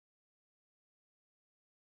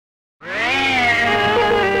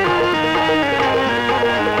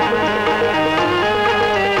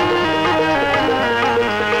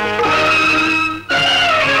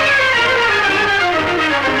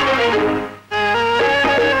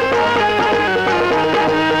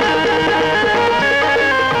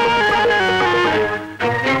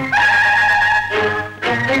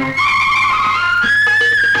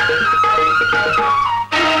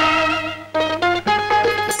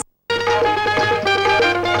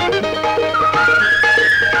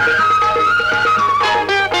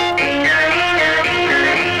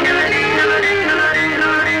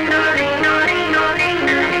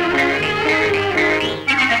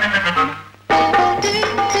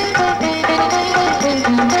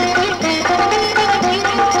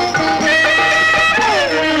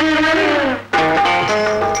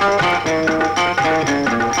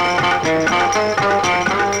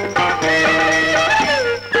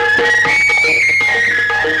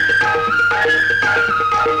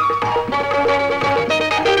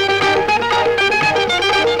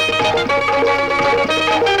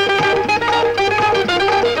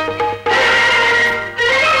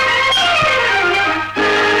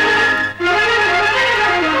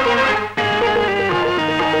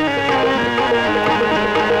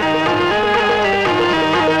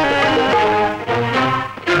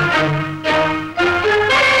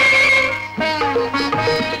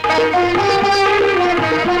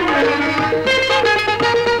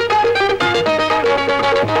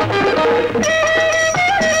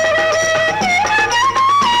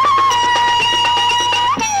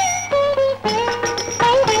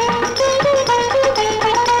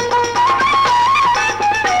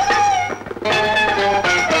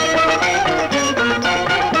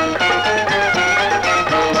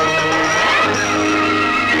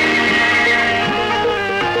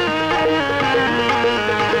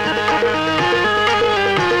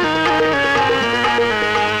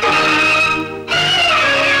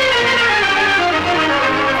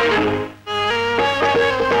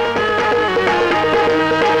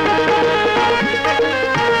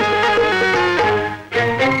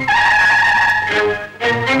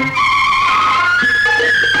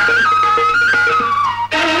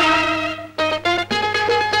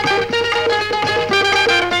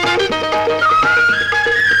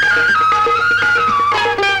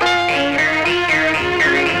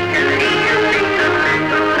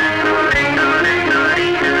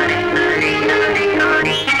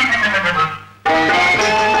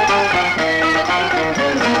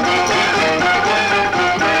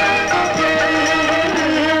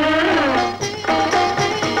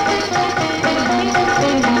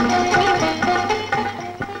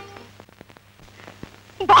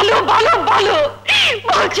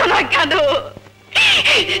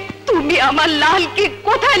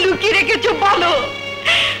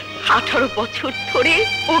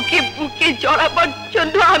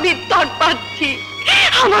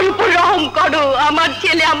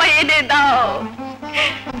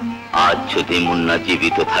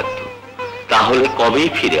জীবিত থাকতো তাহলে কবেই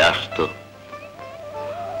ফিরে আসতো।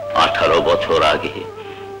 18 বছর আগে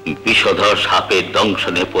বিষধর সাপের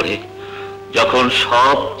দংশনে পড়ে যখন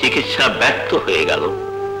সব চিকিৎসা ব্যর্থ হয়ে গেল,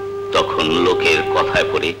 তখন লোকের কথায়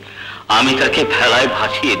পড়ে আমি তাকে ভেলায়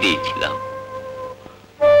ভাসিয়ে দিয়েছিলাম।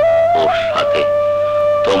 ওর সাথে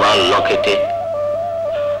তোমার লকেটে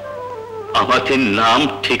আমাদের নাম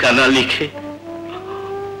ঠিকানা লিখে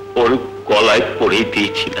ওর গলায় পরিয়ে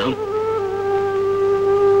দিয়েছিলাম।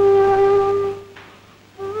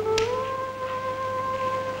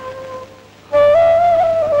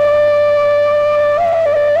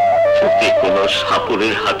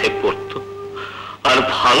 সাপুরের হাতে পড়তো আর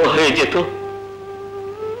ভালো হয়ে যেত,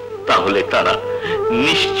 তাহলে তারা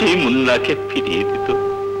নিশ্চয়ই মুন্নাকে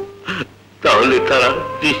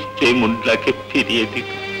ফিরিয়ে দিত।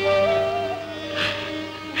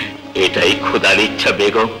 এটাই খোদার ইচ্ছা।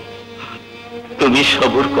 বেগম, তুমি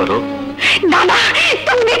সবর করো। না না,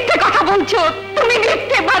 তুমি মিথ্যে কথা বলছো, তুমি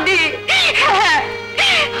মিথ্যেবাদী। হ্যাঁ,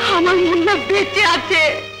 আমার মুন্না বেঁচে আছে,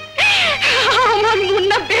 আমার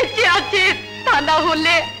মুন্না বেঁচে আছে। তা না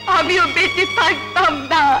হলে আমিও বেঁচে থাকতাম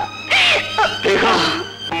না।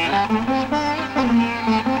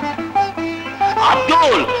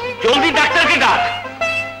 আব্দুল, জলদি ডাক্তারকে ডাক।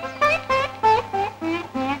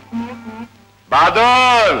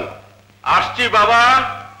 বাদল, আসছি বাবা।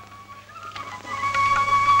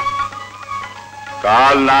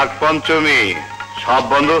 কাল নাগ পঞ্চমী, সব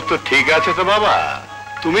বন্দোবস্ত ঠিক আছে তো বাবা?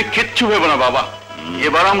 তুমি কিচ্ছু ভেবো না বাবা,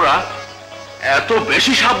 এবার আমরা এত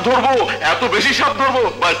বেশি সাপ ধরবো, এত বেশি সাপ ধরবো,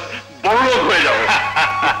 বাস বড় লোক হয়ে যাবো।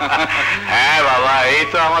 হ্যাঁ বাবা, এই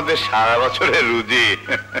তো আমাদের সারা বছরের রুজি।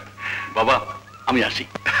 বাবা, আমি আসি।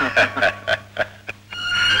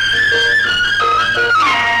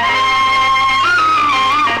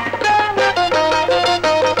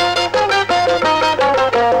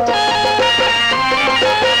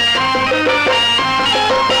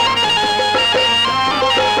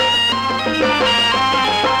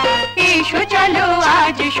 চলো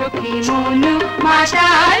আজ সখী মন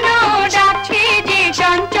মাতানো ডাকছে যে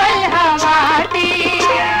চঞ্চল হাওয়াতে।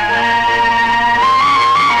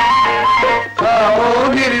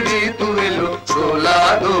 ঋতু এলো দোলা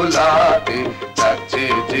দোলাতে, ডাকছে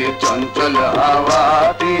যে চঞ্চল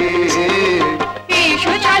হাওয়াতে।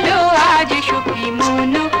 এসো চলো আজ সখী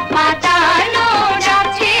মন মাতানো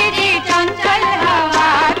ডাকছে যে চঞ্চল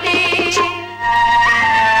হাওয়াতে।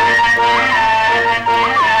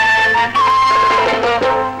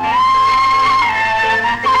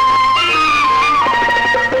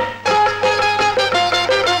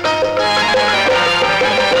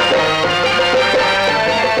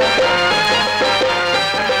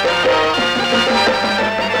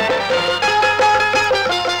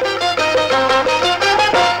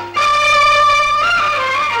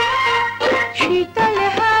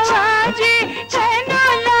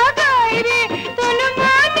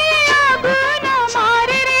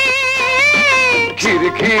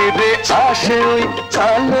 ঘিরে আসে ওই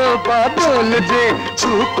কালো বাদল যে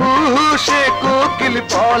কুকু সে কোকিল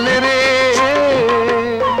বলে রে।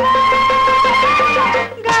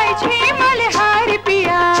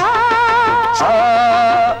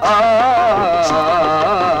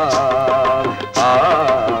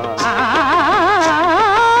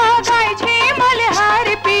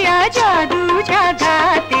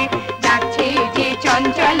 জাগাতে যাচ্ছে যে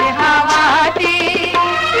চঞ্চল হাওয়াতে।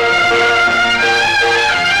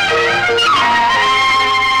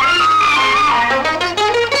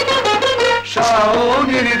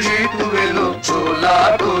 শাওনের ঋতু এলো দোলা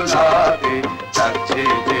দোলাতে যাচ্ছে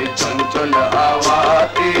যে চঞ্চল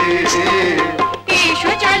হাওয়াতে।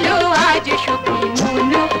 এসো চলো আজ সখী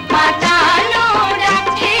মন মাতানো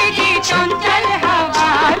রাখছে যে চঞ্চল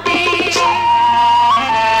হাওয়াতে।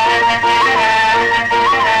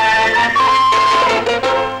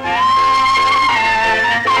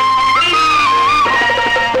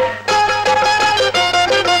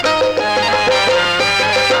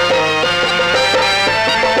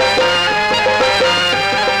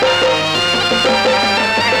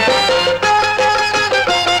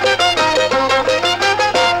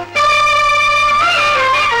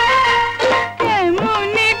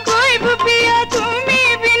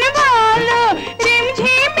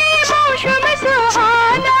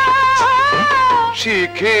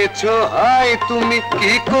 শিখেছো হায় তুমি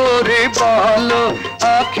কি করে বলো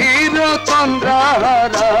আখির তন্দ্রা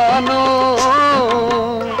হারানো।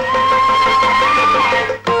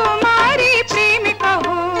 তোমারি প্রেম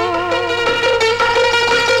কহো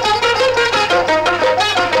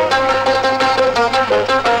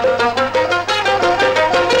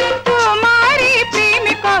তোমারি প্রেম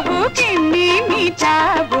কহো কেমনি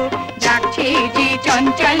মিটাবো যাচ্ছে যে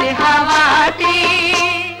চঞ্চল হাওয়াতে।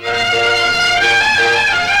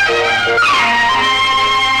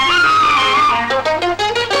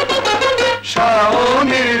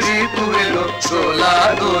 শাওনের ঋতু এলো দোলা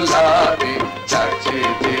দোলাতে যাচ্ছে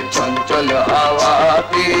যে চঞ্চল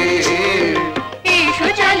হাওয়াতে। এসো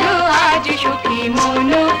চলো আজ সখী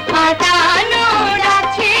মন মাতানো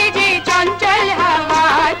রাখছে যে চঞ্চল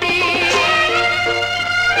হাওয়াতে।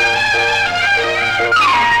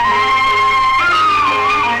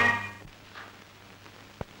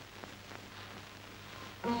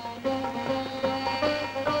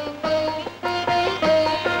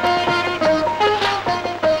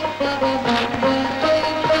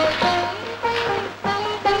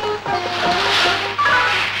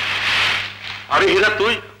 আরে হীরা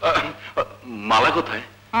তুই মালা কোথায়?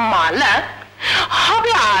 মালা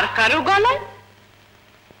হবে আর কারো গলায়?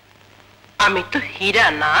 আমি তো হীরা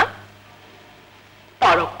না,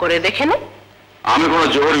 পরখ করে দেখে নে। আমি কোনো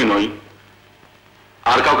জোহরি নই,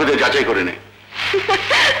 আর কাউকে দিয়ে যাচাই করে নে।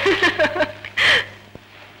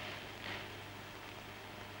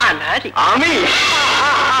 আনারি আমি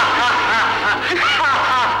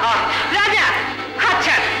রাজা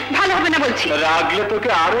আচ্ছা ভালো হবে না বলছি। রাগলে তোকে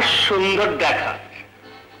আরো সুন্দর দেখা।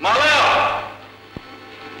 মালা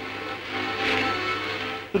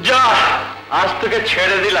যা, আজ তোকে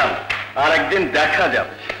ছেড়ে দিলাম, আর একদিন দেখা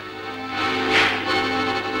যাবে।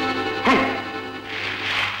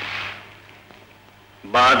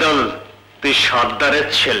 বাদল তুই সর্দারের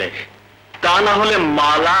ছেলে, তা না হলে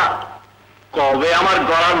মালা কবে আমার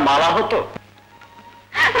গলার মালা হতো?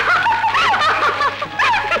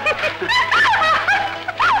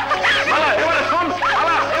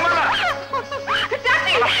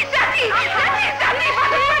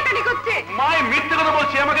 মায় মিথ্যে কথা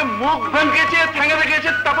বলছি, আমাকে মুখ ভাঙিয়েছে, ঠেঙে রেখেছে,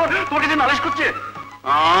 তারপর তোর কাছে নালিশ করছে।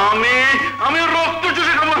 আমি রক্ত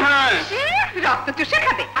চুষে খাবো। হ্যাঁ রক্ত চুষে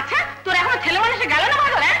খাবে? আচ্ছা তোর এখন ছেলে মানুষে গেল না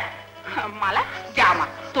বাদল? মালা যা মা,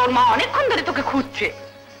 তোর মা অনেকক্ষণ ধরে তোকে খুঁজছে।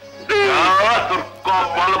 তোর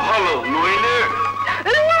কপাল ভালো, নইলে।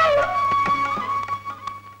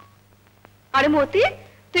 আরে মতি,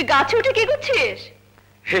 তুই গাছে উঠে কি করছিস?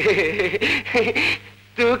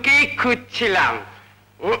 তোকে খুঁজছিলাম।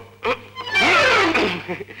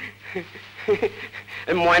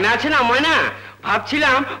 ময়না আছে না, ময়না,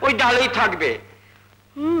 ভাবছিলাম ওই ডালেই থাকবে।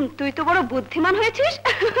 তুই তো বড় বুদ্ধিমান হয়েছিস।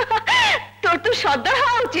 তোর তো সর্দার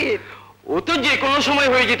হওয়া উচিত। ও তো যে কোনো সময়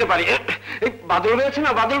হয়ে যেতে পারে। বাদল ভাই আছে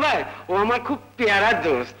না, বাদল ভাই, ও আমার খুব পেয়ারা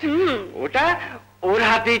দোস্ত। ওটা ওর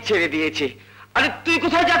হাতেই ছেড়ে দিয়েছে। আরে তুই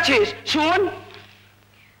কোথায় যাচ্ছিস? শোন,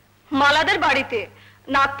 মালাদের বাড়িতে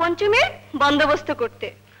নাগপঞ্চমীর বন্দোবস্ত করতে।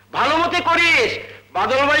 ভালো মতে করিস।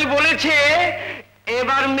 বাদল ভাই বলেছে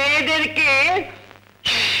এবার মেয়েদেরকে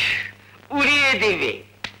উড়িয়ে দেবে।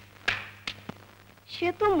 সে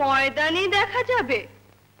তো ময়দানে দেখা যাবে,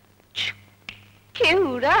 কে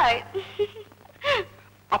উড়ায়।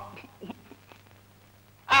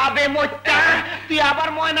 আবে মোটা, তুই আবার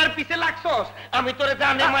ময়নার পিছে লাগছস। আমি তোরে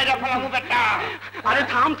জানে মাইরা ফেলামু বেটা। আরে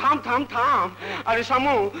থাম থাম থাম থাম। আরে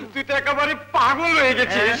শামু, তুই তো একেবারে পাগল হয়ে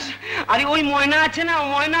গেছিস। আরে ওই ময়না আছে না,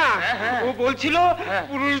 ময়না, ও বলছিল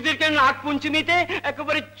পুরুষদেরকে নাগপঞ্চমীতে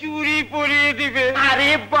একেবারে চুরি পরিয়ে দিবে। আরে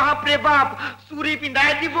বাপ রে বাপ, চুরি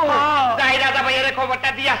পিন্ধায় দিব। যাই রাজা ভাইয়ের খবরটা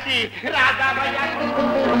দিয়ে আসি। রাজা ভাইয়া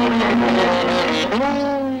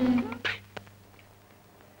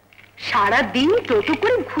সারা দিন টোটো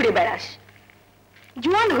করে ঘুরে বেড়াস,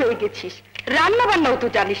 জোয়ান হয়ে গেছিস, রান্না বান্নাও তো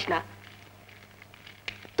জানিস না,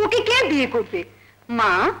 তোকে কে বিয়ে করবে?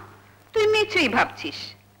 মা, তুই নিশ্চয়ই ভাবছিস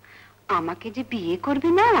আমাকে যে বিয়ে করবে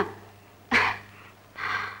না,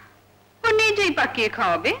 ও নিজেই পাকিয়ে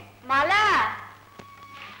খাওয়াবে। মালা,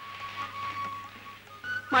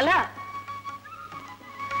 মালা,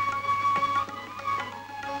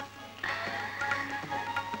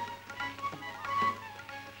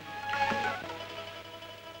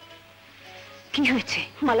 কি হয়েছে?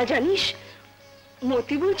 মালা জানিস,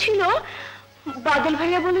 মতি বলছিল বাদল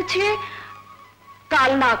ভাইয়া বলেছে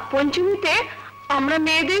কাল নাগ পঞ্চমীতে আমরা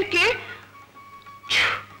মেয়েদেরকে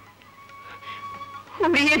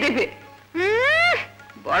উড়িয়ে দেবে।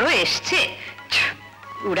 বড় এসছে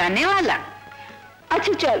উড়ানেওয়ালা।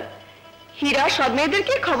 আচ্ছা চল, হীরা সব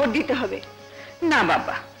মেয়েদেরকে খবর দিতে হবে। না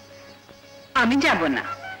বাবা, আমি যাব না।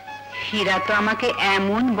 হীরা তো আমাকে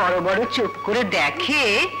এমন বড় বড় চোখ করে দেখে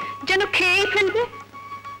যেন খেয়েই ফেলবে।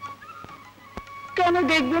 কেন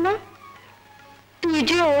দেখবে না? তুই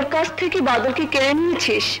যে ওর কাছ থেকে বাদলকে কেড়ে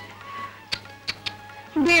নিয়েছিস,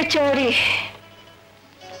 বেচারি।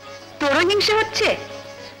 তোরও হিংসা হচ্ছে?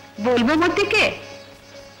 বলবো মতিকে?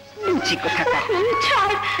 লুচি কোথাকার।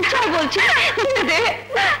 ছাড় ছাড় বলছি, দে।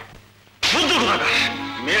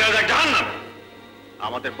 মেয়েরা দেখ জাহান্নাম,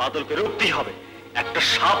 আমাদের বাদলকে রুখতেই হবে, একটা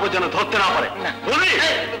সাপও যেন ধরতে না পারে। বলিস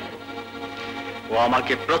ও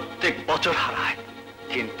আমাকে প্রত্যেক বছর হারায়,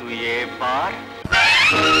 কিন্তু এবার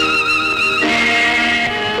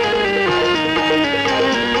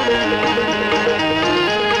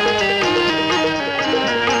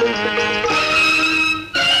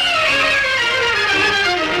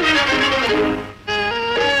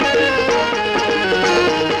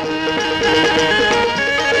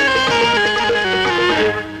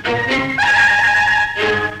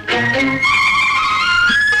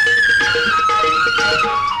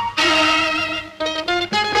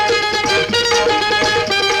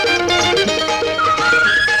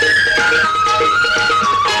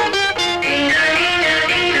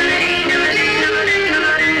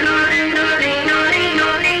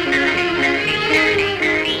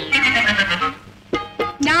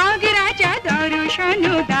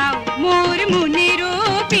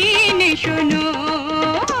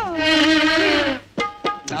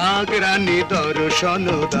নাগরানী দর্শন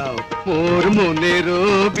দাও, মোর মনের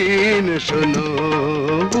বিন শোনো।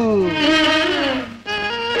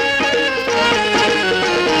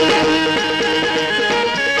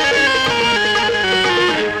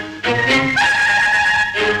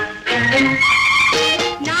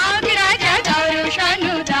 নাগরাজা দর্শন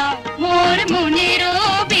দাও, মোর মনের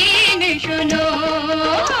বিন শোনো।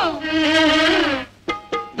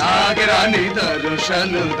 নাগরানী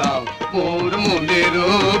দর্শন দাও, মোর মনের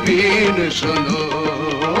বিন শোনো।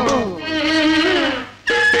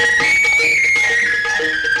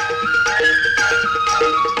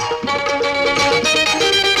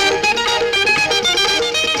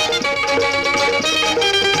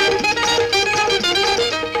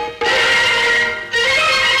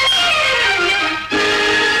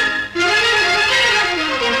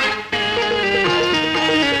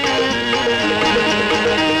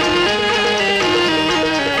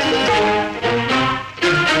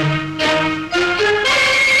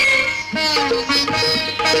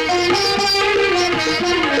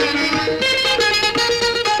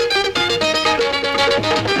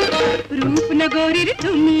 রূপনগরের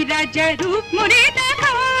তুমি রাজা, রূপ মোরে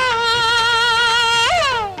দেখাও।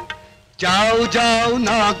 যাও যাও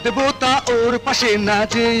নাগ দেবতা ওর পাশে না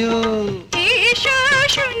যেও। এসো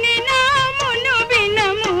শুনে না মন বিনা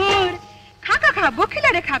মোর। খা খা খা, বখিলা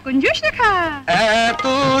রে খা, কুঞ্জুস রে খা। এত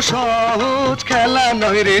সহজ খেলা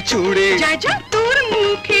নয় রে ছুড়ে, যা যা তোর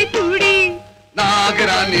মুখে তুড়ি।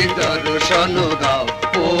 নাগরানী দর্শন দাও,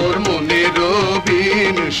 ওর মনের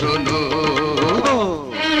বিন শোনো।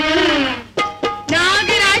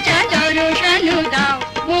 নাগরাজা দর্শন দাও,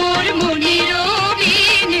 মোর মনের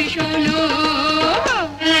বিন শোনো।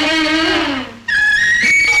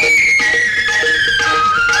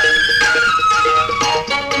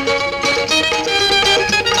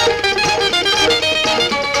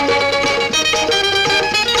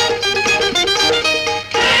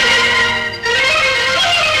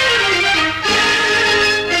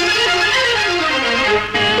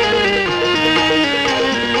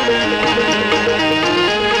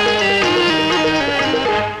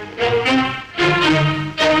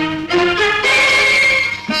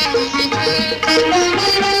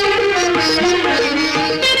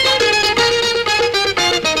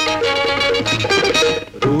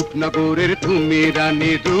 রূপনগরের তুমি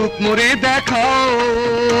রানী, রূপ মোরে দেখাও।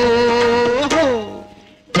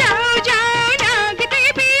 যাও যাও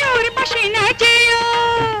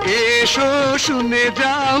এসো শুনে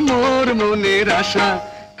যা মোর মনের আশা।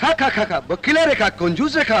 খা খা খা খা বকিলা রেখা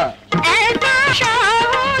কঞ্জুস রেখা। এত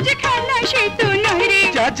সহজ খেলা সে তো নয় রে।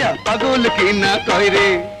 যা যা পাগল কি না কয় রে।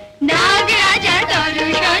 নাগ রাজা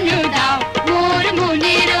দর্শন দাও মোর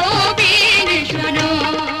মনের বিন শোনো।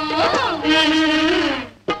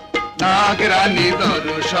 নাগরানী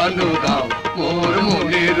দর্শন দাও মোর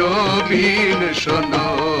মনের বিন শোনো।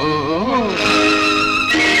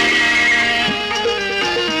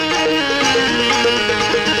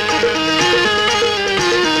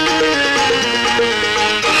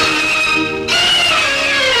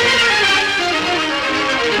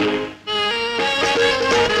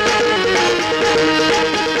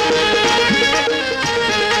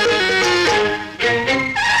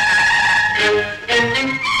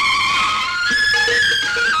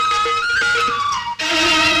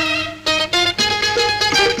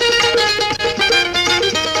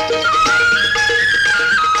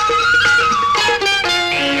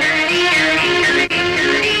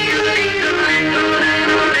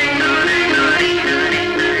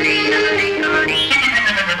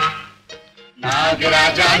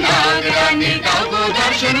 রাজা নাগরানী দাও গো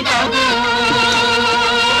দর্শন দাও গো।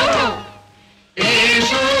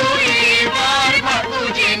 এসো এবার ভাগ্য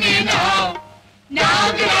জেনে নাও।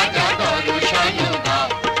 নাগ রাজা দর্শন দাও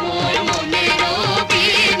মোর মনের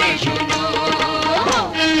বিন শোনো।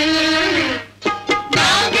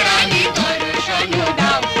 নাগরানী দর্শন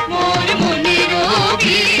দাও মোর মনের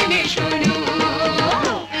বিন শোনো।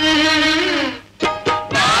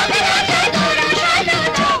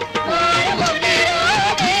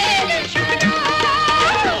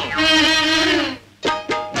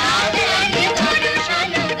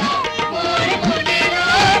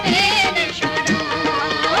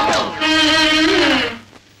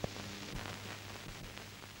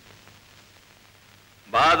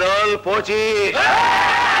 বাদল 25,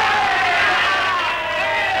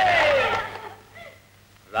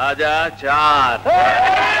 রাজা 4,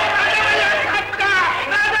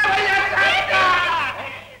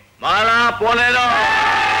 মালা 15,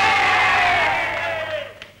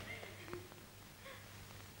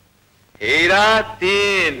 হীরা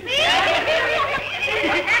 3,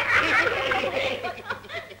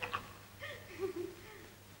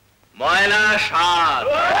 ময়না 7,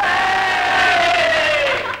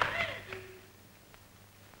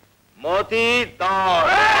 মতি 10,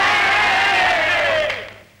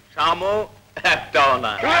 শামু একটাও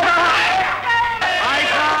না।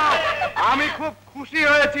 আমি খুব খুশি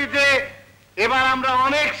হয়েছি যে এবার আমরা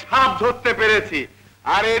অনেক সাপ ধরতে পেরেছি,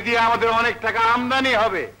 আর এ দিয়ে আমাদের অনেক টাকা আমদানি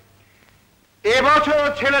হবে। এবছর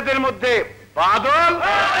ছেলেদের মধ্যে বাদল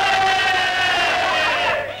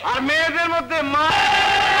আর মেয়েদের মধ্যে মা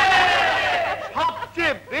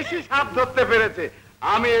সবচেয়ে বেশি সাপ ধরতে পেরেছে।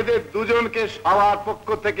 আমি এদের দুজনকে সবার পক্ষ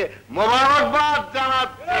থেকে মোবারকবাদ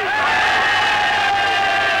জানাচ্ছি।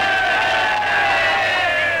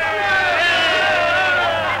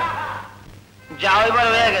 যাও এবার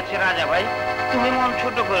হয়ে গেছে রাজা ভাই, তুমি মন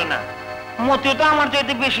ছোট করে না। মতিও তো আমার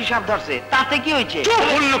চাইতে বেশি সাপ ধরছে, তাতে কি হয়েছে?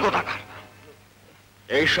 অন্য কোথাকার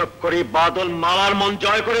এইসব করে বাদল মালার মন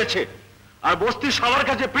জয় করেছে আর বস্তি সবার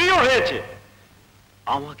কাছে প্রিয় হয়েছে।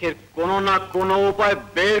 আমাকে কোনো না কোনো উপায়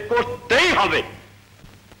বের করতেই হবে।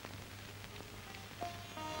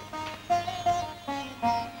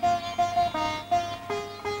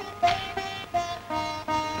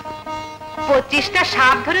 পঁচিশটা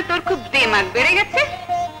সাপ ধরে তোর খুব দেমাগ বেড়ে গেছে।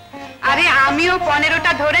 আরে আমিও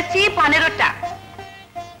 15টা ধরেছি, 15টা।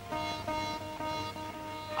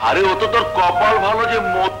 আরে ও তো তোর কপাল ভালো যে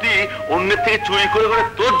মতি অন্যের থেকে চুরি করে করে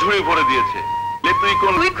তোর ঝুড়ি ভরে দিয়েছে।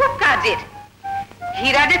 তুই খুব কাজের।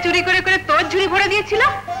 হীরা যে চুরি করে করে তোর ঝুড়ি ভরে দিয়েছিল,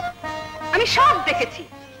 আমি সব দেখেছি।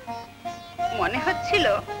 মনে হচ্ছিল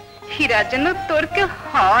হীরার জন্য তোর কেউ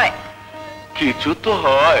হয়। কিছু তো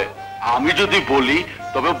হয়। আমি যদি বলি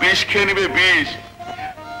তবে বিষ খেয়ে নিবে, বিষ।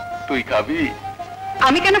 তুই খাবি?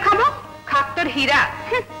 আমি কেন খাবো? খাক তোর হীরা।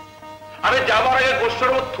 আরে যাবার আগে গোস্বর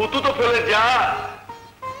থুতু তো ফেলে যা,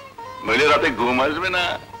 নইলে রাতে ঘুম আসবে না।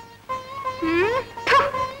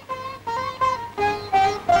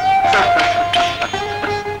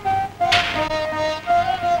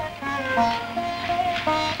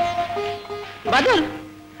 বাদল,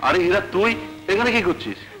 আরে হীরা তুই এখানে কি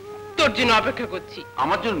করছিস? তোর জন্য অপেক্ষা করছি।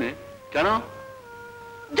 আমার জন্য? কেন?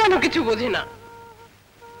 জানো কিছু বোঝে না।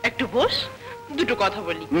 একটু বস, দুটো কথা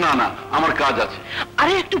বলি। না না, আমার কাজ আছে।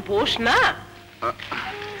 আরে একটু বস না।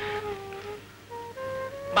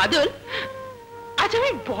 বাদল, আজ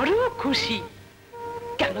আমি বড় খুশি।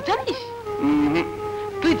 কেন জানিস?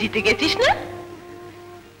 তুই জিতে গেছিস না?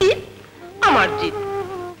 আমার জিত।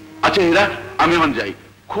 আচ্ছা হীরা, আমি এখন যাই,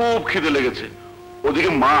 খুব খিদে লেগেছে।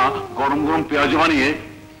 ওদিকে মা গরম গরম পেঁয়াজ বানিয়ে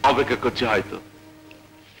অপেক্ষা করছে হয়তো।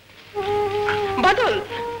 বাদল,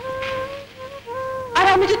 আর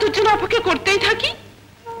আমি যে তোর জন্য অপেক্ষা করতেই থাকি।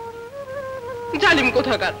 জালিম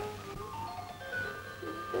কোথাকার।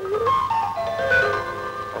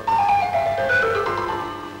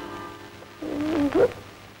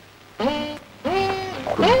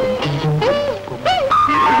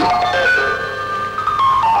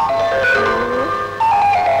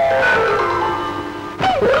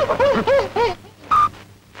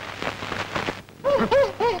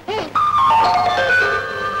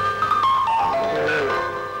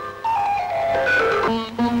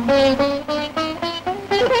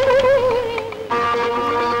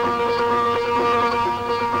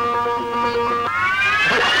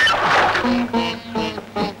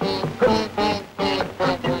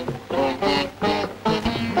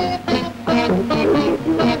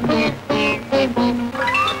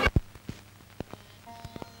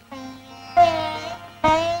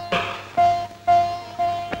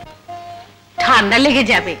 ঠান্ডা লেগে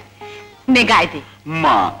যাবে, নে গায়ে দে।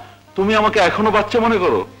 মা, তুমি আমাকে এখনো বাচ্চা মনে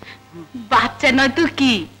করো? বাচ্চা নয় তো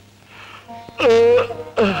কি।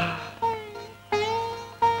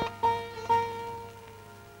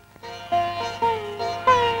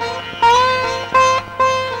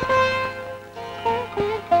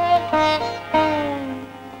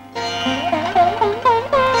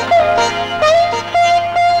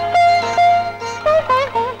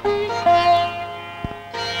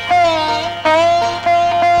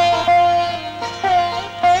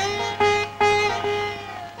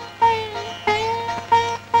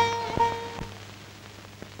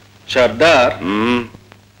 সর্দার,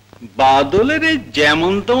 বাদলের এই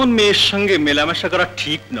যেমন তেমন মেয়ের সঙ্গে মেলামেশা করা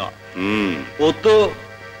ঠিক নয়। ও তো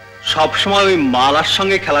সবসময় ওই মালার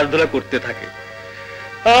সঙ্গে খেলাধুলা করতে থাকে,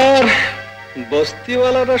 আর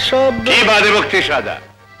বস্তিওয়ালারা সব কি বাদে বকতে সাদা।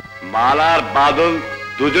 মালা আর বাদল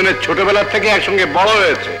দুজনের ছোটবেলার থেকে একসঙ্গে বড়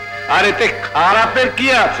হয়েছে, আর এতে খারাপের কি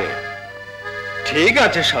আছে? ঠিক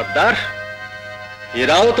আছে সর্দার,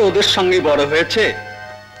 এরাও তো ওদের সঙ্গে বড় হয়েছে,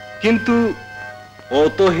 কিন্তু ও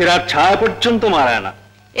তো হীরার ছায়া পর্যন্ত মারায় না।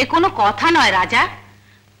 এ কোনো কথা নয় রাজা,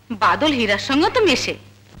 বাদল হীরার সঙ্গে তো মেশে।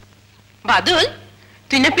 বাদল,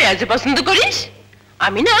 তুই না পেঁয়াজ পছন্দ করিস,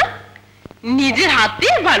 আমি না নিজের হাতে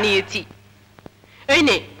বানিয়েছি, এই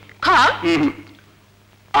নে খা।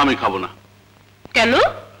 আমি খাবো না। কেন?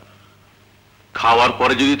 খাওয়ার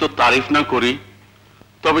পরে যদি তো তারিফ না করি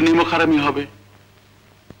তবে নিমক হারামি হবে।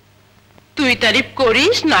 তুই তারিফ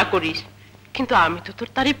করিস না করিস, কিন্তু আমি তো তোর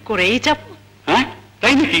তারিফ করেই যাব। হ্যাঁ,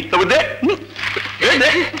 তাই নাকি? তবে দে, দে।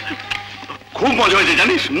 খুব মজা হয়েছে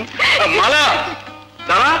জানিস। মালা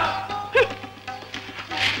দাঁড়া।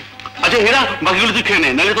 আচ্ছা হীরা, বাকিগুলো তুই খেয়ে নে,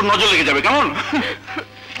 নাহলে তোর নজর লেগে যাবে, কেমন?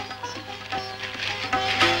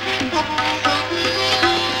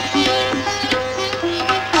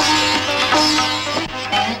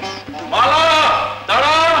 মালা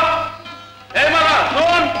দাঁড়া। এই মালা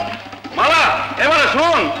শোন, মালা এই মালা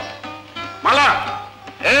শোন, মালা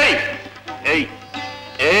এই এই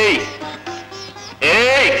এই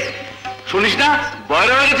এই শুনিস না?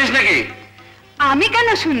 বয়রা হয়ে গেছিস নাকি? আমি কেন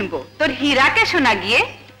শুনবো? তোর হীরাকে শোনা গিয়ে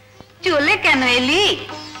চলে কেন এলি?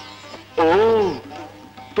 ও,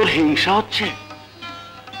 তোর হিংসা হচ্ছে?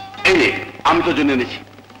 এই নে, আমি তোর জন্য এনেছি।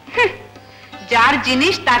 যার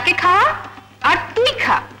জিনিস তাকে খাওয়া, আর তুই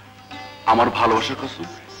খা। আমার ভালোবাসার কসম,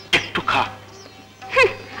 একটু খা।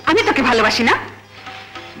 আমি তোকে ভালোবাসি না।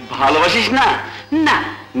 ভালোবাসিস না? না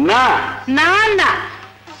না না না।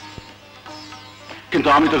 কিন্তু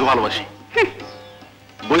আমি তোকে ভালোবাসি,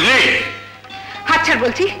 বুঝলি? হাত ছাড়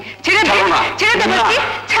বলছি, ছেড়ে দে। ছাড়ো না। ছেড়ে দে বলছি,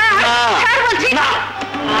 ছাড় ছাড় বলছি।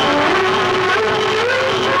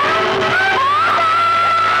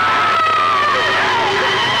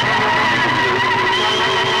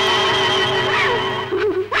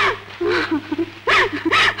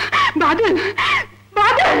 বাদল,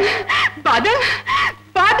 বাদল, বাদল,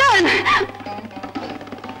 বাদল।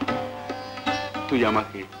 তুই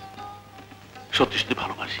আমাকে সত্যি সত্যি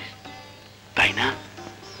ভালোবাসিস, তাই না?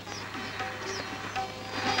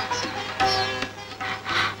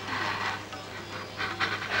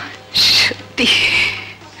 সত্যি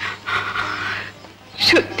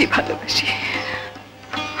সত্যি ভালোবাসি,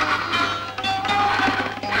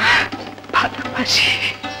 ভালোবাসি।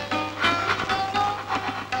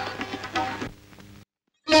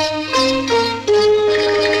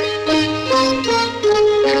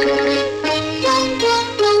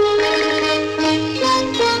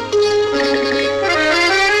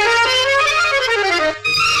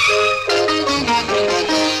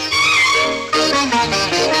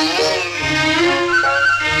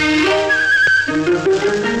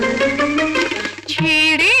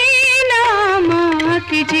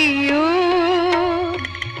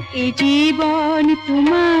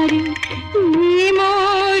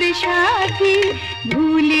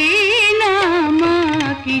 ভুলে না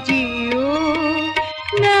আমাকে যেও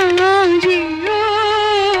না যেও।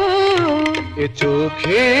 এ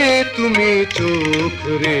চোখে তুমি চোখ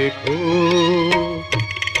রেখো,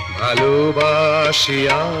 ভালোবাসি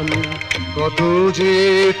আমি কত যে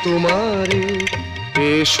তোমারে।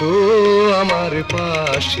 এসো আমার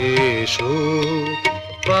পাশে এসো,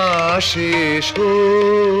 পাশে এসো।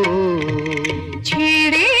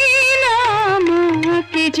 ছেড়ে না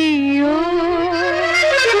আমাকে যেও।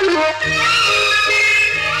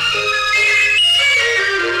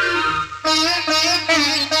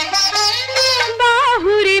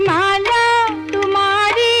 বাহুরে মালা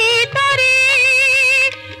তোমারি তারে,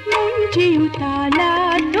 মুঞ্জে উতালা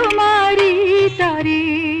তোমারি তারে।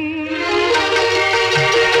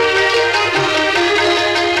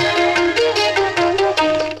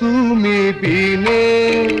 তুমি বিনে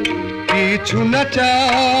কিছু না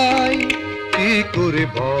চাই, কি করে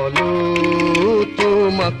বলো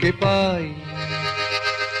তোমাকে পাই।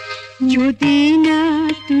 যদি না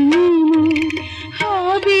তুমি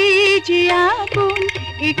হবে যে আপন,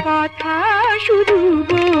 এ কথা শুধু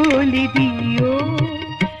বলে দিও,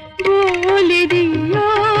 বলে দিও।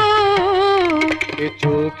 এ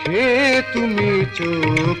চোখে তুমি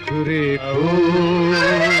চোখ রেখো,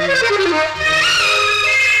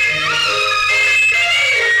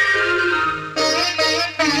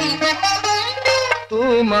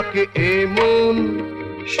 তোমাকে এমন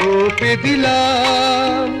সঁপে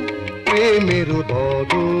দিলাম, প্রেমের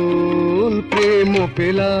বদল প্রেম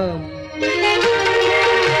পেলাম।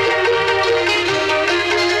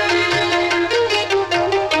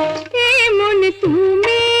 এমন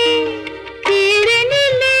তুমি কেড়ে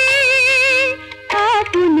নিলে,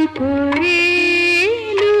 আপন করে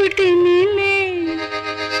লুটে নিলে।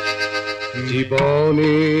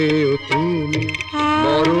 জীবনে তুমি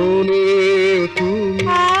মরণে তুমি,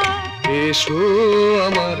 এসো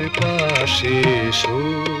আমার পাশে এসো,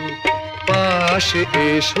 পাশে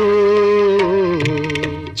এসো।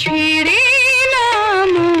 ছেড়ে না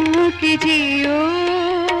আমাকে যেও,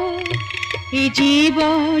 এ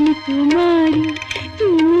জীবন তোমারি,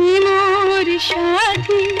 তুমি মোর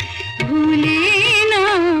সাথী। ভুলে না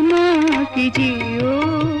আমাকে যেও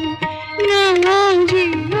না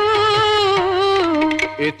যেও।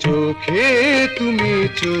 এ চোখে তুমি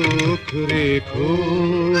চোখ রেখো।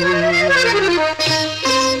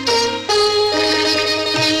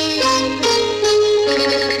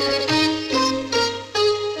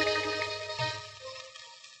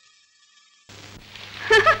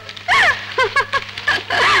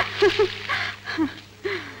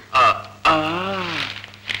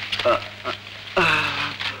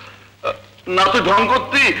 না তুই ঢং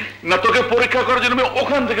করতি, না তোকে পরীক্ষা করার জন্য আমি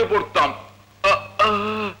ওখান থেকে পড়তাম।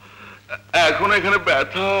 এখন এখানে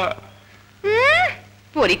ব্যথা।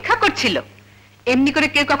 পরীক্ষা করছিল? এমনি করে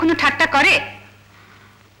কেউ কখনো ঠাট্টা করে?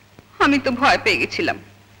 আমি তো ভয় পেয়ে গেছিলাম,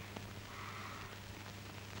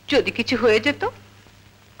 যদি কিছু হয়ে যেত।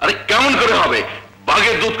 আরে কেমন করে হবে?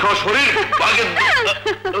 বাঘের দুধ খাওয়া শরীর, বাঘের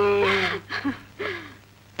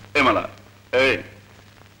এই মালা, এই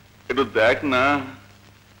একটু দেখ না।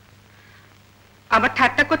 আবার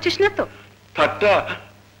ঠাট্টা করছিস না তো? ঠাট্টা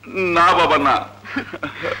না বাবা না।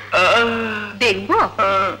 দেখবো?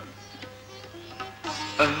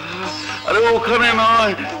 আরে ওখানে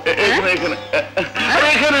নয়, এখানে এখানে, আরে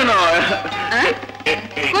এখানে নয়।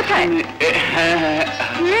 কোথায়?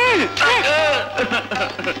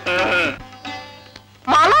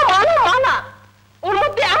 মালা মালা মালা, ওর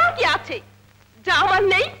মধ্যে এমন কি আছে যা আমার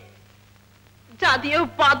নেই, যা দিয়ে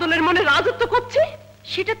বাদলের মনে রাজত্ব করছে?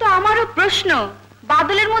 সেটা তো আমারও প্রশ্ন।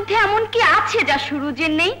 বাদলের মধ্যে এমন কি আছে যা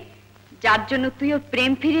সুরজের নেই, যার জন্য তুই ওর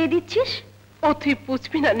প্রেম ফিরিয়ে দিচ্ছিস? ও তুই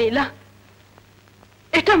বুঝবি না নীলা,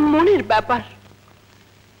 এটা মনের ব্যাপার,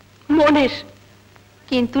 মনের।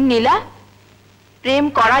 কিন্তু নীলা, প্রেম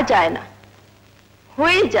করা যায় না,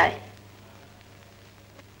 হয়ে যায়।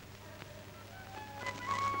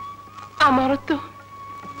 আমারও তো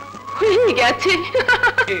হয়ে গেছে।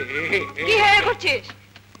 কি হয়ে করছিস?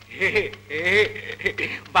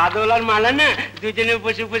 বাদল আর মালা না দুজনে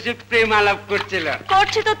বসে বসে প্রেম আলাপ করছিল।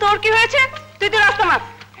 করছি তো, তোর কি হয়েছে? তুই তো রাস্তা মাপ।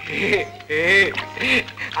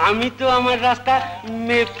 আমি তো আমার রাস্তা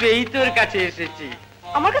মেপেই তোর কাছে এসেছি।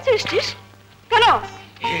 আমার কাছে এসছিস কেন?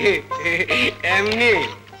 এমনি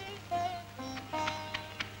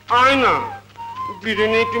আয় না,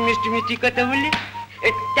 দুজনে একটু মিষ্টি মিষ্টি কথা বলি।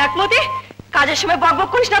 দেখ মতি, কাজের সময় বকবক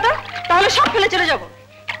করিস না তো, তাহলে সব ফেলে চলে যাবো।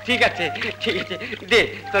 ঠিক আছে ঠিক আছে, দে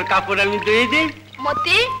তোর কাপড় আমি ধুয়ে দিই।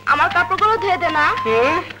 মতি, আমার কাপড়গুলো ধুয়ে দে না।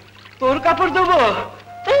 তোর কাপড় দেবো?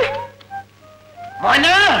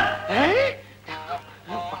 ময়না,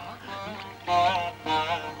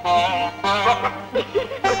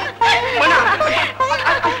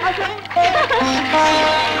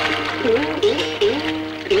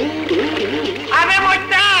 আরে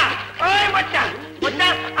মোটা, ওই মোটা, মোটা,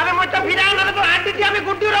 আরে মোটা ফিরে আনো তো হাত দিচ্ছি আমি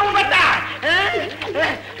গুড্ডু রামু বেটা।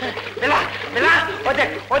 বেলা, বেলা,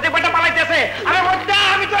 ওই বেটা পালাইতেছে। আরে মোটা,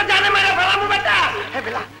 আমি তো জানে মেরে ফেলামু বেটা।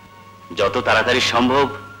 বেলা, যত তাড়াতাড়ি সম্ভব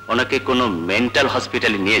ওনাকে কোনো মেন্টাল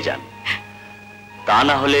হসপিটালে নিয়ে যান, তা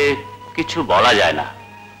না হলে কিছু বলা যায় না।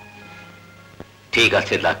 ঠিক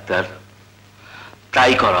আছে ডাক্তার,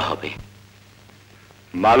 তাই করা হবে।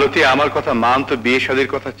 মালতী, আমার কথা মান তো, বিয়ে শাদীর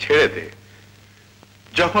কথা ছেড়ে দে।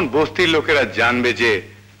 যখন বস্তির লোকেরা জানবে যে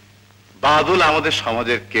বাদল আমাদের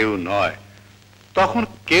সমাজের কেউ নয়, তখন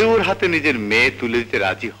কেউ ওর হাতে নিজের মেয়ে তুলে দিতে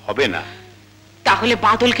রাজি হবে না। তাহলে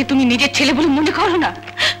বাদলকে তুমি নিজের ছেলে বলে মনে করো না?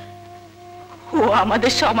 ও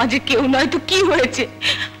আমাদের সমাজে কেউ নয় তো কি হয়েছে,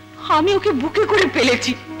 আমি ওকে বুকে করে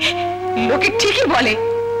ফেলেছি। লোকে ঠিকই বলে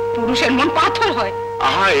পুরুষের মন পাথর হয়।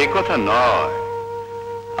 আহা, এ কথা নয়,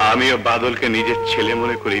 আমিও বাদলকে নিজের ছেলে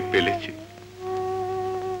মনে করেই পেলেছি।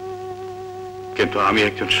 কিন্তু আমি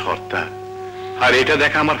একজন সর্দার, আর এটা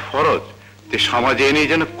দেখা আমার ফরজ যে সমাজে এ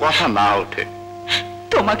নিয়ে যেন কথা না ওঠে।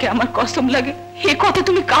 তোমাকে আমার কসম লাগে, এ কথা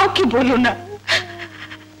তুমি কাউকে বলো না,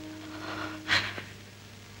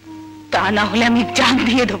 তা না হলে আমি জান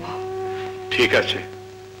দিয়ে দেবো। ঠিক আছে,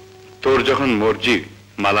 তোর যখন মর্জি,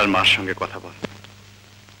 মালার মার সঙ্গে কথা বল।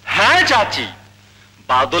 হ্যাঁ চাচি,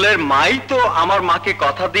 বাদলের মাই তো আমার মাকে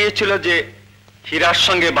কথা দিয়েছিল যে হীরার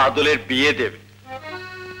সঙ্গে বাদলের বিয়ে দেবে।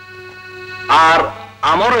 আর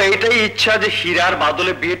আমারও এইটাই ইচ্ছা যে হীরার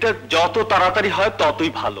বাদলের বিয়েটা যত তাড়াতাড়ি হয়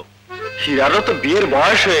ততই ভালো। হীরারও তো বিয়ের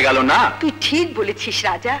বয়স হয়ে গেল না? তুই ঠিক বলেছিস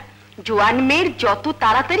রাজা, জোয়ান মেয়ের যত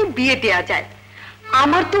তাড়াতাড়ি বিয়ে দেয়া যায়।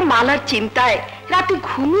 আমার তো মালার চিন্তায় রাতে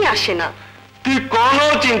ঘুমই আসে না। তুই কোনো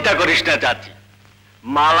চিন্তা করিস না চাচি,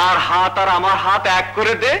 মালার হাত আর আমার হাত এক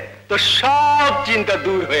করে দে, তো সব চিন্তা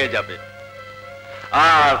দূর হয়ে যাবে।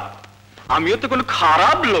 আর আমিও তো কোনো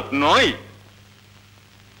খারাপ লোক নই।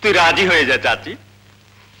 তুই রাজি হয়ে যা চাচি,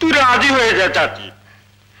 তুই রাজি হয়ে যা চাচি।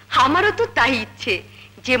 আমারও তো তাই ইচ্ছে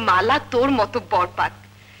যে মালা তোর মতো বর পাক,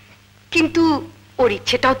 কিন্তু ওর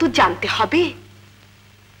ইচ্ছেটাও তো জানতে হবে।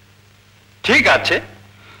 ঠিক আছে,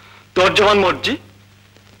 তোর যখন মর্জি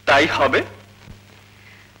তাই হবে।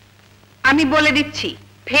 আমি বলে দিচ্ছি,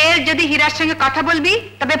 ফের যদি হীরার সঙ্গে কথা বলবি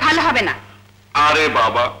তবে ভালো হবে না। আরে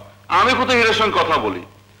বাবা, আমি কোথায় হীরের সঙ্গে কথা বলি?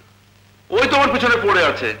 ওই তোমার পিছনে পড়ে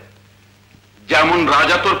আছে, যেমন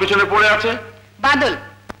রাজা তোর পিছনে পড়ে আছে। বাদল,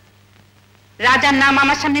 রাজার নাম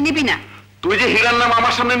আমার সামনে নিবি না। তুই যে হীরার নাম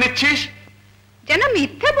আমার সামনে নিচ্ছিস, যেন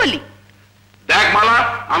মিথ্যে বলি। দেখ মালা,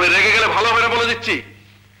 আমি রেগে গেলে ভালো হবে না বলে দিচ্ছি।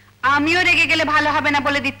 আমিও রেগে গেলে ভালো হবে না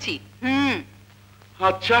বলে দিচ্ছি।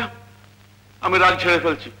 আচ্ছা, আমি রাগ ছেড়ে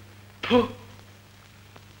ফেলছি।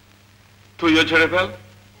 তুইও ছেড়ে ফেল।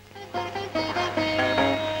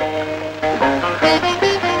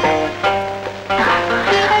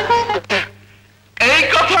 এই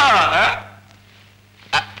কথা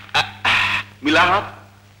মিলা হাত।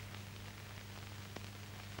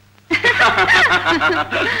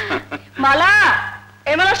 মালা,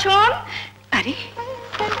 এ মালা শোন। আরে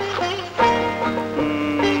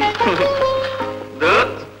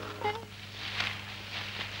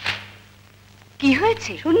কি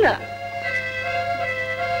হয়েছে শুন না।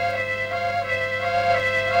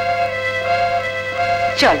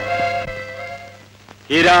 চল।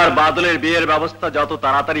 হীরা আর বাদলের বিয়ের ব্যবস্থা যত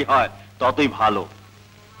তাড়াতাড়ি হয় ততই ভালো।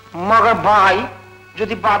 মগর ভাই,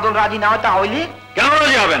 যদি বাদল রাজি না হয় তাহলে? কেন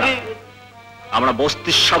রাজি হবে না? আমরা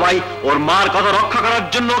বস্তির সবাই ওর মার কথা রক্ষা করার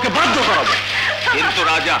জন্য ওকে বাধ্য করাবো। কিন্তু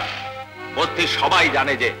রাজা, বস্তির সবাই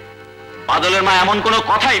জানে যে বাদলের মা এমন কোনো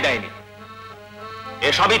কথাই দেয়নি।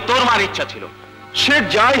 এসবই তোর মার ইচ্ছা ছিল। সে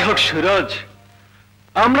যাই হোক সুরজ,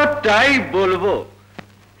 আমরা তাই বলবো।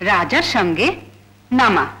 রাজার সঙ্গে না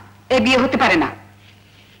মা, এ বিয়ে হতে পারে না।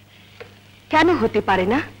 কেন হতে পারে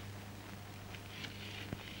না?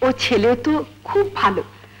 ও ছেলে তো খুব ভালো,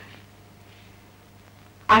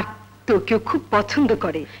 আর তোকেও খুব পছন্দ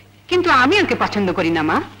করে। কিন্তু আমি ওকে পছন্দ করি না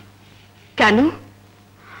মা। কেন?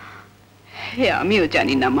 হে আমিও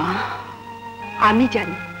জানি না মা। আমি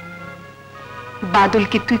জানি,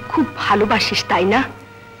 বাদলকে তুই খুব ভালোবাসিস, তাই না?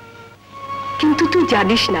 কিন্তু তুই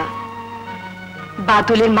জানিস না,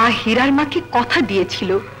 বাদলের মা হীরার মাকে কথা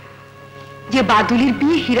দিয়েছিল যে বাদলের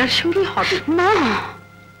বিয়ে হীরার সঙ্গে হবে। না,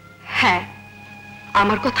 হ্যাঁ,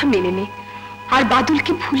 আমার কথা মেনে নে আর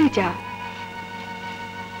বাদলকে ভুলে যা।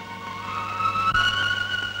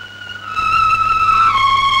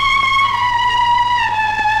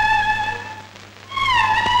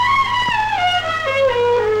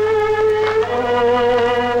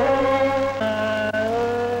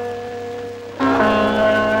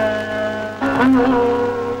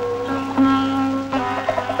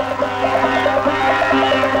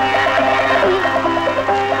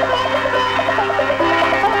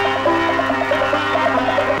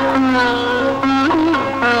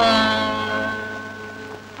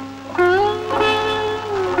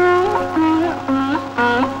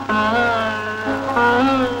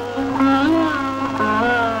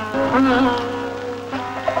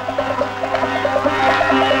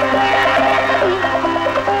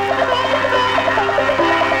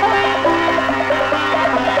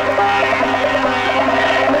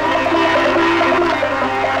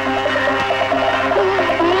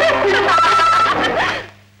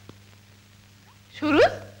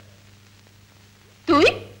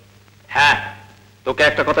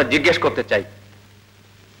 একটা কথা জিজ্ঞেস করতে চাই।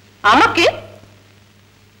 আমাকে?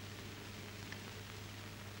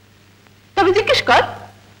 তবে জিজ্ঞেস কর।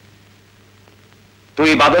 তুই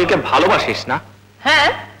বাদলকে ভালোবাসিস না? হ্যাঁ।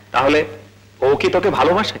 তাহলে ও কি তোকে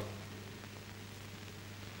ভালোবাসে?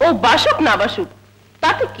 ও বাসুক না বাসুক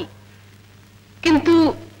তাতে কি, কিন্তু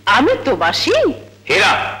আমি তো বাসি।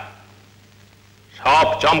 হীরা, সব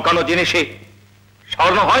চমকানো জিনিসই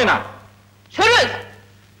স্বর্ণ হয় না। সুরজ,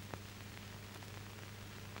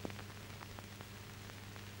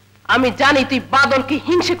 আমি জানি তুই বাদলকে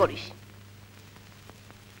হিংসে করিস,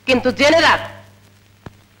 কিন্তু জেনে রাখ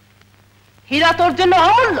হীরা তোর জন্য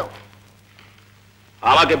অমূল্য।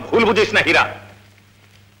 আমাকে ভুল বুঝিস না হীরা,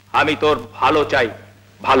 আমি তোর ভালো চাই।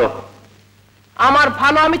 ভালো? আমার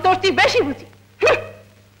ভালো আমি তোর চেয়ে বেশি বুঝি।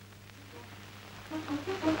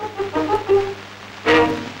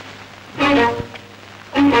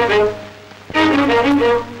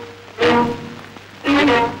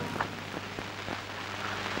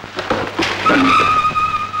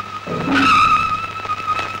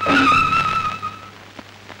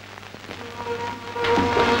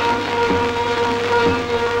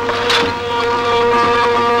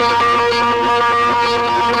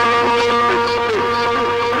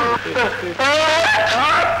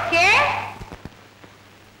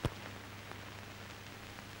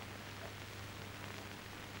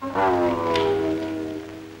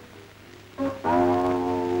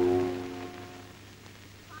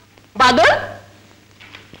 বাদল,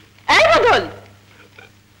 এই বাদল।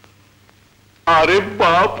 আরে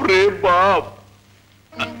বাপ রে বাপ,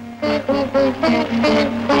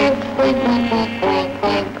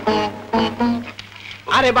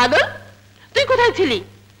 আরে বাদল তুই কোথায় ছিলি?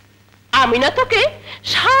 আমি না তোকে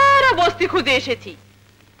সারা বস্তি খুঁজে এসেছি।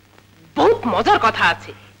 বহুত মজার কথা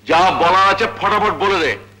আছে। যা বলা আছে ফটাফট বলে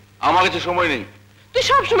দে, আমার কাছে সময় নেই। তুই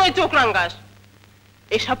সব সময় চোখ রাঙ্গাস,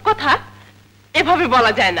 এসব কথা এভাবে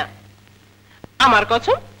বলা যায় না। আমার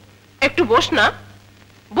কসম, একটু বস না,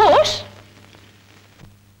 বস।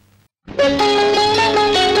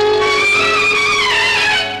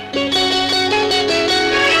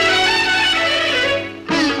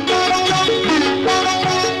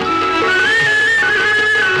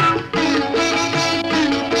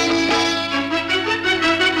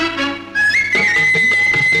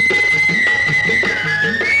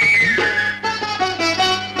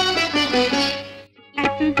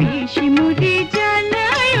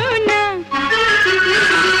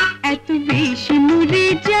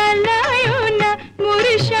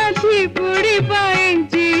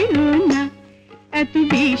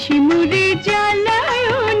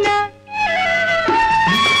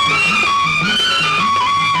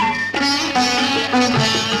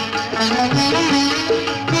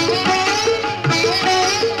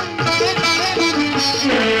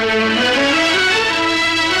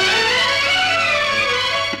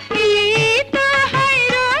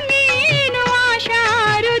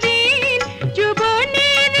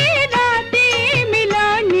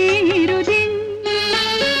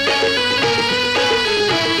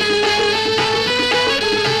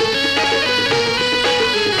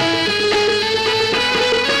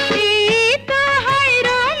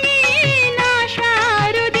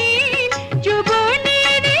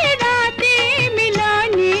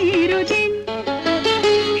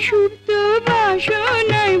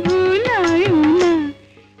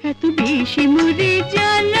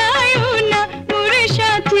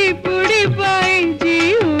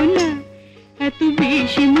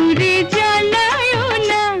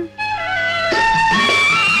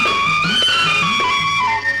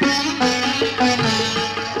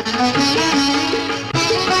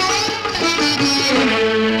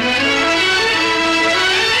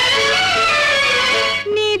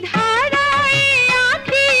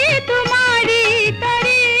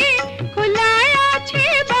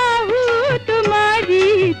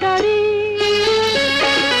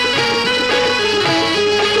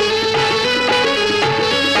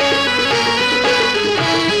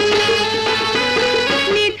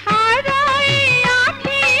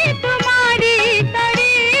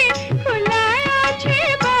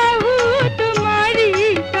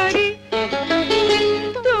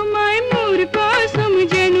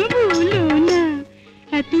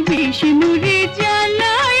 বেশি মুড়ে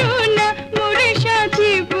জ্বালায় না, মোরে সাথে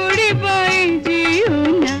পড়ে পায়ে যেও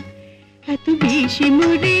না, এত বেশি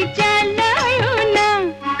মুড়ে জ্বালায় না,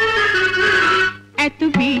 এত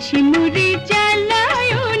বেশি মুড়ে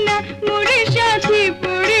জ্বালায় না, মোরে সাথে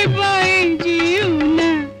পড়ে পায়ে যেও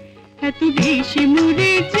না, এত বেশি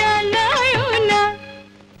মুড়ে জ্বালায় না।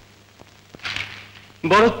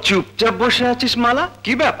 বড় চুপচাপ বসে আছিস মালা,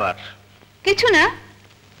 কি ব্যাপার? কিছু না,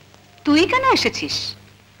 তুই কেন এসেছিস?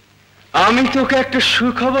 আমি তোকে একটা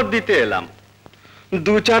সুখবর দিতে এলাম।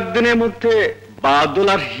 2-4 দিনের মধ্যে বাদল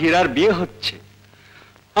আর হীরার বিয়ে হচ্ছে,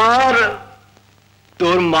 আর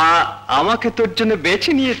তোর মা আমাকে তোর জন্য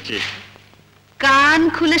বেছে নিয়েছে। কান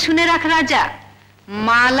খুলে শুনে রাখ রাজা,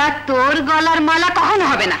 মালা তোর গলার মালা কখনো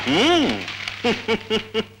হবে না।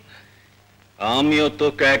 আমিও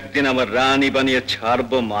তোকে একদিন আমার রানী বানিয়ে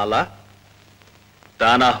ছাড়বো মালা,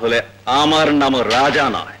 তা না হলে আমার নাম রাজা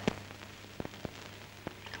নয়।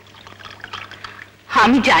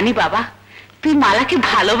 আমি জানি বাবা, তুই মালাকে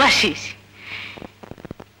ভালোবাসিস।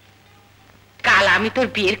 কাল আমি তোর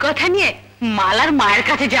বিয়ের কথা নিয়ে মালার মায়ের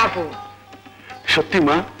কাছে যাব। সত্যি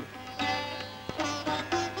মা?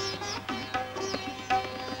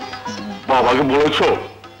 বাবাকে বলেছো?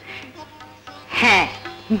 হ্যাঁ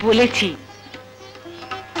বলেছি।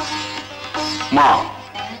 মা,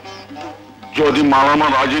 যদি মালা মা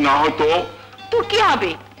রাজি না হতো? তো কি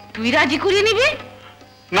হবে, তুই রাজি করিয়ে নিবি?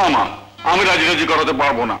 না মা, আমি রাজি করাতে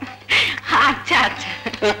পারবো না। আচ্ছা আচ্ছা।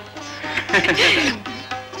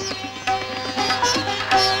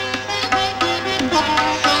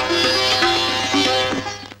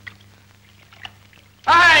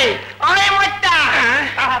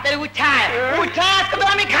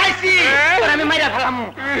 আমি খাইছি, আমি মাইরা ফেলাম,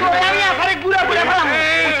 আমি আসারে গুড়া গুড়া ফেলাম।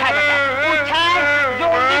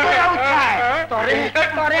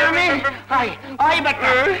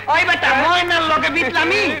 ময়নার লগে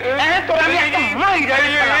বিটলামি, তোর আমি একটা মাইরা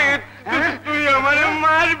ফেলাম। তুই আমার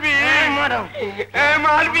মারবি?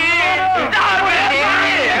 মারবি?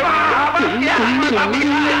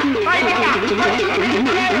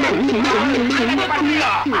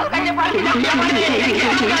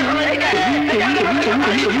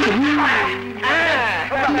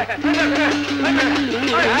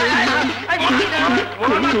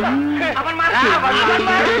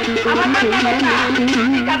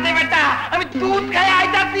 আমি দুধ খাই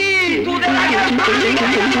আইতাছি, দুধের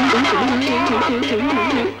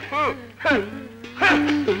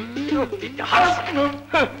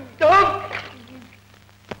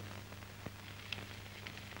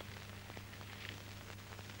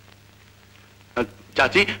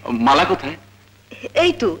চাচি, মালা কোথায়?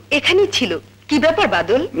 এই তো এখানেই ছিল। কি ব্যাপার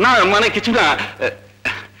বাদল? না মানে কিছু না,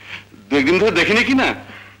 2 দিন ধরে দেখিনি কি না,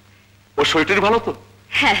 ওর শরীরটা ভালো তো?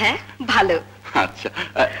 হ্যাঁ হ্যাঁ ভালো। আচ্ছা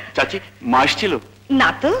চাচি, মা এসেছিল? না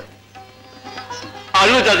তো।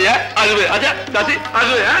 আসবে চাচি? হ্যাঁ আসবে। আচ্ছা চাচি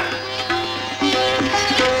আসবে। হ্যাঁ,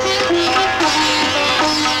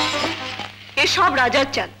 এসব রাজার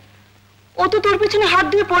চাল, ও তো তোর পেছনে হাত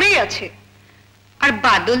দিয়ে পড়েই আছে। আর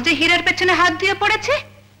বাদল যে হীরার পেছনে হাত দিয়ে পড়েছে,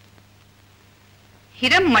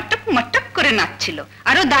 হীরা মটক মটক করে নাচছিল,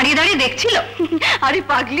 আরো দাঁড়িয়ে দাঁড়িয়ে দেখছিল। আরে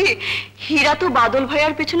পাগলি, হীরা তো বাদল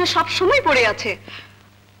ভাইয়ার পেছনে সব সময় পড়ে আছে।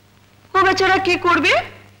 ও বেচারা কি করবে?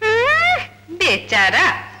 বেচারা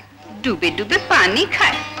ডুবে ডুবে পানি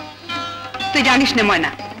খায়। তুই জানিস না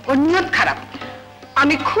ময়না, ওর নিয়ত খারাপ।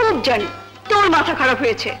 আমি খুব জানি তোর মাথা খারাপ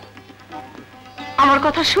হয়েছে। আমার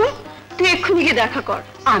কথা শুন, তুই এক্ষুনি গিয়ে দেখা কর।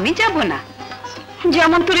 আমি যাব না।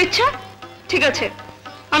 যেমন তোর ইচ্ছা। ঠিক আছে,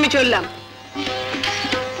 আমি চললাম।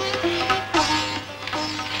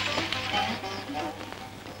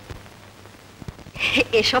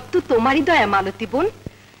 এসব তো তোমারই দয়া মালতী বোন।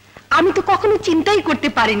 আমি তো কখনো চিন্তাই করতে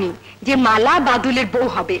পারিনি যে মালা বাদলের বউ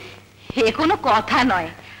হবে। এ কোনো কথা নয়,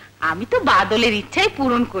 আমি তো বাদলের ইচ্ছাই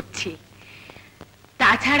পূরণ করছি।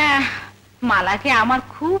 তাছাড়া মালাকে আমার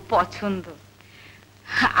খুব পছন্দ।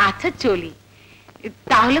 আচ্ছা চলি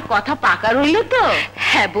তাহলে, কথা পাকা রইল তো?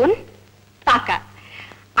 হ্যাঁ বোন, পাকা।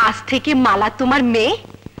 আজ থেকে মালা তোমার মেয়ে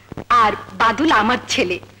আর বাদল আমার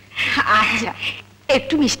ছেলে। আচ্ছা,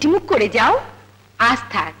 একটু মিষ্টি মুখ করে যাও। আজ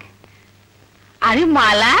থাক। আরে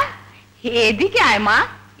মালা, এদিকে আয় মা,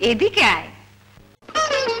 এদিকে আয়।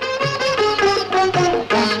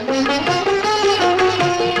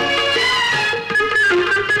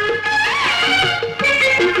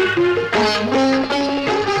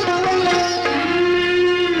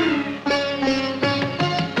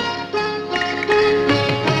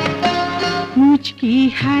 মুচকি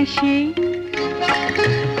হাসে,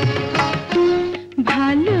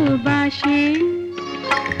 ভালোবাসে,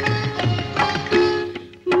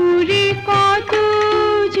 মুরে কত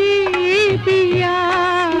যে পিয়া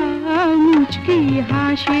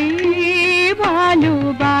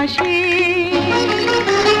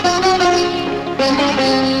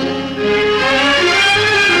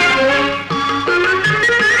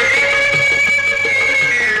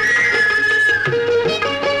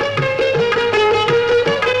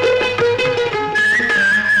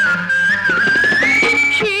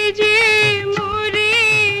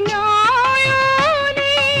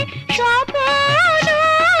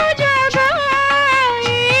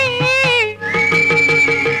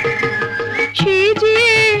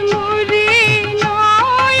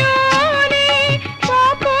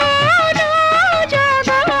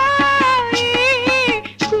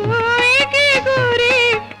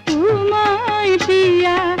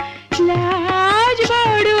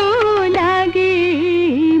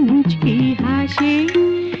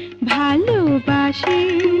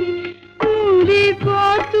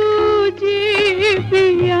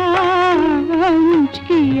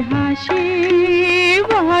হাসে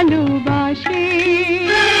ভালোবাসে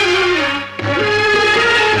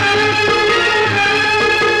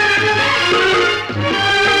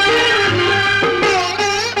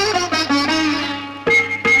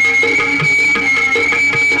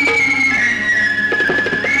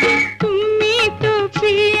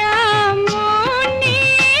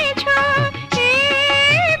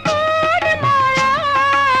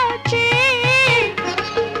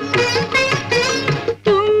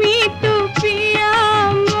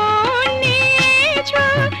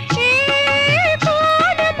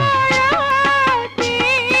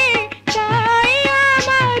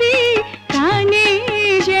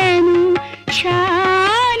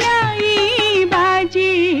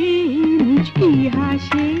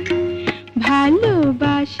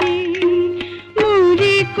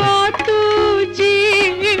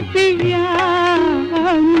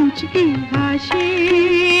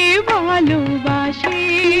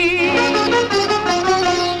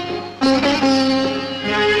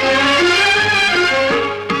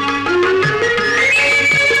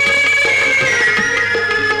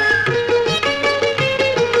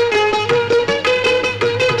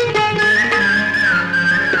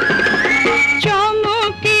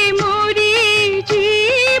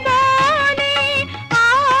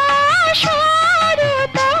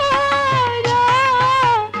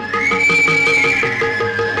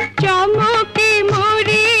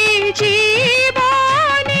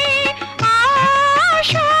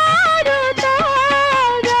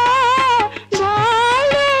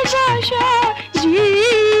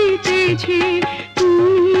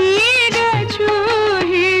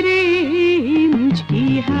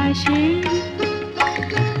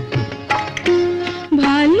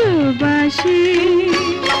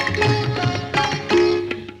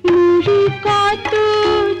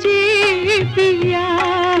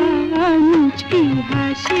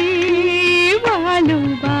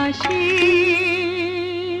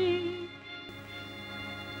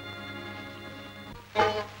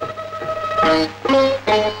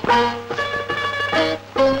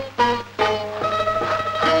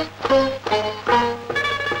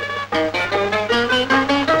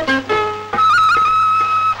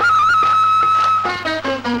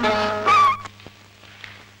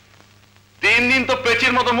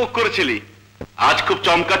আজ খুব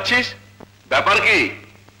চমকাচ্ছিস, ব্যাপার কি?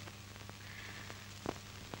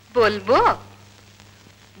 বলবো,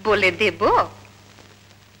 বলে দেব?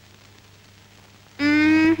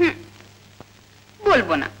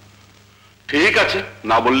 বলবো না। ঠিক আছে,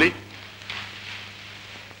 না বললি।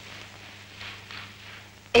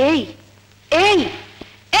 এই এই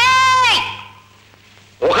এই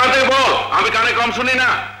ওখান থেকে বল, আমি কানে কম শুনি না।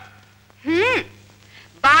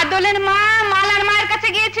 বাদলের মা মালার মায়ের কাছে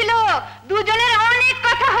গিয়েছিল, দুজনের অনেক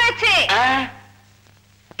কথা হয়েছে।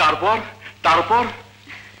 তারপর তারপর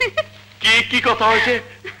কি কি কথা হয়েছে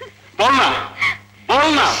বল না, বল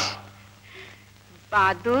না।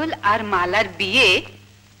 বাদল আর মালার বিয়ে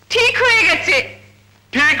ঠিক হয়ে গেছে।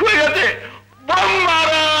 ঠিক হয়ে গেছে?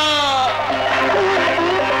 বাংলারা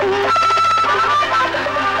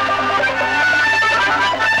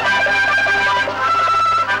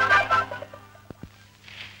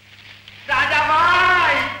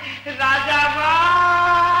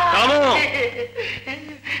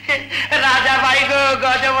রাজা ভাই গো,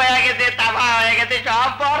 গজব হয়ে গেছে, তামা হয়ে গেছে, সব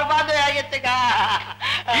বরবাদ হয়ে গেছে গা।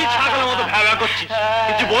 কি ছাগলের মতো ভেবা করছিস?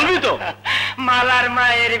 কিছু বলবি তো? মালার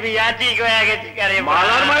মায়ের বিয়া ঠিক হয়ে গেছে।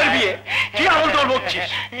 মালার মায়ের বিয়ে? কি আমল তোর বকছিস?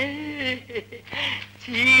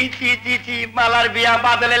 ছি ছি ছি ছি, মালার বিয়া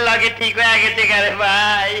বাদলের লাগে ঠিক হয়ে গেছে গারে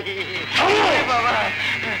ভাই। বাবা,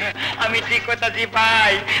 আমি ঠিক কথাছি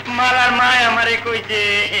ভাই, মালার মা আমারে কইছে।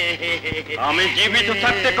 আমি জীবিত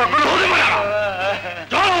থাকতে কখনো হতে পারে না।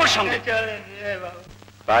 চল আমার সঙ্গে।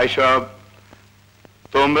 তাই সব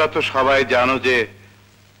তোমরা তো সবাই জানো যে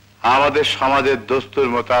আমাদের সমাজের দস্তুর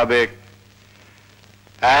মোতাবেক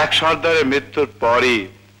এক সর্দারের মৃত্যুর পরই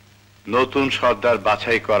নতুন সর্দার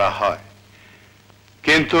বাছাই করা হয়।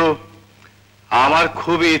 কিন্তু আমার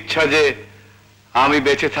খুবই ইচ্ছা যে আমি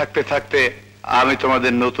বেঁচে থাকতে থাকতে আমি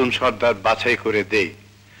তোমাদের নতুন সর্দার বাছাই করে দেই।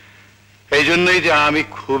 এই জন্যই যে আমি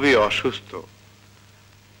খুবই অসুস্থ,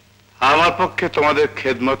 আমার পক্ষে তোমাদের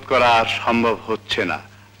খেদমত করা আর সম্ভব হচ্ছে না।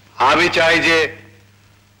 আমি চাই যে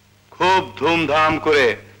খুব ধুমধাম করে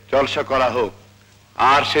জলসা করা হোক,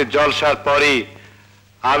 আর সে জলসার পরই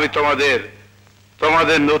আমি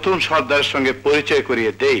তোমাদের নতুন সর্দারের সঙ্গে পরিচয়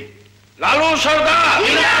করিয়ে দেই। লালু সর্দার,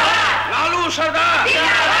 লালু সর্দার।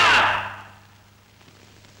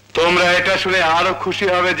 তোমরা এটা শুনে আরো খুশি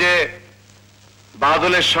হবে যে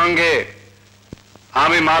বাদলের সঙ্গে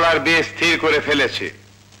আমি মালার বিয়ে স্থির করে ফেলেছি।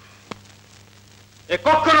 এ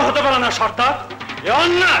কখনো হতে পারে না সর্দার, এ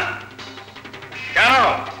অন্যায়। কেন?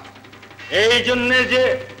 এই জন্যে যে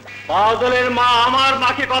বাদলের মা আমার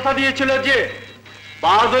মাকে কথা দিয়েছিল যে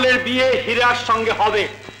বাদলের বিয়ে হীরার সঙ্গে হবে।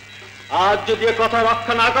 আজ যদি এ কথা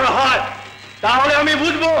রক্ষা না করা হয় তাহলে আমি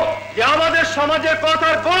বুঝবো যে আমাদের সমাজের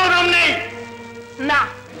কথার কোনো দাম নেই। না,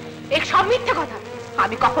 এ সব মিথ্যে কথা।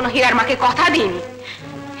 আমি কখনো হীরার মাকে কথা দিইনি,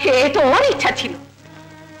 এ তো ওর ইচ্ছা ছিল।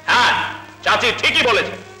 হ্যাঁ, চাচি ঠিকই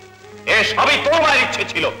বলেছে, এ সবই তোর মায়ের ইচ্ছে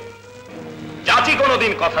ছিল। চাচি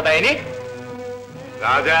কোনোদিন কথা দেয়নি।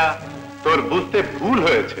 রাজা, তোর বুঝতে ভুল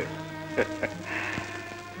হয়েছে।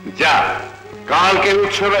 যা, কালকে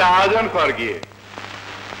উৎসবের আয়োজন কর গিয়ে।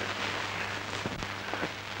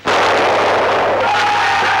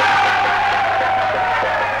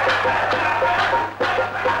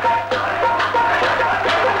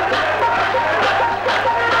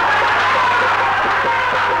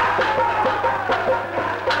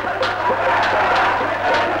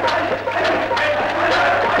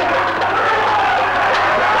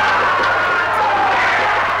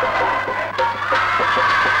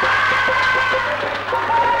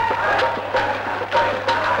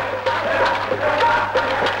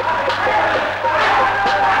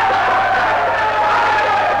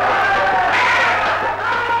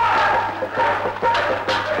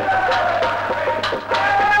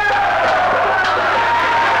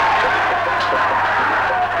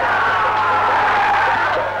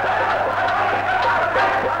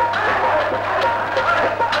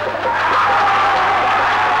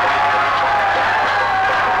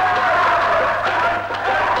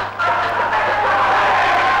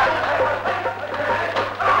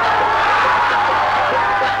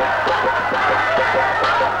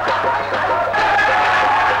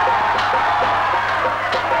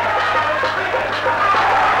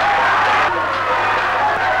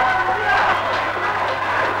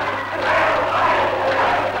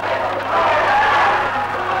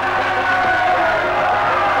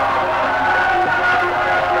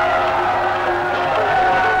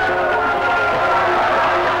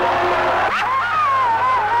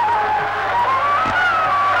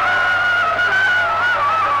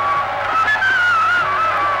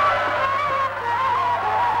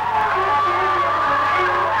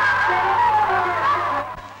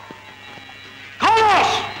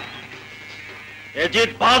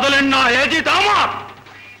 বাদলের না, এ জিত আমার।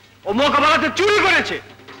 ও মোকাবেলাতে চুরি করেছে।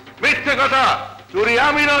 মিথ্যে কথা, চুরি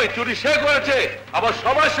আমি নই, চুরি সে করেছে। আবার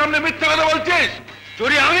সবার সামনে মিথ্যে কথা বলছিস।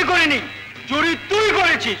 চুরি আমি করিনি, চুরি তুই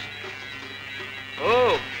করেছিস। ও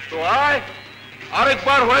তো আয়,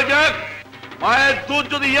 আরেকবার হয়ে যাক। মায়ের দুধ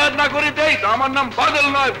যদি ইয়াদ না করি দেই, আমার নাম বাদল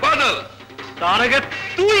নয়, বাদল। তার আগে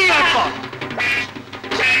তুই একবার।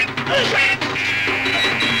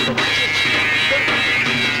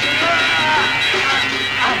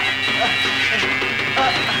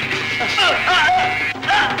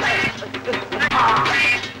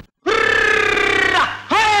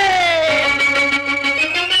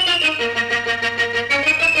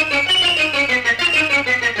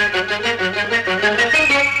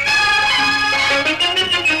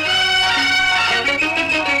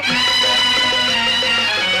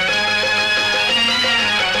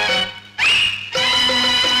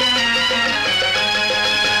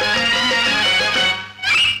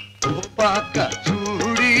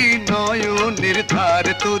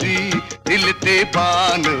 दिलते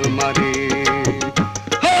बान मारे,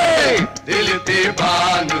 दिलते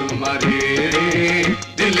बान मारे,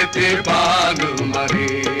 दिलते बान मारे।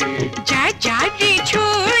 जा जा रे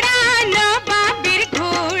छोड़ा ना बाबेर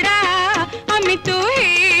घोड़ा, আমি তো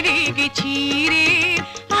হেরে গেছি রে,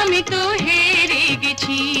 আমি তো হেরে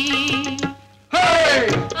গেছি,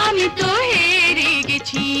 আমি তো হেরে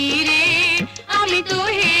গেছি রে, আমি তো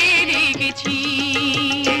হেরে গেছি।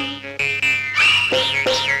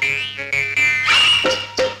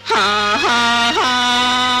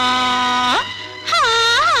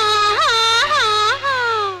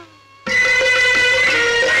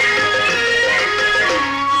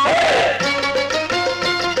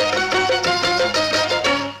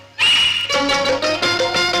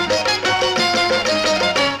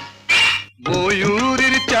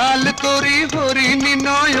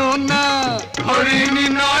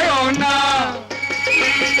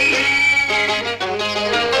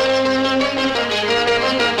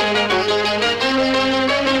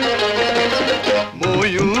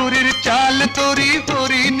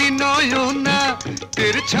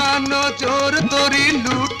 नजर तोरी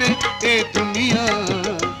लूटे ए दुनिया,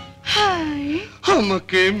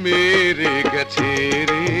 हमके मेरे गछे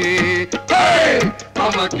रे,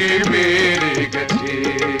 हमके मेरे गछे।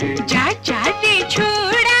 जा जा रे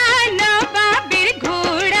छोड़ा ना बाबेर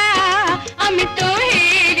घोड़ा, আমি তো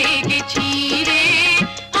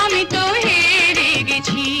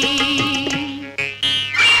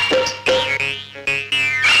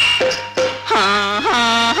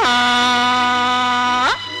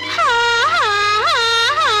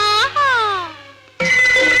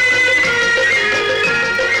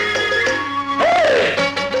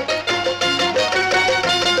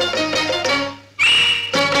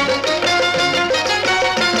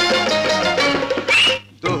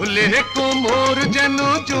তোলে কোমর যেন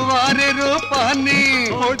জোয়ারের পানি,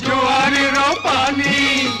 ও জোয়ারের পানি।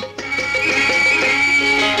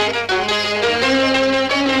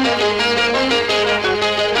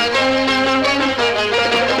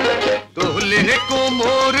 তোলে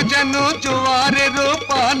কোমর যেন জোয়ারের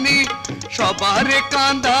পানি, সবার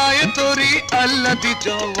কাঁদায় তোরি আল্লাহ দি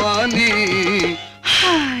জওয়ানি।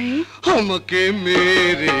 আমাকে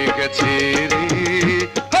মেরে গেছে রে,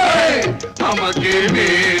 আমাকে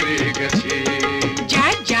মেরে গেছে। যা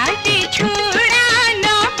যা রে ছোড়া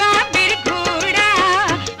নবাবের ঘোড়া,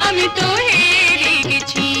 আমি তো হেরে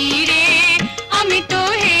গেছি রে, আমি তো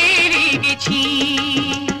হেরে গেছি।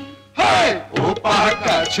 ও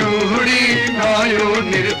পাকা ছুড়ি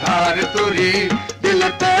নয়নের ধার তোরি,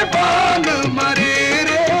 দিলতে বান মারে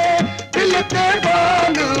রে, দিলতে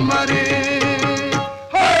বান মারে।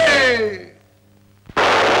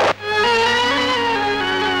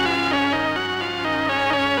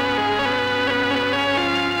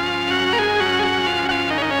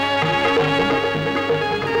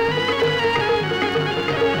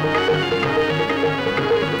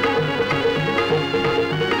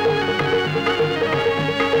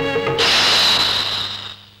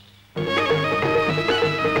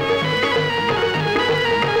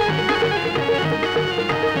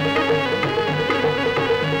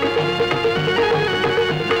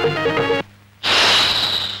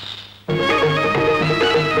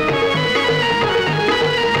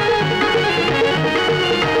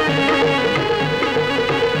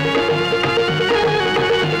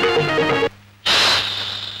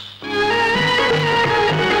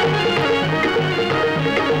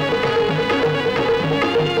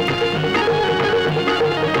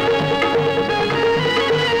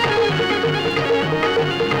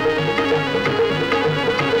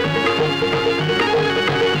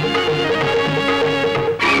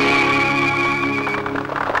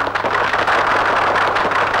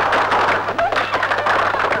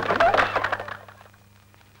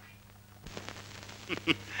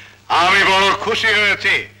 আমি বড় খুশি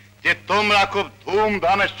হয়েছি যে তোমরা খুব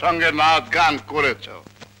ধুমধামের সঙ্গে নাচ গান করেছ।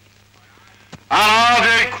 আর আজ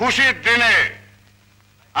এই খুশির দিনে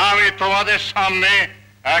আমি তোমাদের সামনে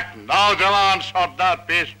এক নওজওয়ান সর্দার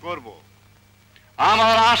পেশ করব।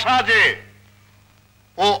 আমার আশা যে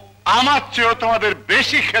ও আমার চেয়েও তোমাদের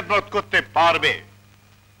বেশি খেদমত করতে পারবে।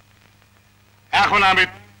 এখন আমি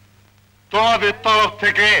তোমাদের তরফ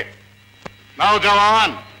থেকে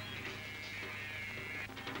নওজওয়ান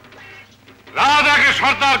রাজাকে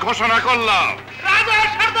সর্দার ঘোষণা করলাম। রাজা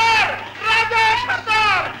সর্দার, রাজা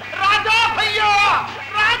সর্দার, রাজা ভাইয়া,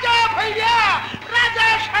 রাজা ভাইয়া, রাজা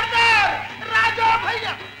সর্দার, রাজা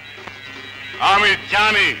ভাইয়া। আমি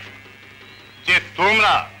জানি যে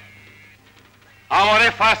তোমরা আমার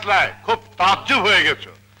এই ফয়সলায় খুব তাজ্জুব হয়ে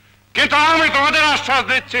গেছো, কিন্তু আমি তোমাদের আশ্বাস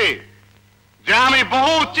দিচ্ছি যে আমি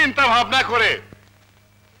বহু চিন্তা ভাবনা করে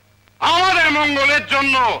আমাদের মঙ্গলের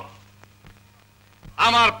জন্য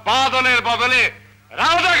আমার বাদলের বদলে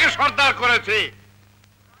রাজাকে সর্দার করেছি।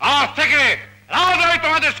 আজ থেকে রাজাই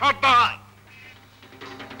তোমাদের সর্দার।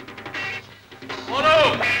 বলো,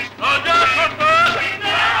 রাজা সর্দার,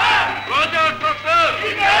 রাজা সর্দার,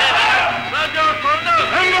 রাজা সর্দার,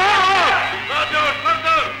 রাজা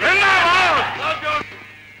সর্দার।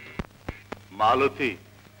 মালতী,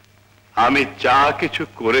 আমি যা কিছু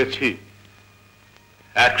করেছি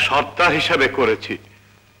এক সর্দার হিসাবে করেছি,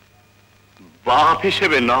 বাপ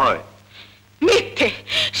হিসেবে নয়। মিথ্যে,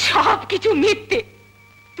 সবকিছু মিথ্যে।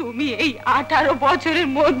 তুমি এই 18 বছরের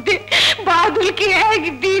মধ্যে বাদলকে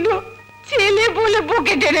একদিনও ছেলে বলে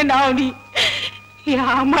বুকে টেনে নাওনি।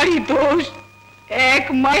 আমারই দোষ। এক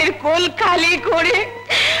মায়ের কোল খালি করে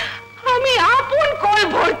আমি আপন কোল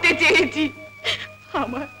ভরতে চেয়েছি।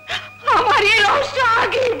 আমার এই রহস্য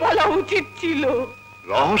আগেই বলা উচিত ছিল।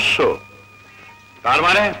 রহস্য? তার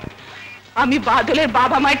মানে? আমি বাদলের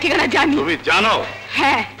বাবা মায়ের ঠিকানা জানি। তুমি জানো?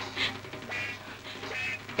 হ্যাঁ,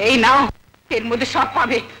 এই নাও, এর মধ্যে সব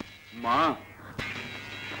পাবে। মা,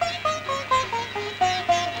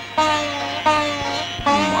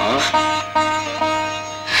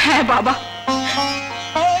 হ্যাঁ বাবা,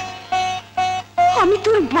 আমি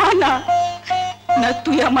তোর মা না, না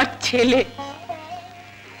তুই আমার ছেলে।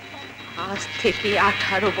 আজ থেকে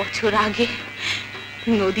 18 বছর আগে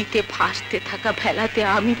নদীতে ভাসতে থাকা ভেলাতে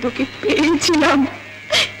আমি তোকে পেয়েছিলাম।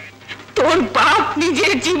 তোর বাপ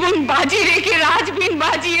নিজের জীবন বাজি রেখে রাজবিন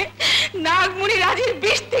বাজিয়ে নাগমণি রাজের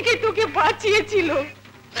বিষ থেকে তোকে বাঁচিয়েছিল।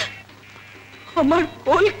 আমার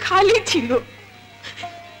কোল খালি ছিল,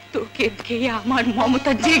 তোকে দেখে আমার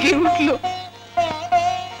মমতা জেগে উঠল।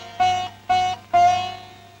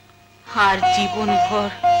 আর জীবন ভর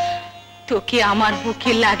তোকে আমার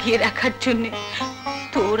বুকে লাগিয়ে রাখার জন্য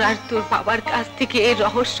তোর আর তোর বাবার কাছ থেকে এই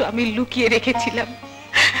রহস্য আমি লুকিয়ে রেখেছিলাম।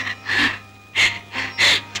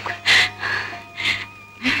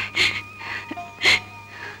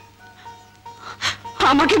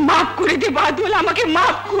 আমাকে মাফ করে দে বাদল, আমাকে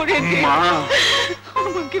মাফ করে দে।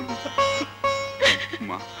 আমাকে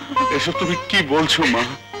মা, এসব তুমি কি বলছো মা?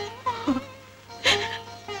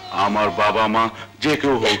 আমার বাবা মা যে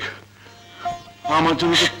কেউ হোক, আমার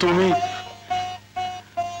জন্য তো তুমি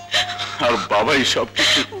আর বাবাই সব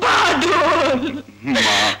কিছু। বাদল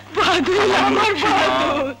মা, বাদল আমার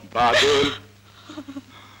বাদল। বাদল,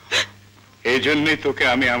 এই জন্যই তোকে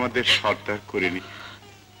আমি আমাদের সর্দার করিনি।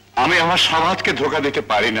 আমি আমার সমাজকে ধোঁকা দিতে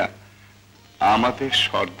পারি না। আমাদের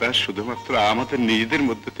সর্দার শুধুমাত্র আমাদের নিজেদের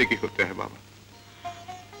মধ্যে থেকে হতে হয় বাবা।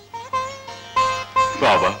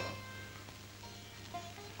 বাবা,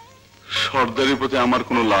 সর্দারের প্রতি আমার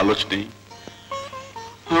কোনো লালচ নেই।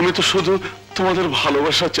 আমি তো শুধু তোমাদের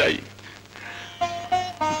ভালোবাসা চাই।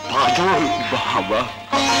 বাদল বাবা,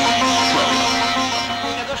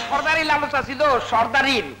 সর্দারি লালসা ছিল,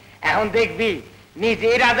 সর্দারির। এখন দেখবি নিজে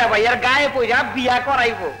রাজা ভাইয়ার গায়ে পইরা বিয়া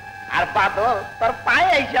করাইবো, আর বাদল তোর পায়ে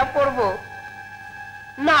আইসা পড়বো।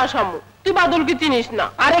 না শামু, তুই বাদলকে চিনিস না।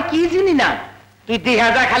 আরে কি চিনি না, তুই দেখা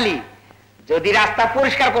যা খালি। যদি রাস্তা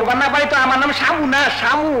পরিষ্কার করবার না পারি তো আমার নাম শামু না,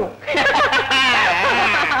 শামু।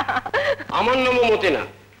 আমার নামও মতে না।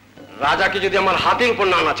 রাজাকে যদি আমার হাতের উপর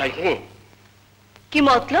না না চাই। কি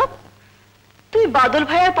মতলব? তুই বাদল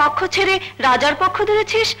ভাইয়ের পক্ষ ছেড়ে রাজার পক্ষ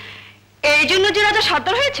ধরেছিস, এই জন্য যে রাজা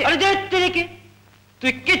সর্দার হয়েছে? আরে রেখে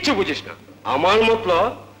তুই কিচ্ছু বুঝিস না। আমার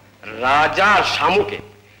মতলব রাজা আর শামুকে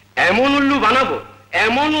এমন উল্লু বানাবো,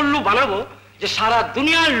 এমন উল্লু বানাবো যে সারা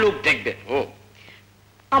দুনিয়ার লোক দেখবে।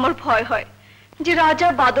 আমার ভয় হয় যে রাজা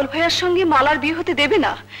বাদল ভাইয়ের সঙ্গে মালার বিয়ে হতে দেবে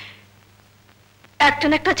না, একটা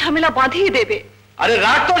না একটা ঝামেলা বাঁধিয়ে দেবে। আরে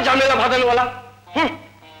রাগ তোর ঝামেলা বাঁধানোওয়ালা।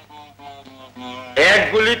 এক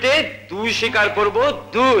গুলিতে দুই শিকার করব,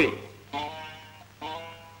 দুই।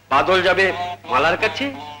 বাদল যাবে মালার কাছে,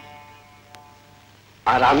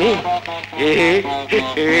 আর আমি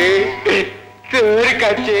তোর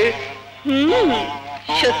কাছে।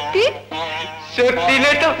 সত্যি? সত্যি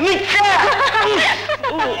না তো মিথ্যা।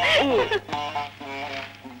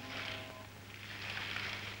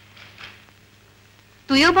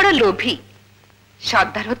 তুইও বড় লোভী।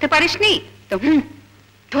 সর্দার হতে পারিসনি তো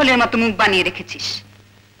ঢোলের মতো মুখ বানিয়ে রেখেছিস।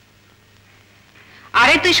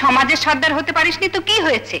 আরে তুই সমাজের সর্দার হতে পারিসনি তো কি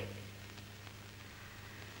হয়েছে?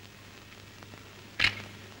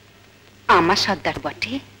 আমার সর্দার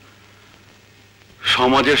বটে।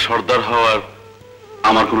 সমাজের সর্দার হওয়ার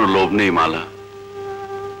আমার কোনো লোভ নেই মালা।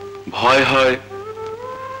 ভয় হয়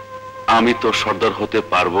আমি তো সর্দার হতে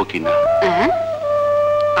পারবো কিনা।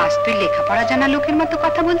 আজ তুই লেখাপড়া জানা লোকের মতো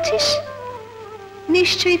কথা বলছিস।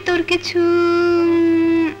 নিশ্চয়ই তোর কিছু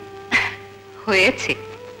হয়েছে।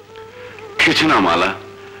 কিছু না মালা,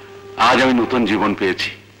 আজ আমি নতুন জীবন পেয়েছি।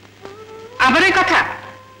 আবার ওই কথা?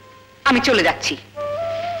 আমি চলে যাচ্ছি।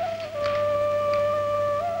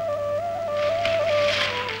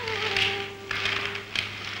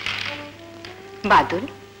 বাদল,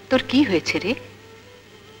 তোর কি হয়েছে রে?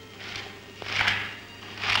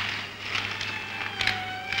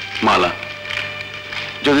 মালা,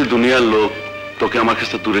 যদি দুনিয়ার লোক তোকে আমার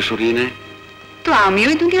কাছে দূরে সরিয়ে নেয় তো আমি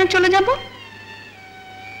ওই দুনিয়া চলে যাব,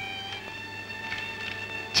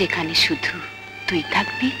 যেখানে শুধু তুই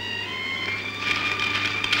থাকবি।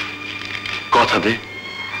 কথা দে।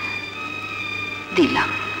 দিলাম।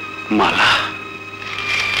 মালা,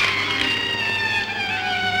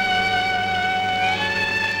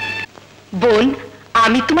 বোন,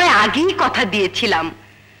 আমি তোমায় আগেই কথা দিয়েছিলাম,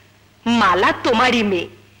 মালা তোমারই মেয়ে।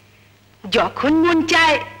 যখন মন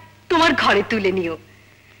চায় তোমার ঘরে তুলে নিও।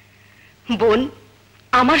 বোন,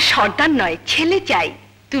 আমার সর্দার নয়, ছেলে চাই।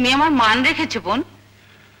 তুমি আমার মান রেখেছো বোন।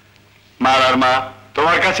 মালার মা,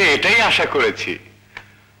 তোমার কাছে এটাই আশা করেছি।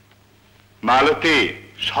 মালতী,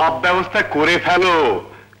 সব ব্যবস্থা করে ফেলো,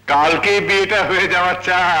 কালকে বিয়েটা হয়ে যাওয়া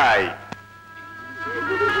চাই।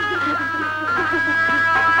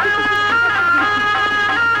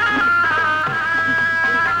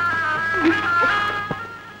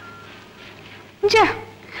 যা,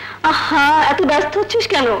 আহা, এত ব্যস্ত হচ্ছিস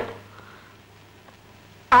কেন?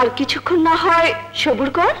 আর কিছুক্ষণ না হয় সবুর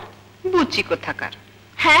কর। বুচি কোথাকার।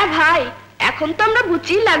 হ্যাঁ ভাই, এখন তো আমরা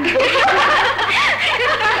বুচি লাগবে।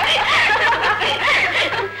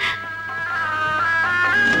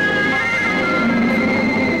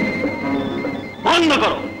 বন্ধ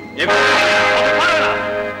করো,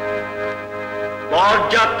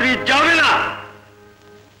 বরযাত্রী যাবে না।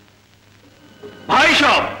 ভাই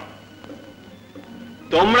সব,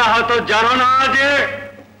 তোমরা হয়তো জানো না যে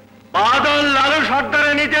বাদল লালু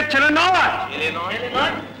সর্দারের নিজের ছেলে নয়।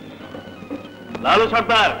 লালু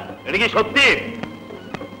সর্দার, এটা কি সত্যি?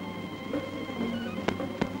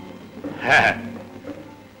 হ্যাঁ,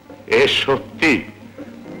 এ সত্যি।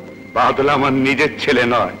 বাদল আমার নিজের ছেলে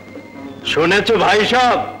নয়। শুনেছো ভাই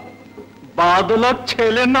সাহেব, বাদলের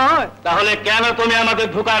ছেলে নয়? তাহলে কেন তুমি আমাদের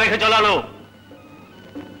ধোঁকা রেখে চলালো?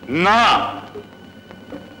 না,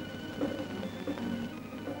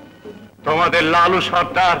 তোমাদের লালু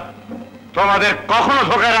সর্দার তোমাদের কখনো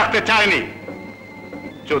ধোকায় রাখতে চায়নি।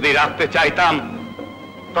 যদি রাখতে চাইতাম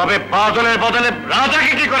তবে বাদলের বদলে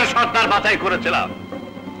রাজাকে কি করে সর্দার বাছাই করেছিলাম।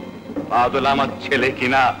 বাদল আমার ছেলে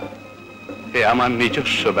কিনা এ আমার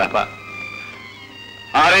নিজস্ব ব্যাপার,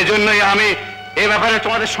 আর এজন্যই আমি এ ব্যাপারে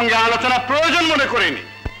তোমাদের সঙ্গে আলোচনা প্রয়োজন মনে করিনি।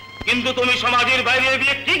 কিন্তু তুমি সমাজের বাইরে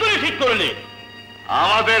বিয়ে কি করে ঠিক করলে?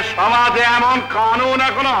 আমাদের সমাজে এমন কানুন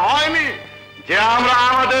এখনো হয়নি যে আমরা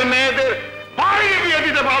আমাদের মেয়েদের বাইরে বিয়ে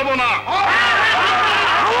দিতে পারবো না।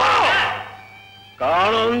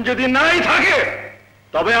 কারণ যদি নাই থাকে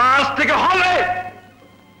তবে আজ থেকে হবে।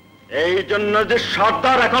 এই জন্য যে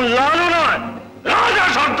সর্দার এখন লালু নয়, রাজা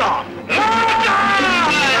সর্দার। রাজা!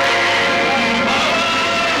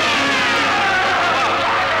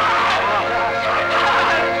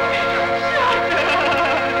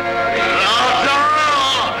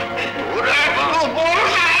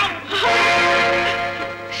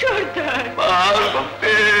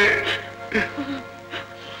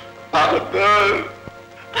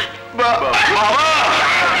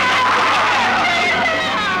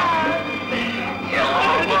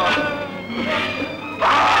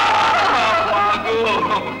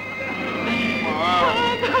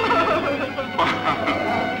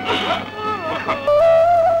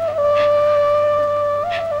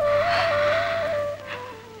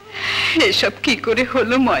 এসব কি করে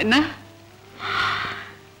হলো ময়না?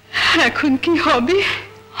 এখন কি হবে?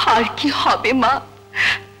 আর কি হবে মা?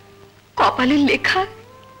 কপালের লেখা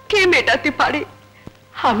কে মেটাতে পারে?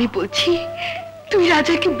 আমি বলছি তুই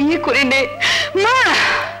রাজাকে বিয়ে করে নে। মা,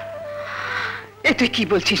 এ তুই কি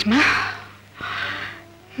বলছিস মা?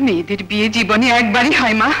 মেয়েদের বিয়ে জীবনে একবারই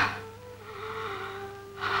হয় মা,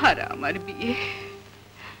 আর আমার বিয়ে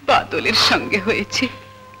বাদলের সঙ্গে হয়েছে।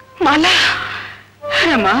 মালা,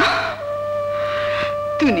 হ্যাঁ মা,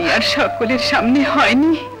 দুনিয়ার সকলের সামনে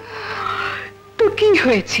হয়নি তো কি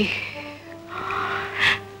হয়েছে?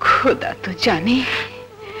 খোদা তো জানে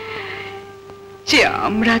যে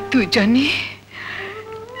আমরা দুজনে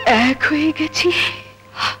এক হয়ে গেছি।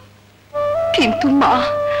 কিন্তু মা,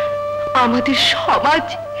 আমাদের সমাজ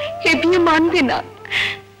এ বিয়ে মানবে না,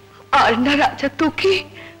 আর না রাজা তোকে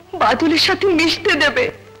বাদলের সাথে মিশতে দেবে।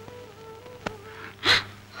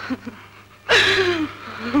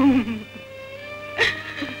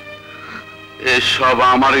 এসব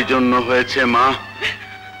আমারই জন্য হয়েছে মা।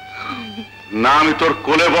 না আমি তোর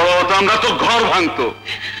কোলে বড় হতাম না তো ঘর ভাঙতো।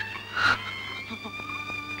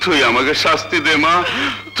 তুই আমাকে শাস্তি দে মা,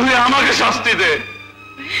 তুই আমাকে শাস্তি দে।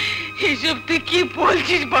 এসব তুই কি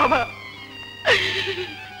বলছিস বাবা?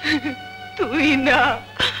 তুই না,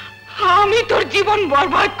 আমি তোর জীবন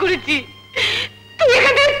বরবাদ করেছি। তুই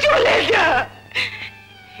এখান থেকে চলে যা।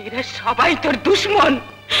 এরা সবাই তোর দুশ্মন।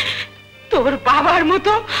 তোর বাবার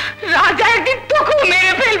মতো রাজা একদিন তোকেও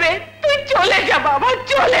মেরে ফেলবে। তুই চলে যা বাবা,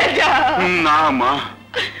 চলে যা। না মা,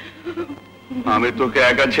 আমি তোকে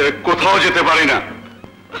একা ছেড়ে কোথাও যেতে পারি না।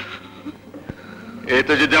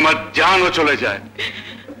 এতে যদি আমার জানও চলে যায়।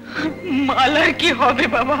 মালার কি হবে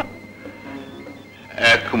বাবা?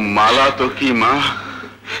 এক মালা তো কি মা,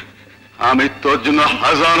 আমি তোর জন্য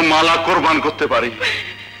 1000 মালা কোরবান করতে পারি।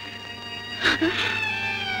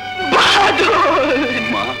 বাদল,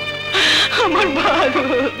 মা, আমার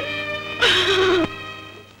বাদল।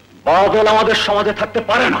 বাদল আমাদের সমাজে থাকতে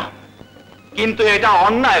পারে না, কিন্তু এটা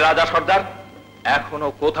অন্যায় রাজা সর্দার। এখনো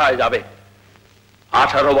কোথায় যাবে?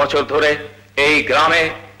 18 বছর ধরে এই গ্রামে,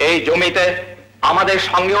 এই জমিতে আমাদের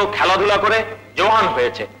সঙ্গেও খেলাধুলা করে জওয়ান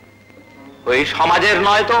হয়েছে। ওই সমাজের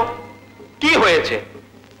নয় তো কি হয়েছে?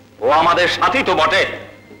 ও আমাদের সাথী তো বটে।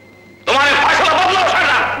 তোমার ফয়সালা বদলাও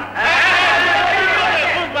সর্দার।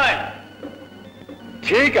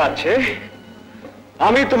 ঠিক আছে,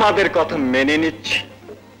 আমি তোমাদের কথা মেনে নিচ্ছি।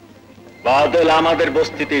 বাদল আমাদের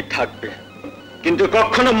বস্তিতেই থাকবে, কিন্তু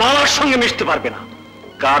কখনো মালার সঙ্গে মিশতে পারবে না,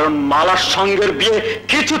 কারণ মালার সঙ্গের বিয়ে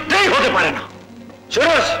কিছুতেই হতে পারে না।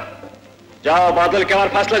 সুরজ, যাও বাদলকে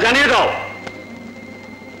আমার ফয়সালা জানিয়ে দাও।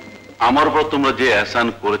 আমার উপর তোমরা যে এহসান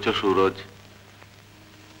করেছো সুরজ,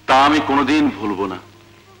 তা আমি কোনোদিন ভুলবো না।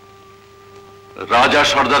 রাজা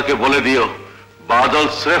সর্দারকে বলে দিও বাদল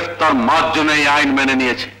স্রেফ তার মার জন্য এই আইন মেনে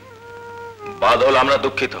নিয়েছে। বাদল, আমরা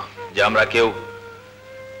দুঃখিত যে আমরা কেউ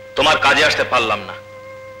তোমার কাজে আসতে পারলাম না।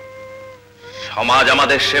 সমাজ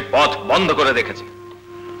আমাদের সে পথ বন্ধ করে রেখেছে।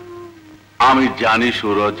 আমি জানি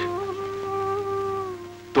সুরজ,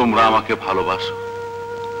 তোমরা আমাকে ভালোবাসো।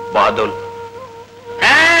 বাদল,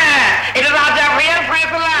 হ্যাঁ, এটা রাজা ভাইয়ার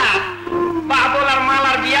ফয়সালা। বাদল আর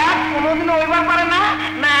মালার বিয়া কোনোদিনও হইবার পারে না,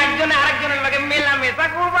 না একজনে আরেকজনের লগে মেলামেশা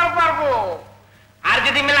করবার পারবো। আর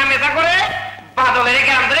যদি মেলামেশা করে বাদলের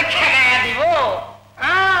গ্রাম ধরে খেগাইয়া দিব।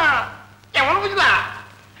 কেমন বুঝলা?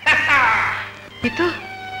 তো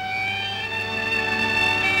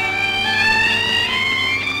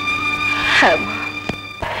হ্যাঁ,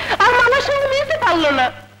 আর মামার সঙ্গে মিলতে পারলো না।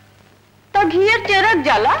 তা ঘিয়ের চেরাক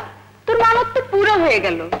জ্বালা তোর মানত তো পুরো হয়ে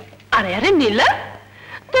গেল। আরে আরে নীলা,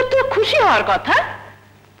 তোর তো খুশি হওয়ার কথা।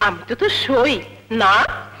 আমি তো তোর সই না।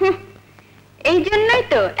 এই জন্যই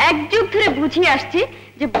তো এক যুগ ধরে বুঝিয়ে আসছি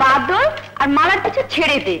যে বাদল আর মালার কিছু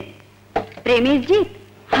ছেড়ে দে। প্রেমের জিত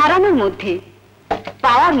হারানোর মধ্যে,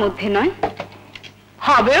 পাওয়ার মধ্যে নয়।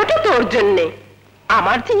 হবে ওটা তোর জন্যে,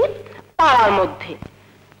 আমার জিত পাওয়ার মধ্যে,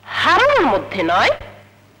 হারানোর মধ্যে নয়।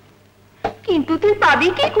 কিন্তু তুই পাবি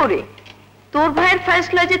কি করে? তোর ভাইয়ের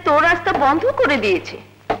ফয়সলা যে তোর রাস্তা বন্ধ করে দিয়েছে।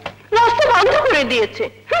 রাস্তা বন্ধ করে দিয়েছে?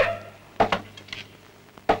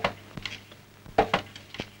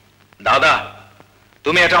 দাদা,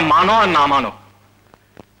 তুমি এটা মানো আর না মানো,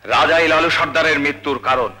 রাজাই লালু সর্দারের মৃত্যুর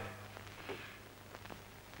কারণ।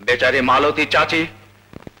 বেচারি মালতী চাচি,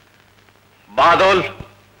 বাদল,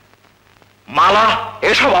 মালা,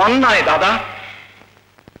 এসব অন্যায় দাদা।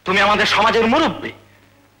 তুমি আমাদের সমাজের মুরব্বী,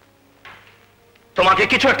 তোমাকে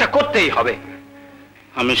কিছু একটা করতেই হবে।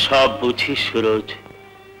 আমি সব বুঝি সুরজ,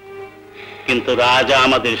 কিন্তু রাজা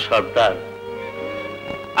আমাদের সর্দার।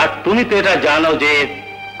 আর তুমি তো এটা জানো যে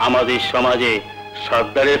আমাদের সমাজে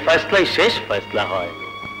সর্দারের ফয়সলাই শেষ ফয়সলা হয়।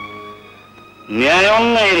 ন্যায়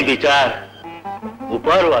অন্যায়ের বিচার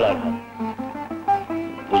উপরওয়ালার হাতে।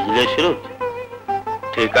 বুঝলে সুরজ?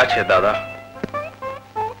 ঠিক আছে দাদা।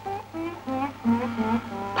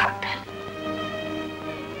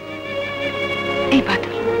 এই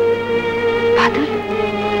বাদল, বাদল,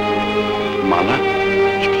 মালা,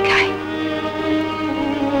 এদিকে আয়।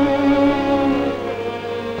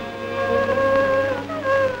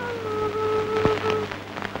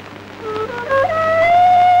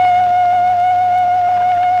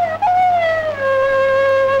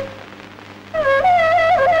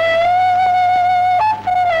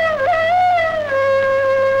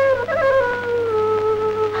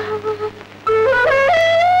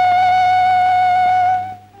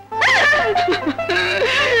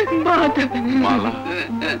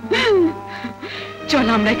 চল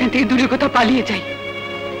আমরা এখান থেকে দূরে কোথাও পালিয়ে যাই।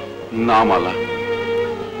 না মালা,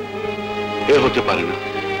 এ হতে পারে না।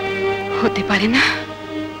 হতে পারে না?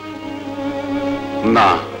 না,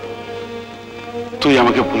 তুই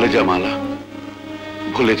আমাকে ভুলে যা মালা,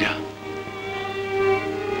 ভুলে যা।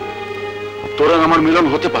 তোরা আমার মিলন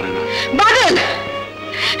হতে পারে না। বাদল,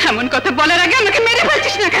 এমন কথা বলার আগে আমাকে মেরে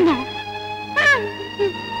ফেলছিস না কেন?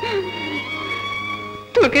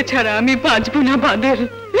 তোকে ছাড়া আমি বাঁচবো না বাদল,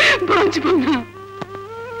 বাঁচবো না।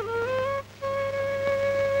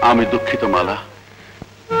 আমি দুঃখিত মালা।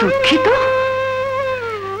 দুঃখিত?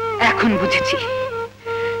 এখন বুঝেছি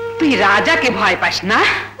তুই রাজাকে ভয় পাস না।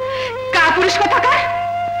 কাপুরুষ কথাকার।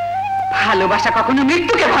 ভালোবাসা কখনো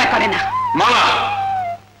মৃত্যুকে ভয় করে না। মালা,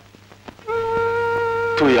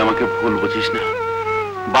 তুই আমাকে ভুল বুঝিস না।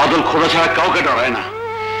 বাদল খোদা ছাড়া কাউকে ডরায় না।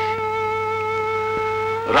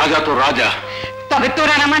 রাজা তো রাজা। তবে তোর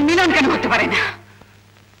আর আমার মিলন কেন হতে পারে না?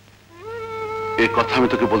 এই কথা আমি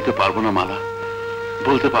তোকে বলতে পারবো না মালা,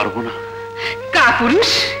 বলতে পারবো না।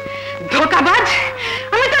 কাপুরুষ, ধোঁকাবাজ,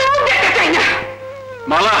 আমি তোর মুখ দেখতে চাই না।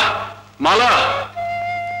 মালা, মালা,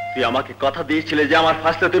 তুই আমাকে কথা দিয়েছিলে যে আমার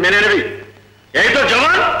ফাঁসলে তুই মেনে নিবি। এই তো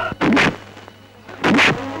জওয়ান।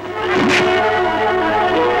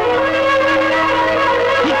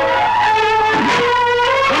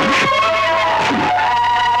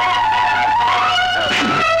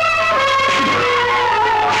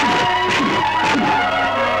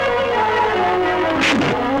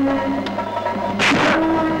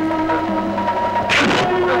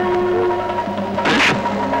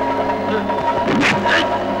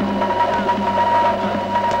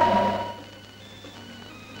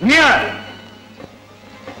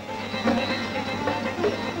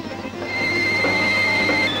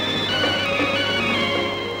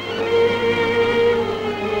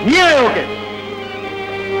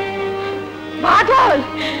 বাদল,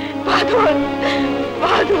 বাদল,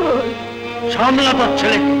 বাদল, সামলা তোর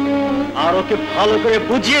ছেলেকে, আর ওকে ভালো করে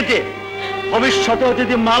বুঝিয়ে দে। ভবিষ্যতেও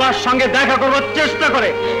যদি মালার সঙ্গে দেখা করবার চেষ্টা করে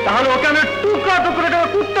তাহলে ওকে আমি টুকরা টুকরে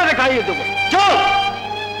কুত্তারে খাইয়ে দেবো। চল।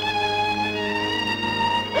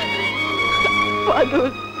 বাদল,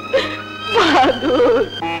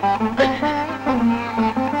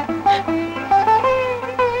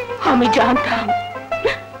 আমি জানতাম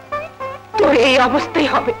তোর এই অবস্থাই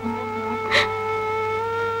হবে।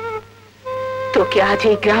 তোকে আজ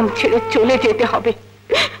এই গ্রাম ছেড়ে চলে যেতে হবে,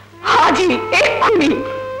 আজই, এক্ষুনি।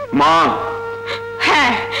 মা,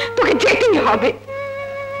 হ্যাঁ, তোকে যেতেই হবে।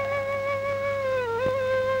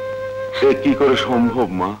 কি করে সম্ভব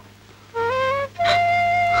মা?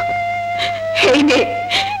 এই নে,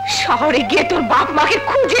 শহরে গিয়ে তোর বাপ মাকে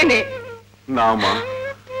খুঁজে নে। না মা,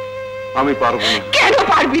 আমি পারবো না। কেন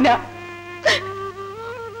পারবি না?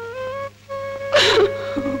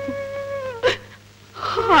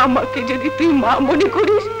 আমাকে যদি তুই মা মনে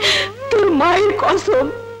করিস, তোর মায়ের কসম,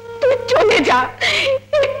 তুই চলে যা,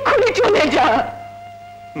 এক্ষুনি চলে যা।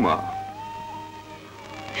 মা।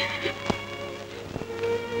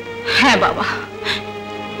 হ্যাঁ বাবা,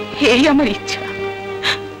 এই আমার ইচ্ছা।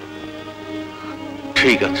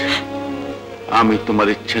 ঠিক আছে, আমি তোমার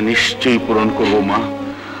ইচ্ছা নিশ্চয়ই পূরণ করবো মা,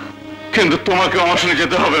 কিন্তু তোমাকে আমার সঙ্গে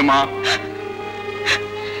যেতে হবে মা।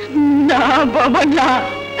 না বাবা না,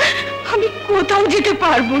 আমি কোথাও যেতে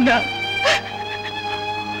পারবো না।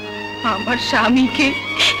 আমার স্বামীকে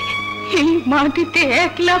এই মাটিতে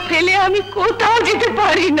একলা ফেলে আমি কোথাও যেতে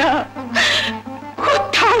পারি না,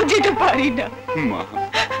 কোথাও যেতে পারি না। মা,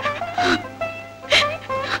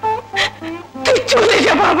 তুই চলে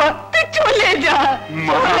যা বাবা, তুই চলে যা,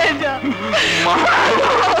 চলে যা।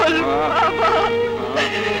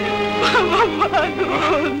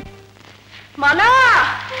 মালা,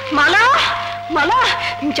 মালা, মালা,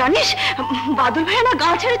 জানিস বাদল ভাই না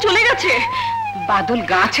গাঁ ছেড়ে চলে গেছে। বাদল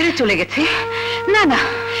গাঁ ছেড়ে চলে গেছে? না না,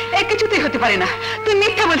 এ কিছুতেই হতে পারে না। তুই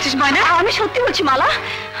মিথ্যা বলছিস মায়না। আমি সত্যি বলছি। মালা,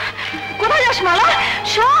 কোথায় যাস মালা?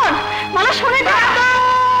 শোন মালা, শোনে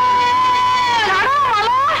দাঁড়া,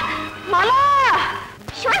 মালা, মালা,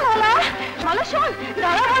 শোন মালা, মালা শোন,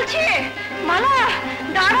 দাঁড়া বলছি। মালা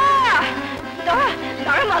দাঁড়া, দাঁড়া,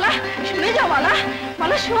 দাঁড়া মালা, শুনে যা মালা,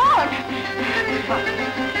 মালা শোন।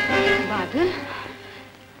 বাদল,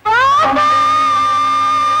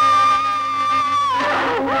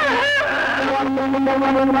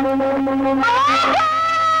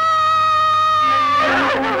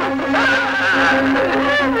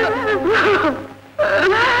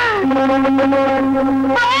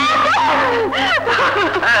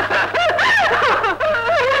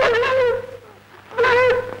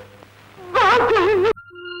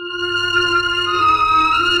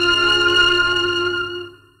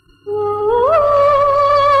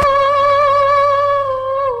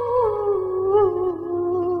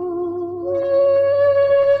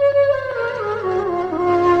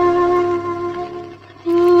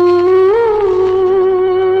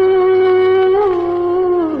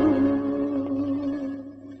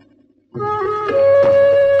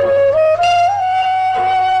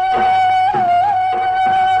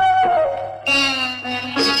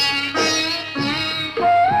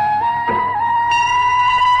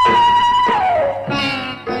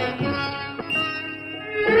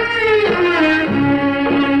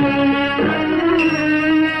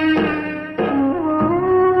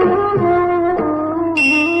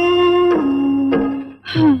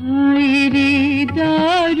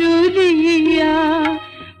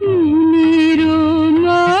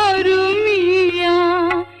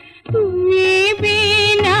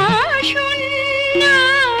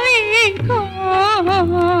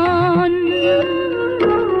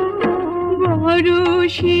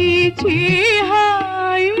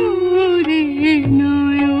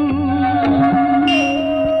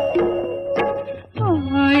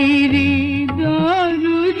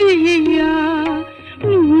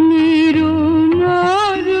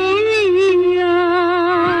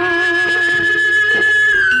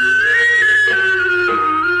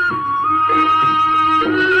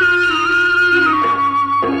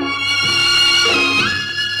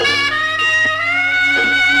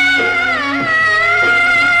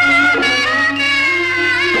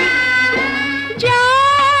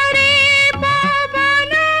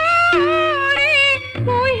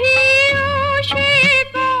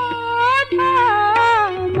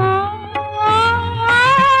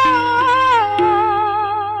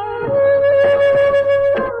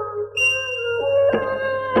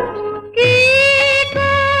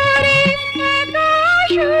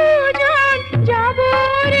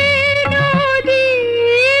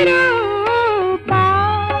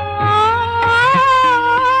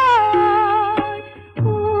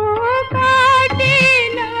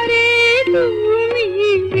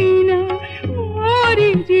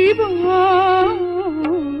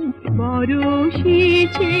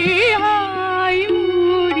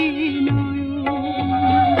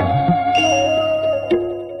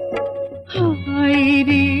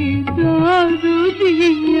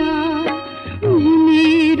 দিয়া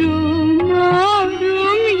মুনির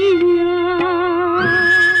মারুমিয়া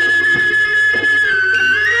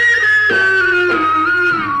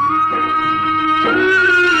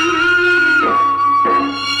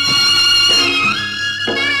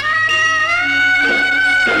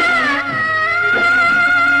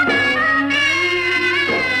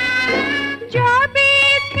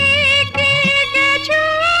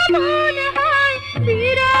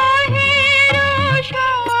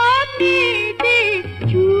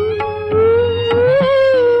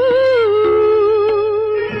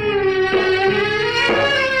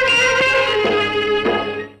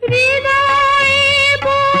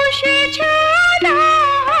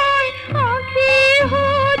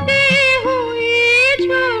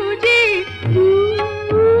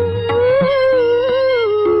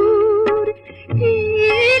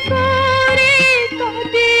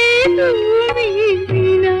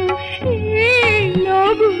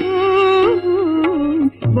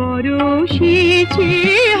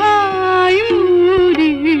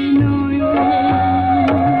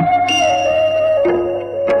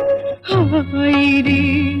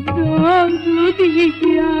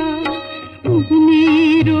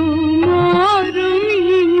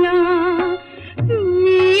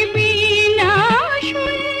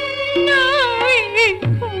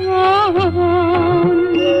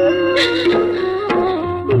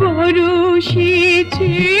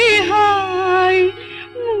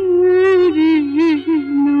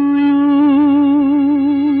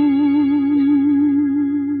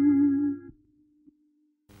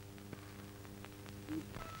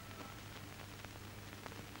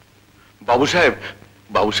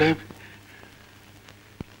বাবু সাহেব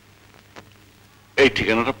এই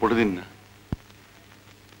ঠিকানাটা পড়ে দিন না।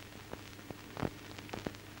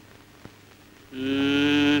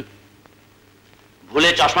 ভুলে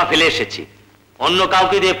চশমা ফেলে এসেছি, অন্য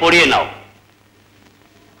কাউকে দিয়ে পড়িয়ে নাও।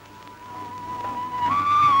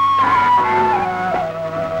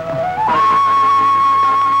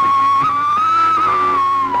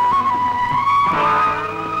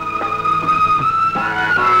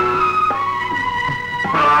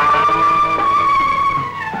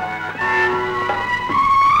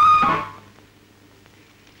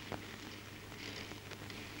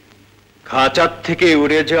 খাঁচার থেকে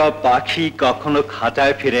উড়ে যাওয়া পাখি কখনো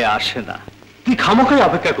খাঁচায় ফিরে আসে না। তুই খামোখাই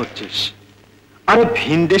অপেক্ষা করছিস। আরে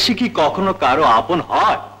ভিনদেশি কি কখনো কারো আপন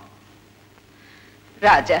হয়?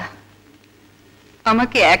 রাজা,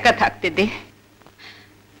 আমাকে একা থাকতে দে।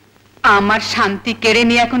 আমার শান্তি কেড়ে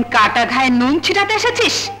নিয়ে এখন কাটা ঘায়ে নুন ছিটাতে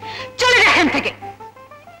এসেছিস? চলে যা এখান থেকে।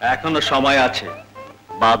 এখনো সময় আছে।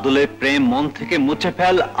 বাদলের প্রেম মন থেকে মুছে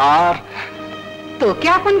ফেল, আর তোকে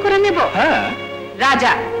আপন করে নেব। হ্যাঁ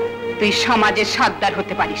রাজা, তুই সমাজের সর্দার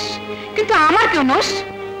হতে পারিস, কিন্তু আমার কেউ নোস।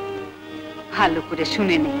 ভালো করে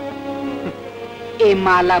শুনে নে, এ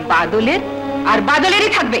মালা বাদলের আর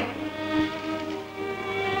বাদলেরই থাকবে।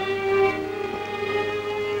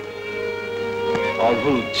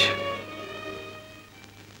 অবুঝ,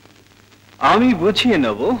 আমি বুঝিয়ে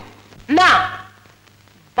নেব। না,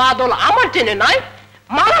 বাদল আমার জেনে নয়,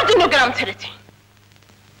 মালার জন্য গ্রাম ছেড়েছি।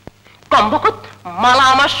 কমবকত মালা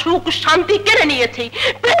আমার সুখ শান্তি কেড়ে নিয়েছি,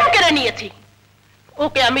 প্রেম কেড়ে নিয়েছি।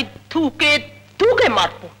 ওকে আমি ধুকে ধুকে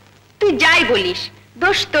মারবো। তুই যাই বলিস,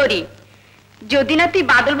 দোষ তোরই। যদি না তুই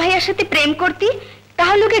বাদল ভাইয়ার সাথে প্রেম করতি,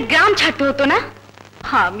 তাহলে ওকে গ্রাম ছাড়তে হতো না।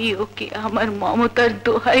 আমি ওকে আমার মমতার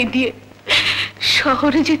দোহাই দিয়ে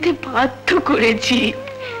শহরে যেতে বাধ্য করেছি।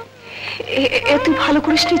 তুই ভালো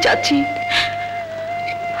করিস নি চাচি।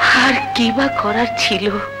 আর কি বা করার ছিল?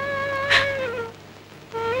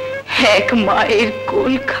 এক মায়ের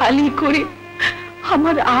কোল খালি করে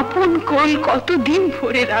আমার আপন কোল কতদিন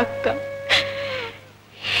ভরে রাখতাম।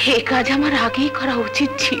 এ কাজ আমার আগেই করা উচিত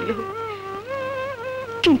ছিল,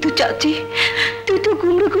 কিন্তু চাচি তুই তো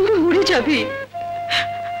গুমড়ে গুমড়ে উড়ে যাবি।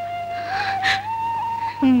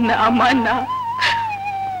 না মা না,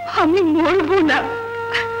 আমি মরবো না।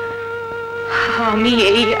 আমি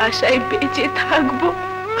এই আশায় বেঁচে থাকবো,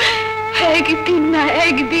 একদিন না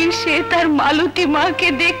একদিন সে তার মালতী মাকে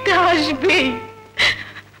দেখতে আসবেই।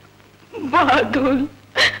 বাদল,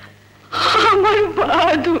 আমার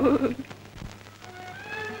বাদল।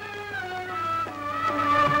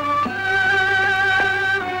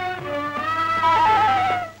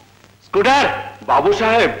 স্কুটার। বাবু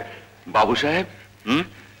সাহেব, বাবু সাহেব,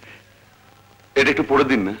 এটা একটু পড়ে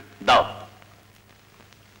দিন না। দাও।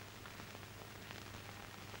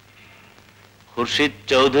 খুরশিদ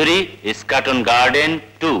চৌধুরী, ইস্কাটন গার্ডেন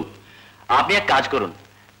 2। আপনি এক কাজ করুন,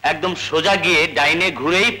 একদম সোজা গিয়ে ডাইনে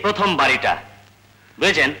ঘুরেই প্রথম বাড়িটা,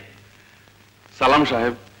 বুঝেছেন? সালাম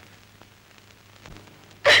সাহেব।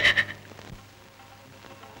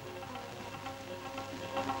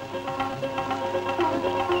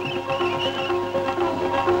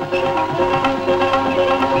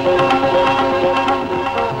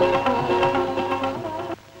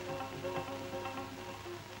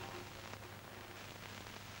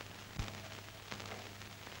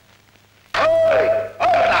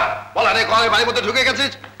 হয়ে বাড়ির মধ্যে ঢুকে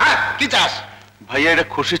গেছিস? হ্যাঁ, কি চাস? ভাইয়া, এটা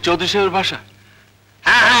খুশি চৌধুরী সাহেবের বাসা?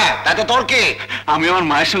 হ্যাঁ হ্যাঁ, তাতে তোর কি? আমি আমার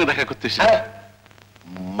মায়ের সঙ্গে দেখা করতে এসেছি।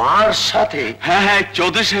 মার সাথে? হ্যাঁ হ্যাঁ,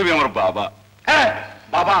 চৌধুরী সাহেব আমার বাবা। হ্যাঁ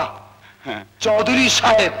বাবা? হ্যাঁ। চৌধুরী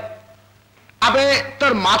সাহেব? আবে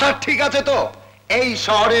তোর মাথা ঠিক আছে তো? এই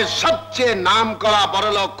শহরের সবচেয়ে নাম করা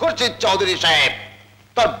বড়লোক খুরশিদ চৌধুরী সাহেব,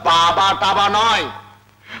 তোর বাবা টাবা নয়।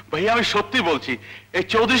 ভাইয়া, আমি সত্যি বলছি, এই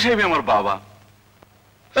চৌধুরী সাহেবই আমার বাবা।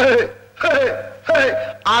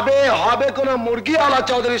 আবে হবে কোন মুরগিওয়ালা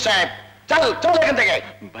চৌধুরী সাহেব? চল চল এখান থেকে।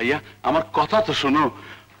 ভাইয়া, আমার কথা তো শোনো,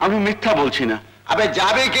 আমি মিথ্যা বলছি না। আবে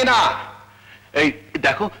যাবে কিনা? এই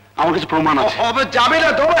দেখো, আমার কাছে প্রমাণ আছে। হবে যাবে না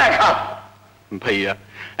তো? দেখা ভাইয়া,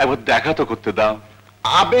 একবার দেখা তো করতে দাও।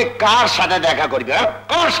 আবে কার সাথে দেখা করবি?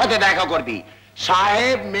 কার সাথে দেখা করবি?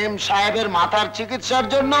 সাহেব মেম সাহেবের মাথার চিকিৎসার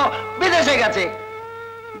জন্য বিদেশে গেছে।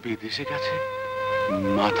 বিদেশে গেছে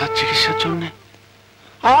মাথার চিকিৎসার জন্য?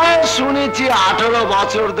 শুনেছি 18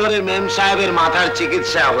 বছর ধরে মেম সাহেবের মাথার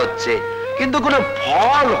চিকিৎসা হচ্ছে, কিন্তু কোনো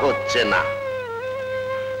ফল হচ্ছে না।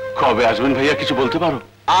 কবে আসবেন ভাইয়া, কিছু বলতে পারো?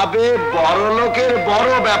 আবে বড় লোকের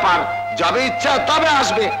বড় ব্যাপার, যবে ইচ্ছা তবে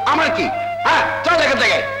আসবে, আমার কি? হ্যাঁ চল এখান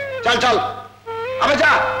থেকে, চল চল। আবে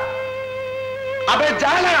যা, আবে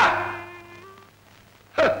যা না।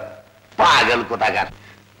 পাগল কোথাকার।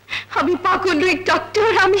 আমি পাগল নই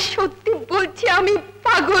ডক্টর, আমি সত্যি বলছি, আমি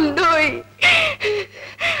পাগল নই।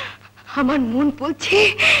 আমার মন বলছে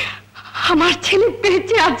আমার ছেলে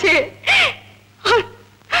বেঁচে আছে,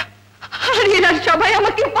 আর এরা সবাই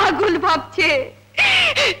আমাকে পাগল ভাবছে।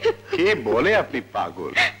 কে বলে আপনি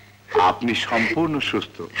পাগল? আপনি সম্পূর্ণ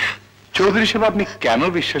সুস্থ। চৌধুরী সাহেব, আপনি কেন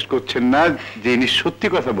বিশ্বাস করছেন না যে ইনি সত্যি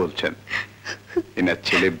কথা বলছেন? এনার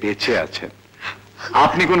ছেলে বেঁচে আছেন,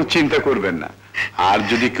 আপনি কোনো চিন্তা করবেন না। আর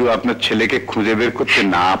যদি কেউ আপনার ছেলেকে খুঁজে বের করতে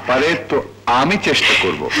না পারে তো আমি চেষ্টা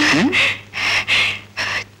করব।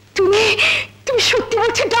 তুমি তুমি সত্যি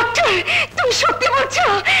বলছো ডক্টর? তুমি সত্যি বলছো?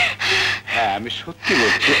 হ্যাঁ, আমি সত্যি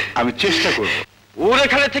বলছি, আমি চেষ্টা করব। ওর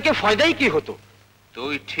এখানে থেকে ফায়দাই কি হতো?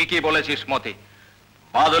 তুই ঠিকই বলেছিস মতি,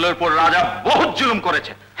 বাদলের পর রাজা বহুত জুলুম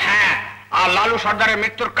করেছে। হ্যাঁ, আর লালু সর্দারের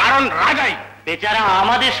মৃত্যুর কারণ রাজাই। বেচারা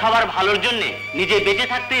আমাদের সবার ভালোর জন্য নিজে বেঁচে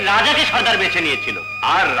থাকতে রাজাকে সর্দার বেছে নিয়েছিল।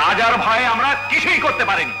 আর রাজার ভয়ে আমরা কিছুই করতে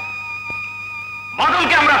পারিনি।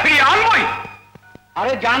 বাদলকে আমরা ফিরিয়ে আনবই।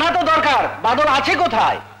 আরে জানা তো দরকার, বাদল আছে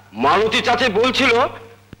কোথায়? মালতী চাচি বলছিল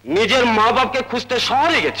নিজের মা বাপকে খুঁজতে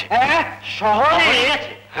শহরে গেছে। হ্যাঁ, শহরে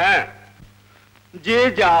গেছে। হ্যাঁ, যে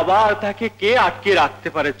যাবার তাকে কে আটকে রাখতে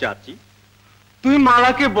পারে চাচি? তুই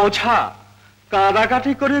মালাকে বোঝা,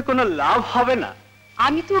 কাঁদাকাটি করে কোনো লাভ হবে না।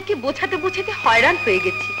 আমি তো ওকে বোঝাতে বোঝাতে হয়রান হয়ে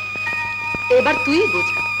গেছি, এবার তুই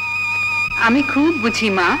বোঝা। আমি খুব বুঝি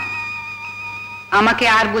মা, আমাকে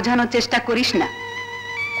আর বোঝানোর চেষ্টা করিস না।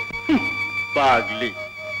 পাগলি।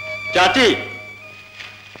 চাচি,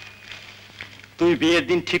 তুই বিয়ের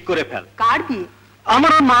দিন ঠিক করে ফেল। কার বিয়ে?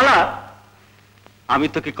 আমার মালা। আমি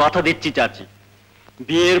তোকে কথা দিচ্ছি চাচি,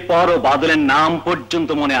 বিয়ের পরও বাদলের নাম পর্যন্ত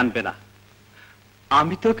মনে আনবে না।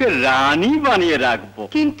 আমি তোকে রানী বানিয়ে রাখবো।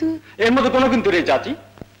 কিন্তু এর মধ্যে কোনো কিন্তু রে চাচি।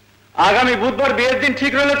 আগামী বুধবার বিয়ের দিন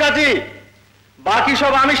ঠিক রইল চাচি, বাকি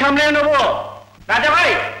সব আমি সামলে নেব। রাজা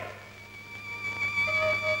ভাই,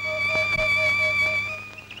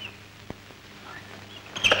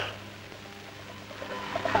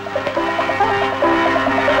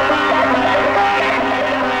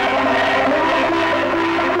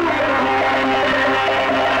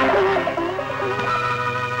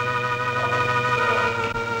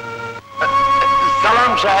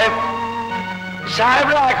 সাহেব,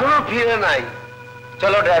 সাহেবরা এখনো ফিরে নাই।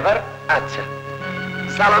 চলো ড্রাইভার। আচ্ছা,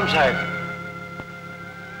 সালাম সাহেব।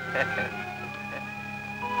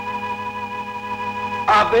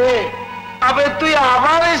 আবে আবে তুই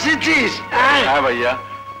আবার এসেছিস? হ্যাঁ ভাইয়া,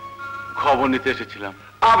 খবর নিতে এসেছিলাম।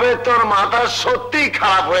 আবে তোর মাথা সত্যি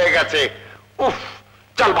খারাপ হয়ে গেছে। উফ,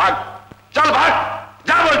 চল ভাগ, চল ভাগ,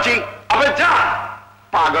 যা বলছি। আবে যা,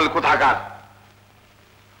 পাগল কোথাকার।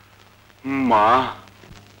 মা।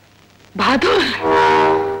 বাদল,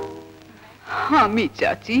 আমি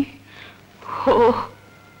চাচি। ও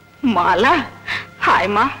মালা, হায়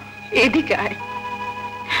মা, এদিকে আয়।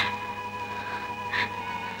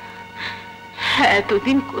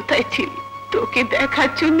 এতদিন কোথায় ছিলি? তোকে দেখার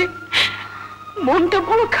জন্য মনটা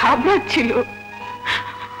বড় ঘাবড়াচ্ছিল।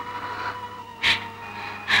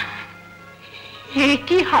 এ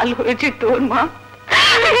কি হাল হয়েছে তোর মা?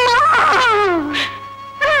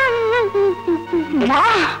 মা,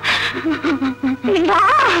 মা,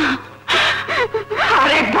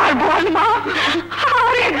 আরেকবার বল মা,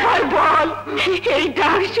 আরেকবার বল। এই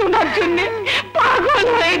ডাক শোনার জন্য পাগল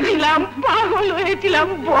হয়েছিলাম, পাগল হয়েছিলাম।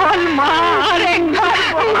 বল মা, আরেকবার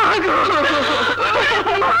বল।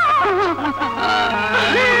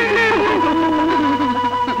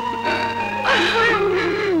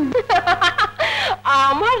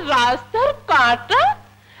 আমার রাস্তার কাঁটা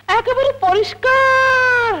একেবারে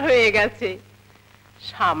পরিষ্কার হয়ে গেছে।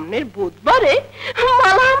 সামনের বুধবারে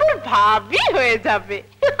মালা আমার ভাবি হয়ে যাবে।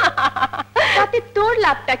 তাতে তোর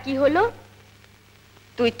লাভটা কি হলো?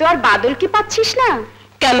 তুই তো আর বাদলকে পাচ্ছিস না।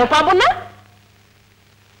 কেন পাবো না?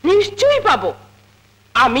 নিশ্চয়ই পাবো।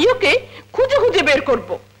 আমি ওকে খুঁজে খুঁজে বের করব।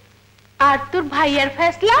 আর তোর ভাইয়ার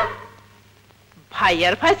ফেসলা?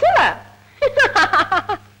 ভাইয়ার ফেসলা?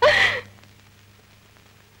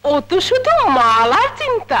 ও তো শুধু মালার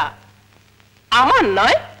চিন্তা, আমার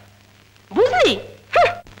নয়, বুঝলি?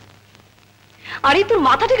 আরে তোর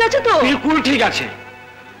মাথা ঠিক আছে তো? বিলকুল ঠিক আছে।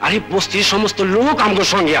 আরে বস্তির সমস্ত লোক আমার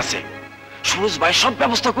সঙ্গে আছে, সুরজ ভাই সব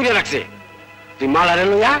ব্যবস্থা করে রাখছে। তুই মালারে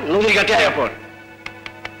লইয়া নদীর ঘাটে আয়া পড়,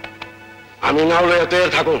 আমি নাও লইয়া তৈরি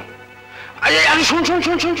থাকুন। আরে শোন শোন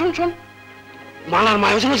শোন শোন শোন শোন, মালার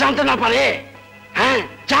মায়ের যেন জানতে না পারে। হ্যাঁ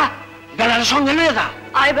যা, বেলার সঙ্গে লইয়া যা।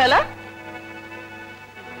 আয় বেলা।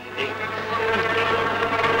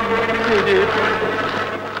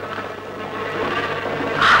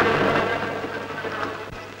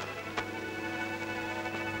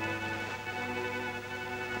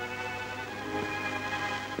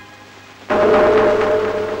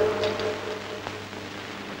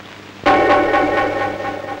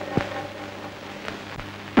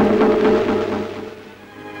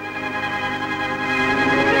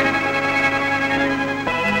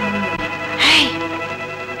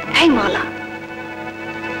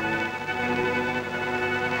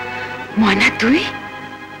 ময়না, তুই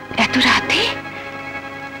এত রাতে?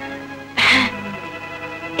 হ্যাঁ,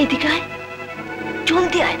 এদিকে আয়,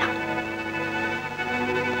 জলদি আয় না।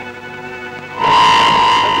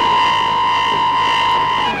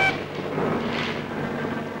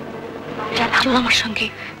 চল আমার সঙ্গে।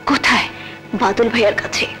 কোথায়? বাদল ভাইয়ার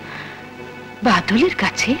কাছে। বাদলের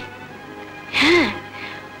কাছে? হ্যাঁ,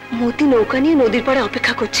 মতি নৌকা নিয়ে নদীর পাড়ে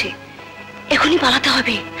অপেক্ষা করছে, এখনই পালাতে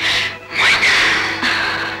হবে।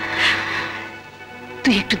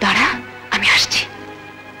 তুই একটু দাঁড়া, আমি আসছি।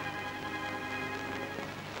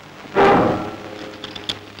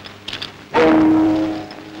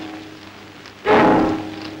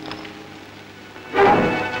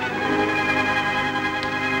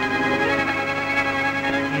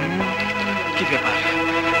 কি ব্যাপার,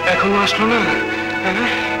 এখনো আসলো না?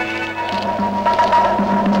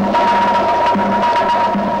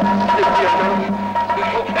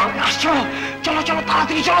 আসছো? চলো চলো,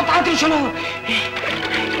 তাড়াতাড়ি চলো, তাড়াতাড়ি চলো।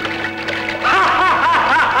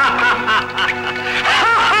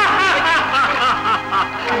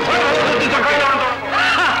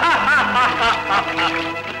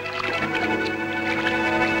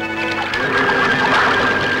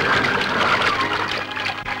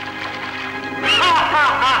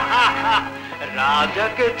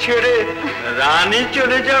 রাজাকে ছেড়ে রানী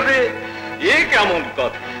চলে যাবে, এ কেমন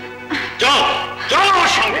কথা? চল চল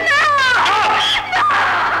আমার সঙ্গে।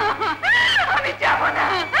 আমি যাব না।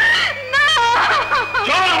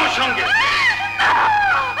 চল আমার সঙ্গে।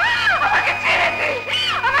 আমাকে ছেড়ে দে,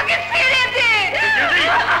 আমাকে ছেড়ে দে।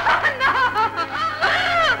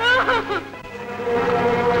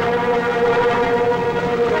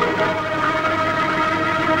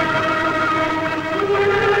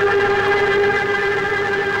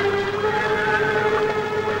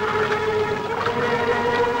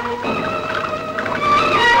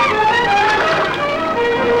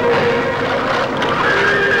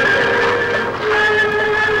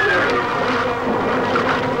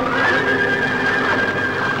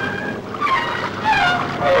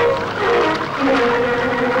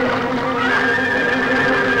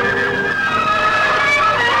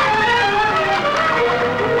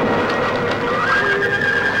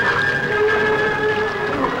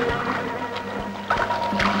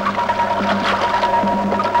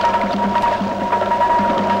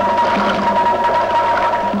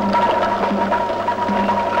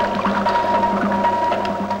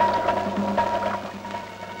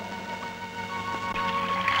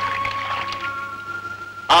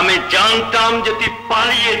 আমি জানতাম যে তুই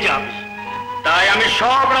পালিয়ে যাবি, তাই আমি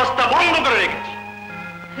সব রাস্তা বন্ধ করে রেখেছি।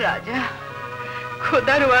 রাজা,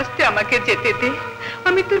 খোদার ওয়াস্তে আমাকে যেতে দে,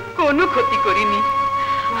 আমি তোর কোনো ক্ষতি করিনি।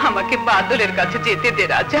 আমাকে বাদলের কাছে যেতে দে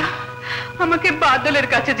রাজা, আমাকে বাদলের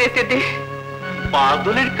কাছে যেতে দে।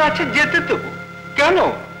 বাদলের কাছে যেতে দেবো কেন?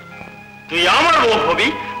 তুই আমার বউ হবি,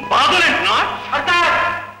 বাদলের নয়। সর্দার,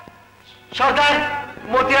 সর্দার,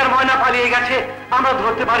 মতিয়ার ময়না পালিয়ে গেছে, আমরা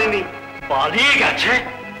ধরতে পারিনি। পালিয়ে গেছে?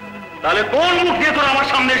 তাহলে কোন মুখ দিয়ে তোরা আমার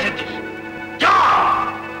সামনে এসেছিস? যা,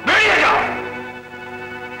 বেরিয়ে যা।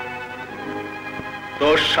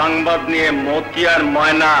 তোর সংবাদ নিয়ে মতি আর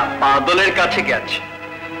ময়না বাদলের কাছে গেছে,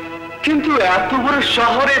 কিন্তু এত বড়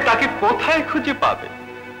শহরে তাকে কোথায় খুঁজে পাবে?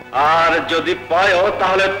 আর যদি পায়ও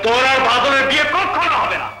তাহলে তোর আর বাদলের বিয়ে কখনো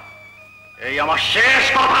হবে না, এই আমার শেষ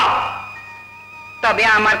কথা। তবে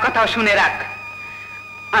আমার কথাও শুনে রাখ,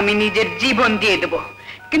 আমি নিজের জীবন দিয়ে দেব,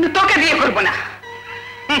 কিন্তু তোকে বিয়ে করব না।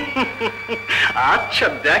 আচ্ছা,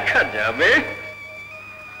 দেখা যাবে।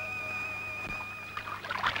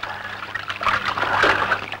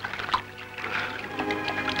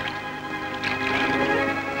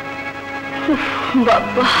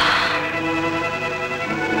 বাবা,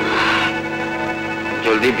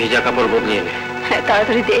 জলদি ভেজা কাপড় বদলিয়ে নে। হ্যাঁ,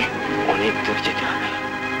 তাড়াতাড়ি দে, অনেক দূর যেতে হবে।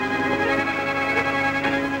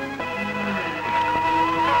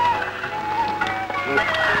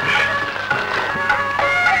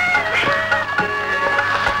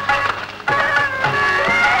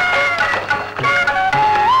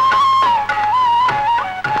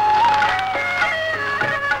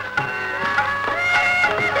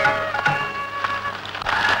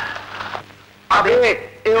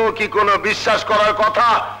 এও কি কোনো বিশ্বাস করার কথা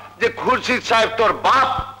যে খুরশিদ সাহেব তোর বাপ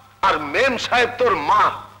আর মেম সাহেব তোর মা?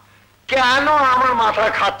 কেন আমার মাথা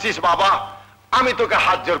খাচ্ছিস বাবা? আমি তোকে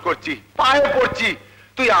হাত জোর করছি, পায়ে পড়ছি,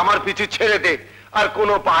 তুই আমার পিছু ছেড়ে দে আর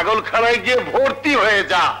কোনো পাগলখানায় গিয়ে ভর্তি হয়ে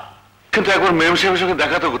যা। কিন্তু একবার মেম সাহেবের সঙ্গে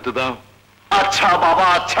দেখা তো করতে দাও। আচ্ছা বাবা,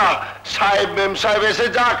 আচ্ছা, সাহেব মেম সাহেব এসে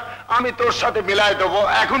যাক, আমি তোর সাথে মিলাই দেবো।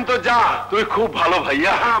 এখন তো যা। তুমি খুব ভালো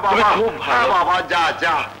ভাইয়া। হ্যাঁ তুমি বাবা, খুব হ্যাঁ ভালো। বাবা, যা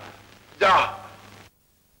যা যা।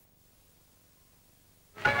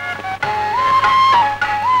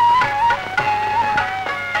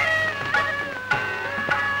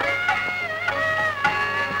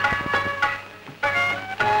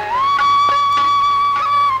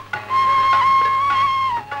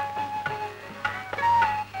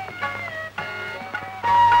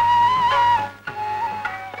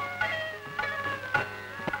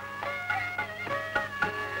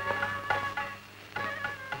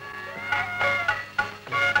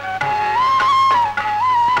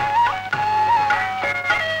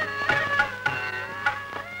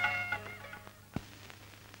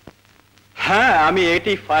 হ্যাঁ, আমি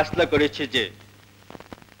এটি ফয়সালা করেছি যে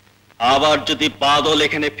আবার যদি বাদল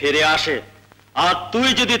এখানে ফিরে আসে আর তুই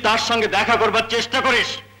যদি তার সঙ্গে দেখা করবার চেষ্টা করিস,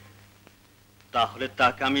 তাহলে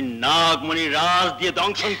তাকে আমি নাগমণি রাজ দিয়ে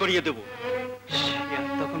দংশন করিয়ে দেব। সে আর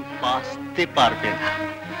তখন বাঁচতে পারবে না,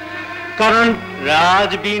 কারণ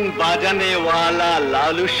রাজবিন বাজানে ওয়ালা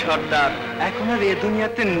লালু সর্দার এখন আর এ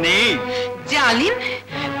দুনিয়াতে নেই। জালিম,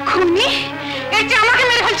 খুনি, এই যে আমাকে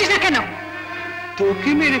মেরে ফেলছিস না কেন?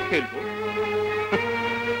 তোকে মেরে ফেলবো?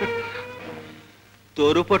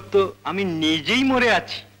 তোর উপর তো আমি নিজেই মরে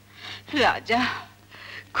আছি। রাজা,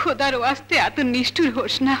 খোদার ওয়াস্তে এত নিষ্ঠুর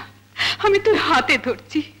হোস না। আমি তোর হাতে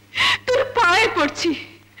ধরছি, তোর পায়ে পড়ছি,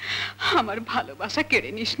 আমার ভালোবাসা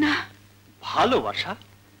কেড়ে নিস না। ভালোবাসা?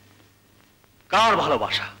 কার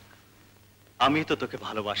ভালোবাসা? আমি তো তোকে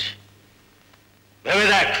ভালোবাসি। ভেবে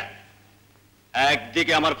দেখ,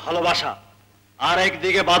 একদিকে আমার ভালোবাসা আর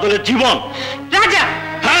একদিকে বাদলের জীবন। রাজা,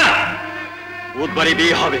 হ্যাঁ, বুধবারই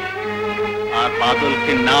বিয়ে হবে, আর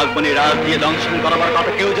বাদলকে নাগমণি রাজ দিয়ে দংশন করাবার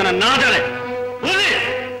কথা কেউ যেন না জানে, বুঝলি?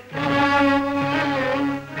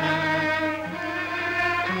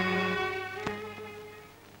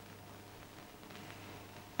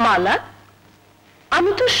 মালা,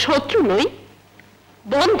 আমি তো শত্রু নই,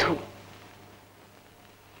 বন্ধু।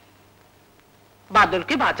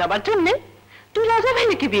 বাদলকে বাঁচাবার জন্য তুই রাজা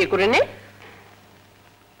ভাইকে বিয়ে করে নে।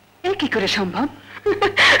 এ কি করে সম্ভব?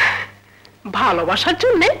 ভালোবাসার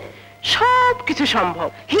জন্য সব কিছু সম্ভব।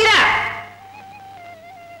 হীরা,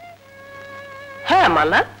 হ্যাঁ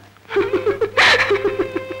মালা।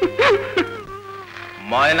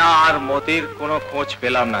 ময়না আর মতির কোনো খোঁজ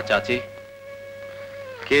পেলাম না চাচি।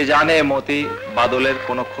 কে জানে মতি বাদলের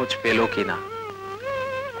কোনো খোঁজ পেল কিনা।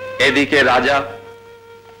 এদিকে রাজা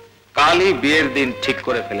কালই বিয়ের দিন ঠিক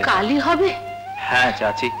করে ফেলে। কালই হবে? হ্যাঁ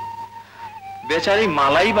চাচি, বেচারি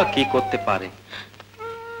মালাই বা কি করতে পারে।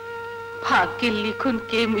 ভাগ্যের লিখন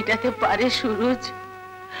কে মিটাতে পারে সুরজ?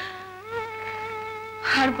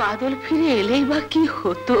 আর বাদল ফিরে এলেই বা কি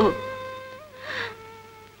হতো?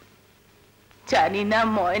 জানি না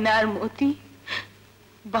ময়না আর মতি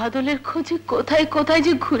বাদলের খোঁজে কোথায় কোথায়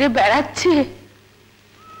যে ঘুরে বেড়াচ্ছে।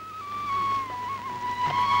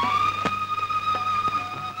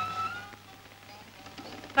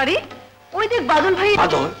 আরে ওই দেখ বাদল ভাই।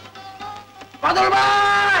 বাদল, বাদল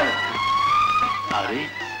ভাই! আরে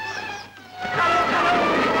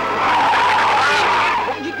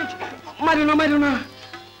মারো না, মারো না।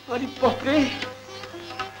 আরে বাপরে!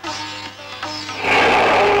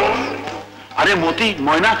 আরে মতি,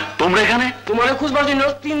 ময়না, তোমরা এখানে? তোমারে খুঁজবার জন্য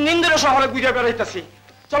 3 দিন ধরে শহরে ঘুরে বেড়াইতেছি।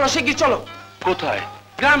 চলো শিগগির চলো। কোথায়?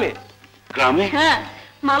 গ্রামে। গ্রামে? হ্যাঁ,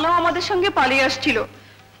 মালাও আমাদের সঙ্গে পালিয়ে আসছিল,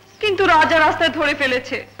 কিন্তু রাজা রাস্তায় ধরে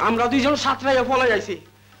ফেলেছে। আমরা 2 জন সাতরাইয়া ফলে যাইছি।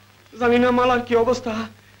 জানি না মালার কি অবস্থা।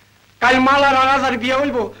 কাল মালার আর রাজার বিয়ে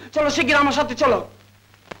হইব। চলো শিগগির আমার সাথে চলো।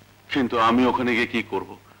 কিন্তু আমি ওখানে গিয়ে কি করব?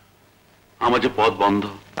 আমার যে পথ বন্ধ।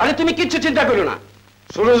 আরে তুমি কিচ্ছু চিন্তা করো না,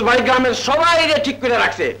 সুরজ ভাই গ্রামের সবাই ঠিক করে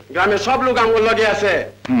রাখছে। গ্রামের সব লোক আমার লগে আছে।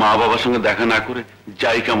 মা বাবার সঙ্গে দেখা না করে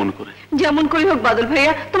যাই কেমন করে? যেমন করে হোক বাদল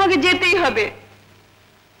ভাইয়া, তোমাকে যেতেই হবে।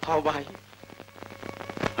 হও ভাই।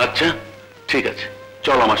 আচ্ছা ঠিক আছে,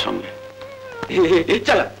 চল আমার সঙ্গে।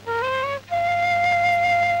 চলো।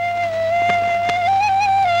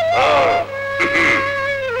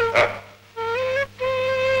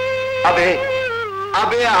 আবে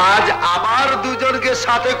আবে আজ আবার 2 জনকে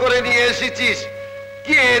সাথে করে নিয়ে এসেছিস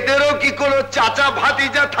কি? এদেরও কি কোনো চাচা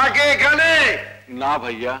ভাতিজা থাকে এখানে? না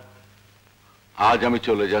ভাইয়া, আজ আমি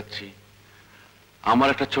চলে যাচ্ছি।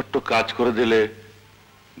 আমার একটা ছোট্ট কাজ করে দিলে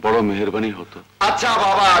বড় মেহেরবানি হতো। আচ্ছা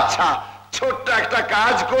বাবা, আচ্ছা, ছোট্ট একটা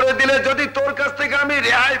কাজ করে দিলে যদি তোর কাছ থেকে আমি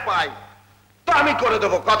রেহাই পাই তো আমি করে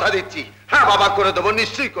দেবো, কথা দিচ্ছি। হ্যাঁ বাবা, করে দেবো,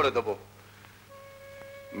 নিশ্চয়ই করে দেবো।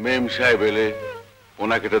 মেম সাহেব এলে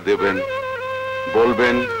ওনাকে এটা দেবেন,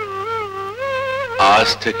 বলবেন আজ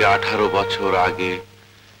থেকে 18 বছর আগে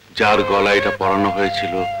যার গলায় এটা পরানো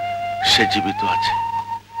হয়েছিল সে জীবিত আছে।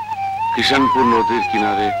 কিষানপুর নদীর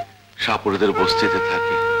কিনারে সাপুড়েদের বস্তিতে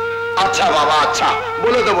থাকে। আচ্ছা বাবা, আচ্ছা,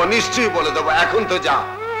 বলে দেবো, নিশ্চয়ই বলে দেবো। এখন তো যা।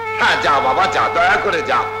 হ্যাঁ যা বাবা, যা, দয়া করে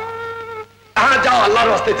যা। হ্যাঁ যাও,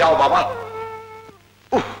 আল্লাহর রাস্তায় যাও বাবা।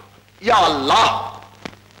 উফ, ইয়া আল্লাহ।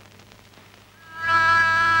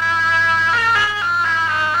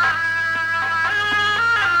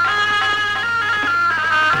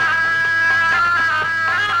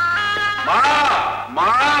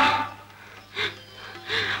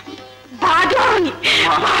 বাদল,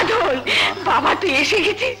 বাদল, বাবা তুই এসে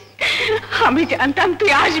গেছিস। আমি জানতাম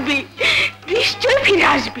তুই আসবি, নিশ্চয়ই ফিরে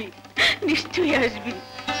আসবি, নিশ্চয়ই আসবি।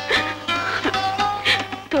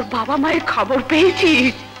 তোর বাবা মায়ের খবর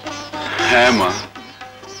পেয়েছিস? হ্যাঁ মা,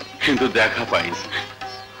 কিন্তু দেখা পাইনি।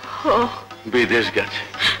 ও বিদেশ গেছে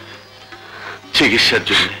চিকিৎসার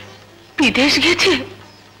জন্য। বিদেশ গেছে?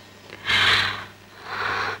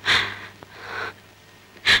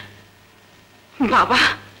 বাবা,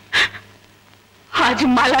 আজ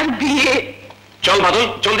মালার বিয়ে। চল বাদল,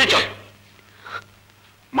 জলদি চল।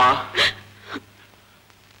 মা,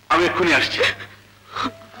 আমি এক্ষুনি আসছি।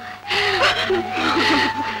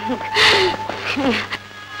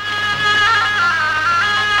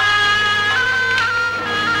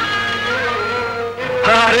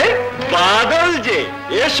 আরে বাদল যে,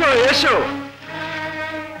 এসো এসো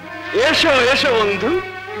এসো এসো বন্ধু,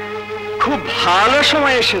 খুব ভালো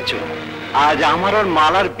সময় এসেছো। আজ আমার আর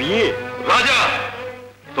মালার বিয়ে। রাজা,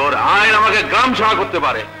 তোর আইন আমাকে গ্রাম ছাড়া করতে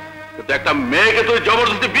পারে, কিন্তু একটা মেয়েকে তুই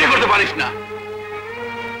জবরদস্তি বিয়ে করতে পারিস না।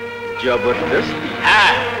 জবরদস্তি?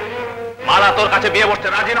 হ্যাঁ, মালা তোর কাছে বিয়ে বসতে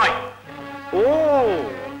রাজি নয়। ও,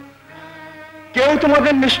 কেউ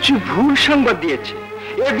তোমাদের নিশ্চয়ই ভুল সংবাদ দিয়েছে।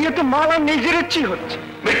 এ বিয়ে তো মালা নিজের ইচ্ছেই হচ্ছে।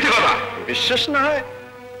 মিথ্যে কথা। বিশ্বাস না হয়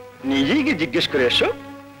নিজেই গিয়ে জিজ্ঞেস করে এসো।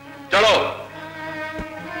 চলো।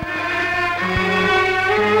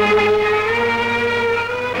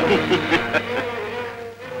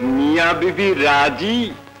 মিয়া বিবি রাজি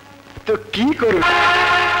তো কি করবে?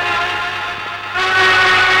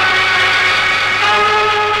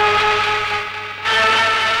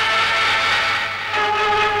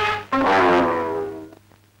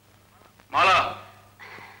 মালা,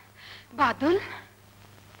 বাদল,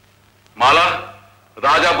 মালা,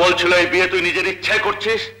 রাজা বলছিল এই বিয়ে তুই নিজের ইচ্ছায়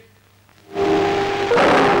করছিস।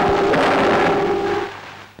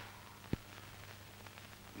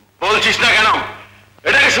 বলছিস না কেন?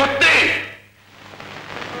 এটা কি সত্যি?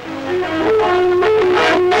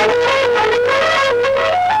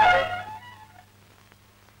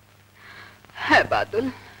 হ্যাঁ বাদল,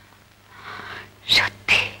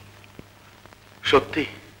 সত্যি। সত্যি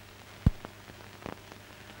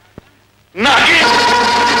নাকি?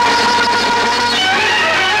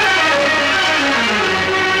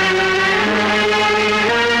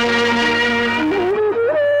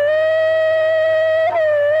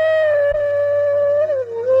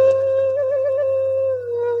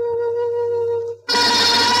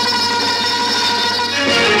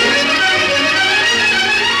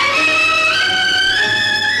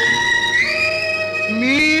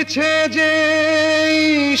 মিছে যে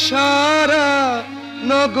সারা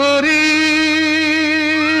নগরী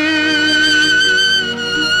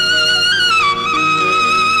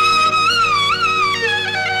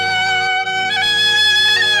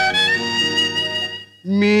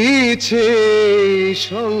মিছে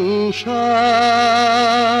সংসার।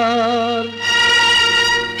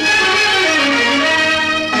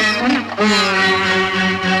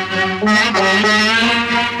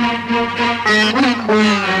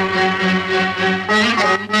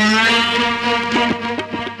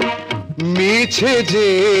 মিছে যে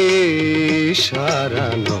সারা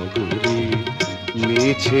নগরী,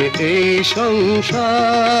 মিছে এই সংসার,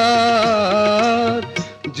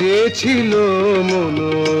 যে ছিল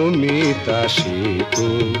মনোমিতা সে তো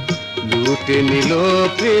লুটে নিল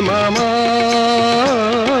প্রেম আমার,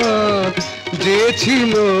 যে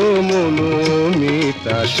ছিল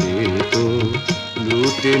মনোমিতা সে তো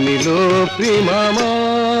লুটে নিল প্রেম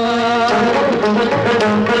আমার।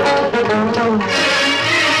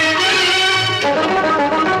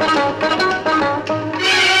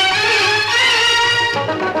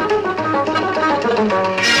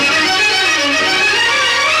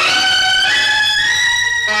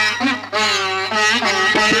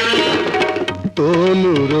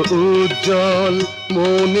 তনুর উজ্জ্বল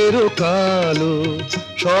মনের কালো,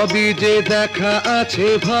 সবই যে দেখা আছে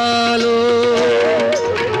ভালো।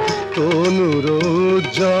 তনুর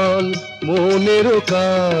উজ্জ্বল মনের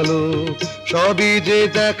কালো, সবই যে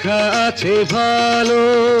দেখা আছে ভালো।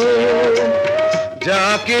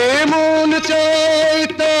 যাকে মন চায়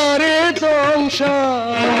তারে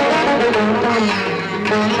সংসার,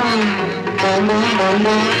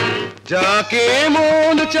 যাকে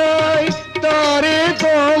মন চায় তারে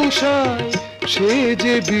সংসার, সে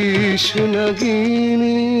যে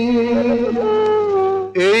বিষ্ণাগিনী।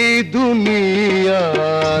 এই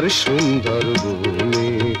দুনিয়ার সুন্দর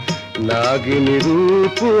বনে নাগিনী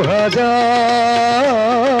রূপ হাজার,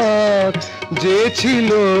 যে ছিল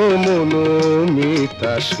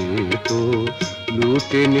মনোমিতা সে তো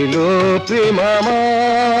লুটে নিল প্রেম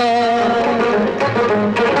আমার।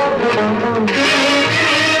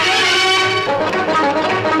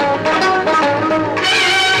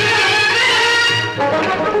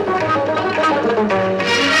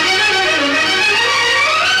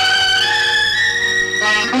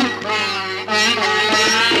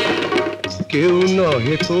 কেউ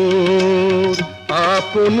নহে তোর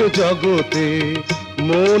আপন জগতে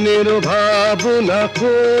মনের ভাবনা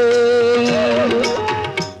খোল,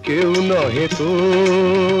 কেউ নহে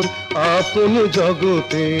তোর আপন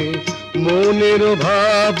জগতে মনের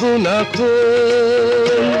ভাবনা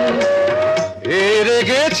খোল। হেরে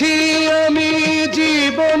গেছি আমি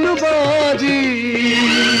জীবন বাজি,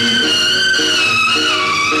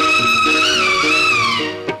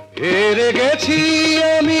 হেরে গেছি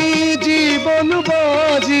আমি জীবন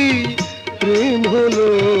বাজি, প্রেম হলো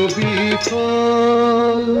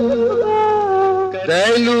বিফল।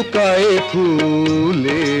 তাই লুকায়ে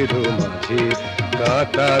ফুলের মাঝে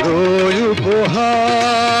কাঁটার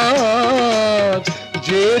উপহার,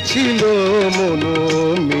 যে ছিল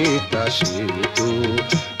মনোমিতা সে তো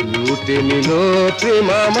লুটে নিল প্রেম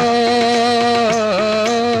আমার।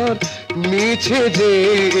 মিছে যে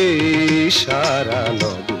সারা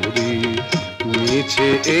নগরী, মিছে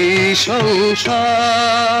এই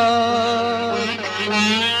সংসার।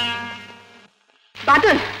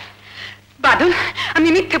 বাদল, বাদল, আমি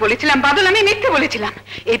মিথ্যে বলেছিলাম। বাদল, আমি মিথ্যে বলেছিলাম।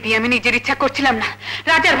 এই বিয়ে আমি নিজের ইচ্ছা করছিলাম না,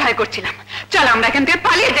 রাজার ভয় করছিলাম। চল আমরা এখান থেকে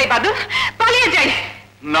পালিয়ে যাই বাদল, পালিয়ে যাই।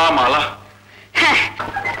 না মালা। হ্যাঁ,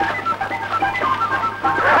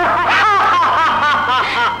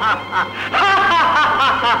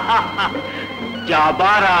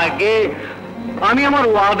 যাবার আগে আমি আমার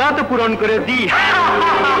ওয়াদা তো পূরণ করে দিই।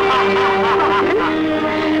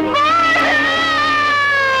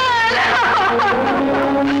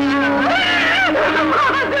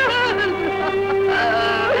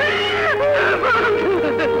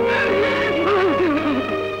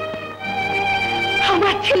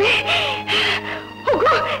 আমার ছেলে,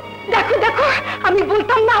 ওগো দেখো দেখো, আমি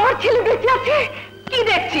বলতাম না আমার ছেলে বেঁচে আছে। কি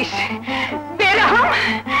দেখছিস? বেরহম,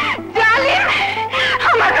 জালিম,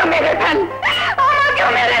 আমাকে মেরে ফেল, আমাকে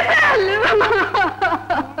মেরে ফেল।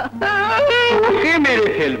 তোকে মেরে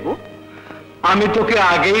ফেলবো? আমি তোকে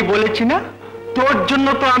আগেই বলেছি না, তোর জন্য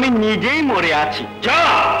তো আমি নিজেই মরে আছি। যা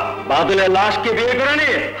বাদলের লাশকে বিয়ে করে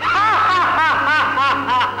নে।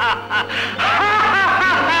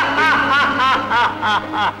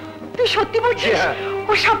 তুই সত্যি বলছিস?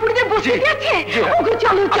 ও সাপুড়িতে বসে গেছে? ওকে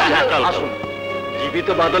চলো চলো। আসুন, জীবিত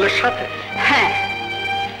বাদলের সাথে। হ্যাঁ,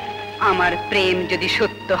 আমার প্রেম যদি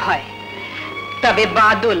সত্য হয় তবে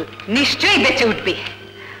বাদল নিশ্চয়ই বেঁচে উঠবে।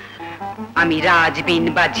 আমি রাজবিন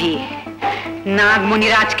বাজিয়ে নাগমণি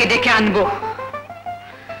রাজকে ডেকে আনবো।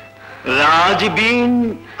 রাজবিন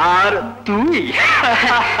আর তুই?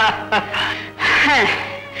 হ্যাঁ,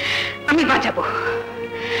 আমি বাজাবো।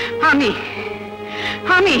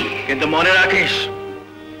 আমি কিন্তু মনে রাখিস,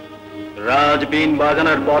 রাজবিন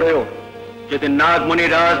বাজানোর পরেও যদি নাগমণি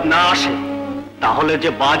রাজ না আসে, তাহলে যে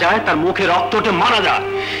বাজায় তার মুখে রক্তটা মারা যায়।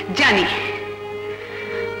 জানি,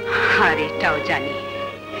 আর এটাও জানি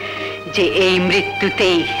যে এই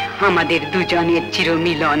মৃত্যুতেই আমাদের দুজনের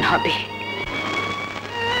চিরমিলন হবে।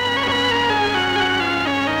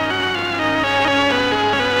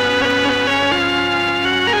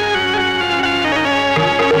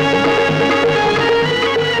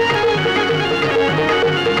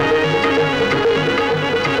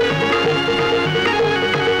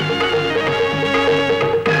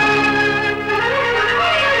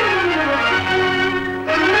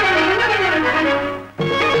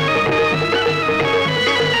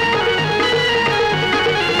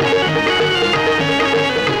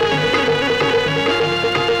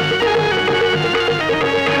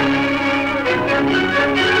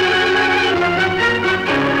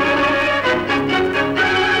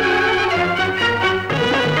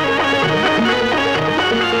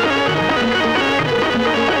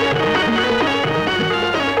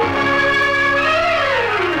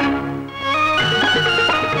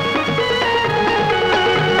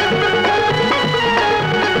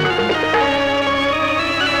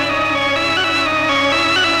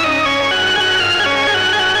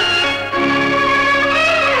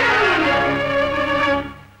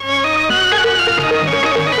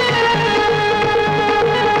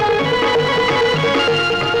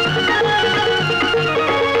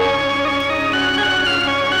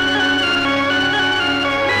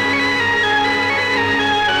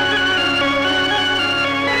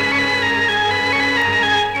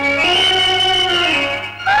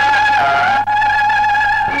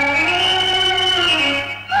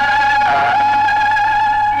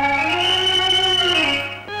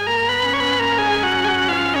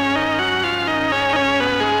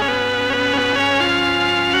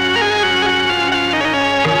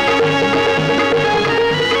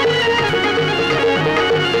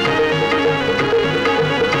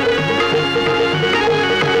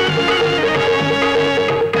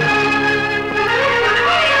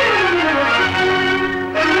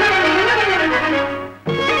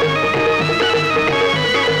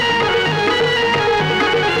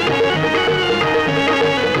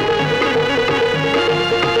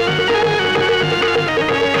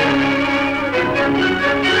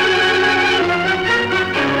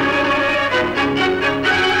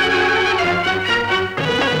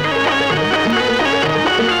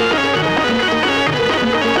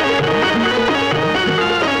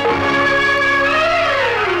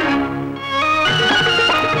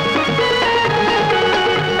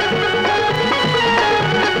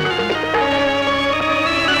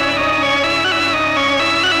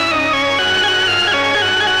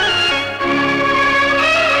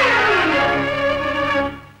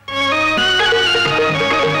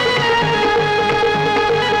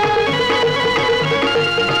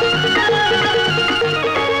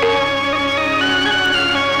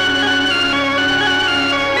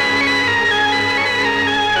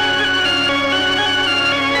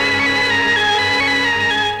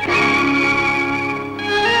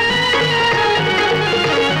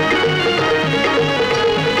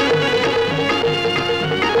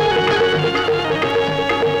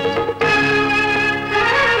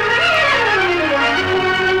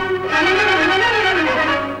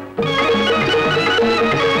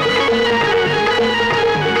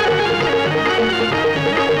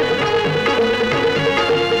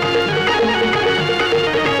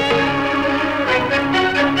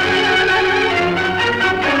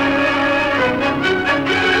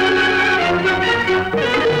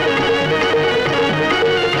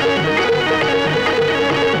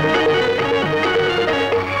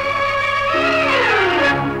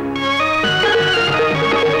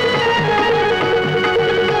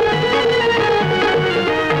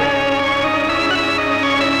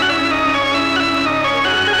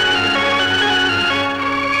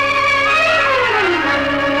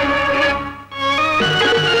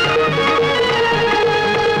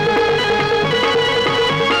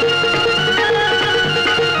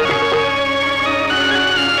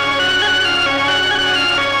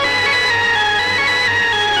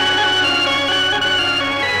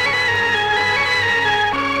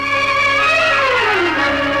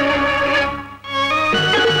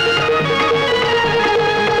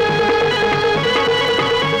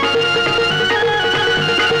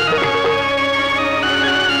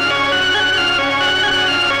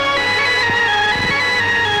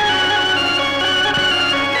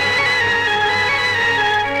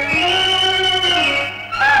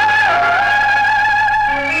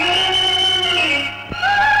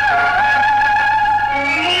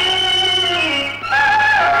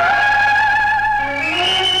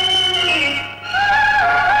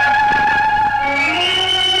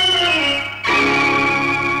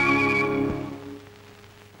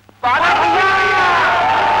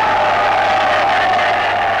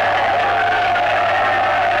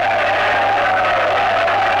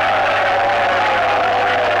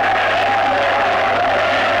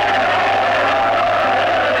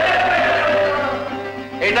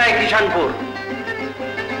 জায়গায় কিষানপুর।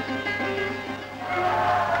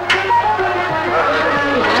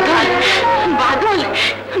 বাদল,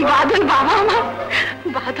 বাদল বাবা আমার,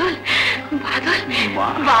 বাদল, বাদল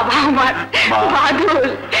বাবা আমার, বাদল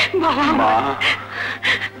বাবা আমার।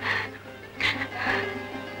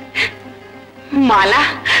 মালা,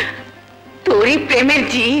 তোরই প্রেমের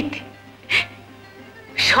জিত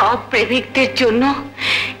সব প্রেমিকদের জন্য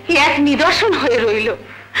এক নিদর্শন হয়ে রইল।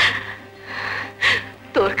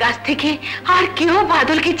 তোর কাছ থেকে আর কেউ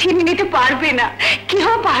বাদলকে ছিনিয়ে নিতে পারবে না, কেউ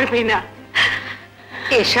পারবে না।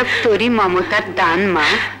 এসব তোরই মমতার দান মা।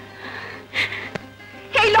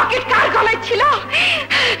 এই লকেট কার গলায় ছিল?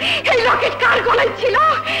 এই লকেট কার গলায় ছিল?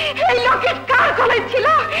 এই লকেট কার গলায় ছিল?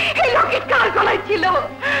 এই লকেট কার গলায় ছিল?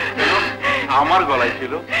 আমার গলায়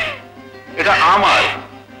ছিল। এটা আমার।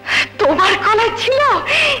 তোমার গলায় ছিল?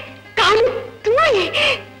 তাহলে তুই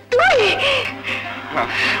তুই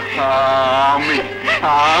আমি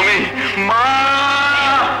আমি মা।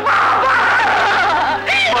 বাবা,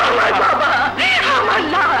 আমার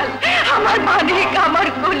লাল, আমার মানিক, আমার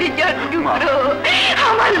কলিজার টুকরো,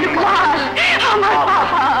 আমার লাল, আমার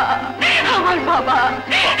বাবা, আমার বাবা,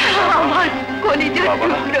 আমার কলিজার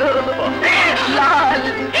টুকরো, লাল,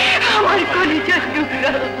 আমার কলিজার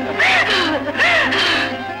টুকরো।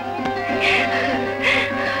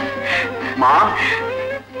 মা,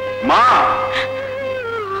 মা,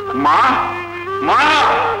 মা, মা,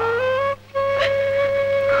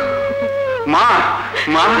 মা,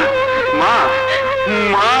 মা, মা,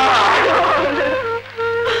 মা।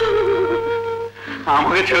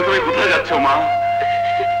 আমাকে ছেড়ে তুমি কোথায় যাচ্ছ মা?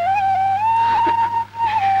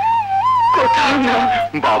 কোথাও না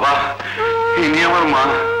বাবা, ইনি আমার মা।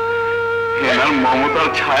 এনার মমতার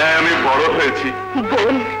ছায়ায় আমি বড় হয়েছি।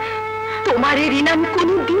 বোন, তোমার এই ঋণ আমি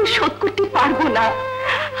কোনোদিন শোধ করতে পারবো না।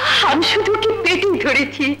 আমি শুধু ওকে পেটে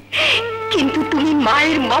ধরেছি, কিন্তু তুমি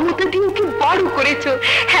মায়ের মমতা দিয়ে ওকে বড় করেছো।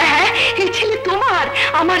 হ্যাঁ হ্যাঁ, এই ছেলে তোমার,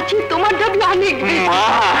 আমার চেয়ে তোমার দাবি অনেক বেশি।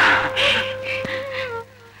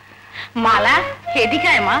 মালা, এদিকে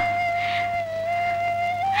আয় মা।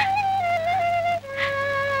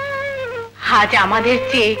 আজ আমাদের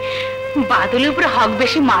চেয়ে বাদলের উপরে হক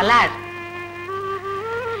বেশি মালার।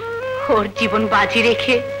 ওর জীবন বাজি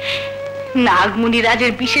রেখে নাগমণি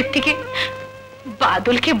রাজের বিষের থেকে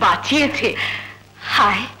বাদলকে বাঁচিয়েছে।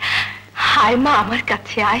 হায় হায় মা, আমার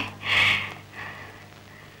কাছে আয়।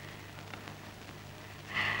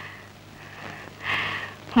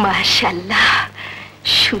 মাশাআল্লাহ,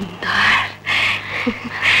 সুন্দর।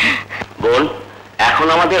 বোন, এখন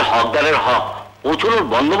আমাদের হকদারের হক পৌঁছানোর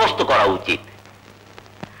বন্দোবস্ত করা উচিত।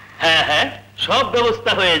 হ্যাঁ হ্যাঁ, সব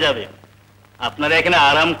ব্যবস্থা হয়ে যাবে। আপনারা এখানে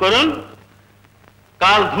আরাম করুন,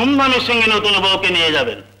 কাল ধুমধামের সঙ্গে নতুন বউকে নিয়ে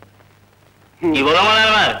যাবেন। কি বলো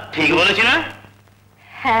আমার, ঠিক বলেছি না?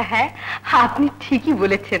 হ্যাঁ হ্যাঁ, আপনি ঠিকই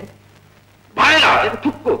বলেছেন। ভাইরা,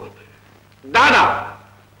 দাদা,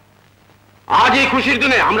 আজ এই খুশির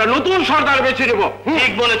দিনে আমরা নতুন সর্দার বেছে নেব।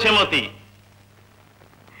 ঠিক বলেছে মতি।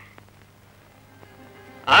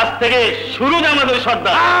 আজ থেকে শুরু আমাদের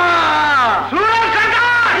সর্দার।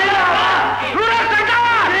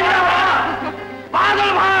 বাদল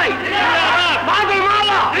ভাই, বাদল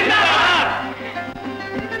মালা।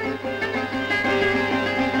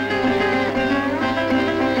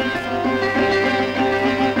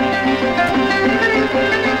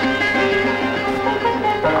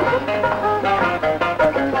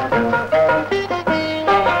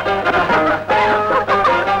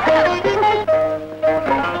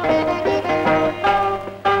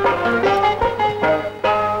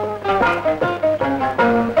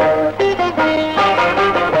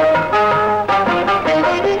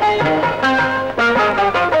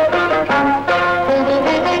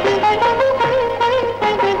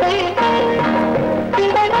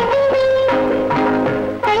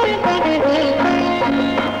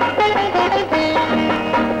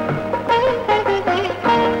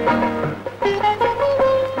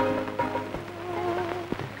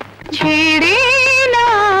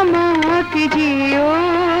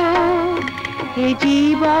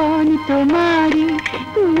 জীবন তোমারি,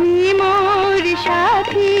 তুমি মোর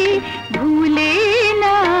সাথী, ভুলে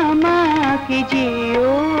না আমাকে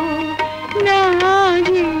যেও না,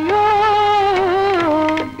 যেও।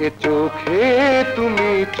 এ চোখে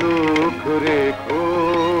তুমি চোখ রেখো,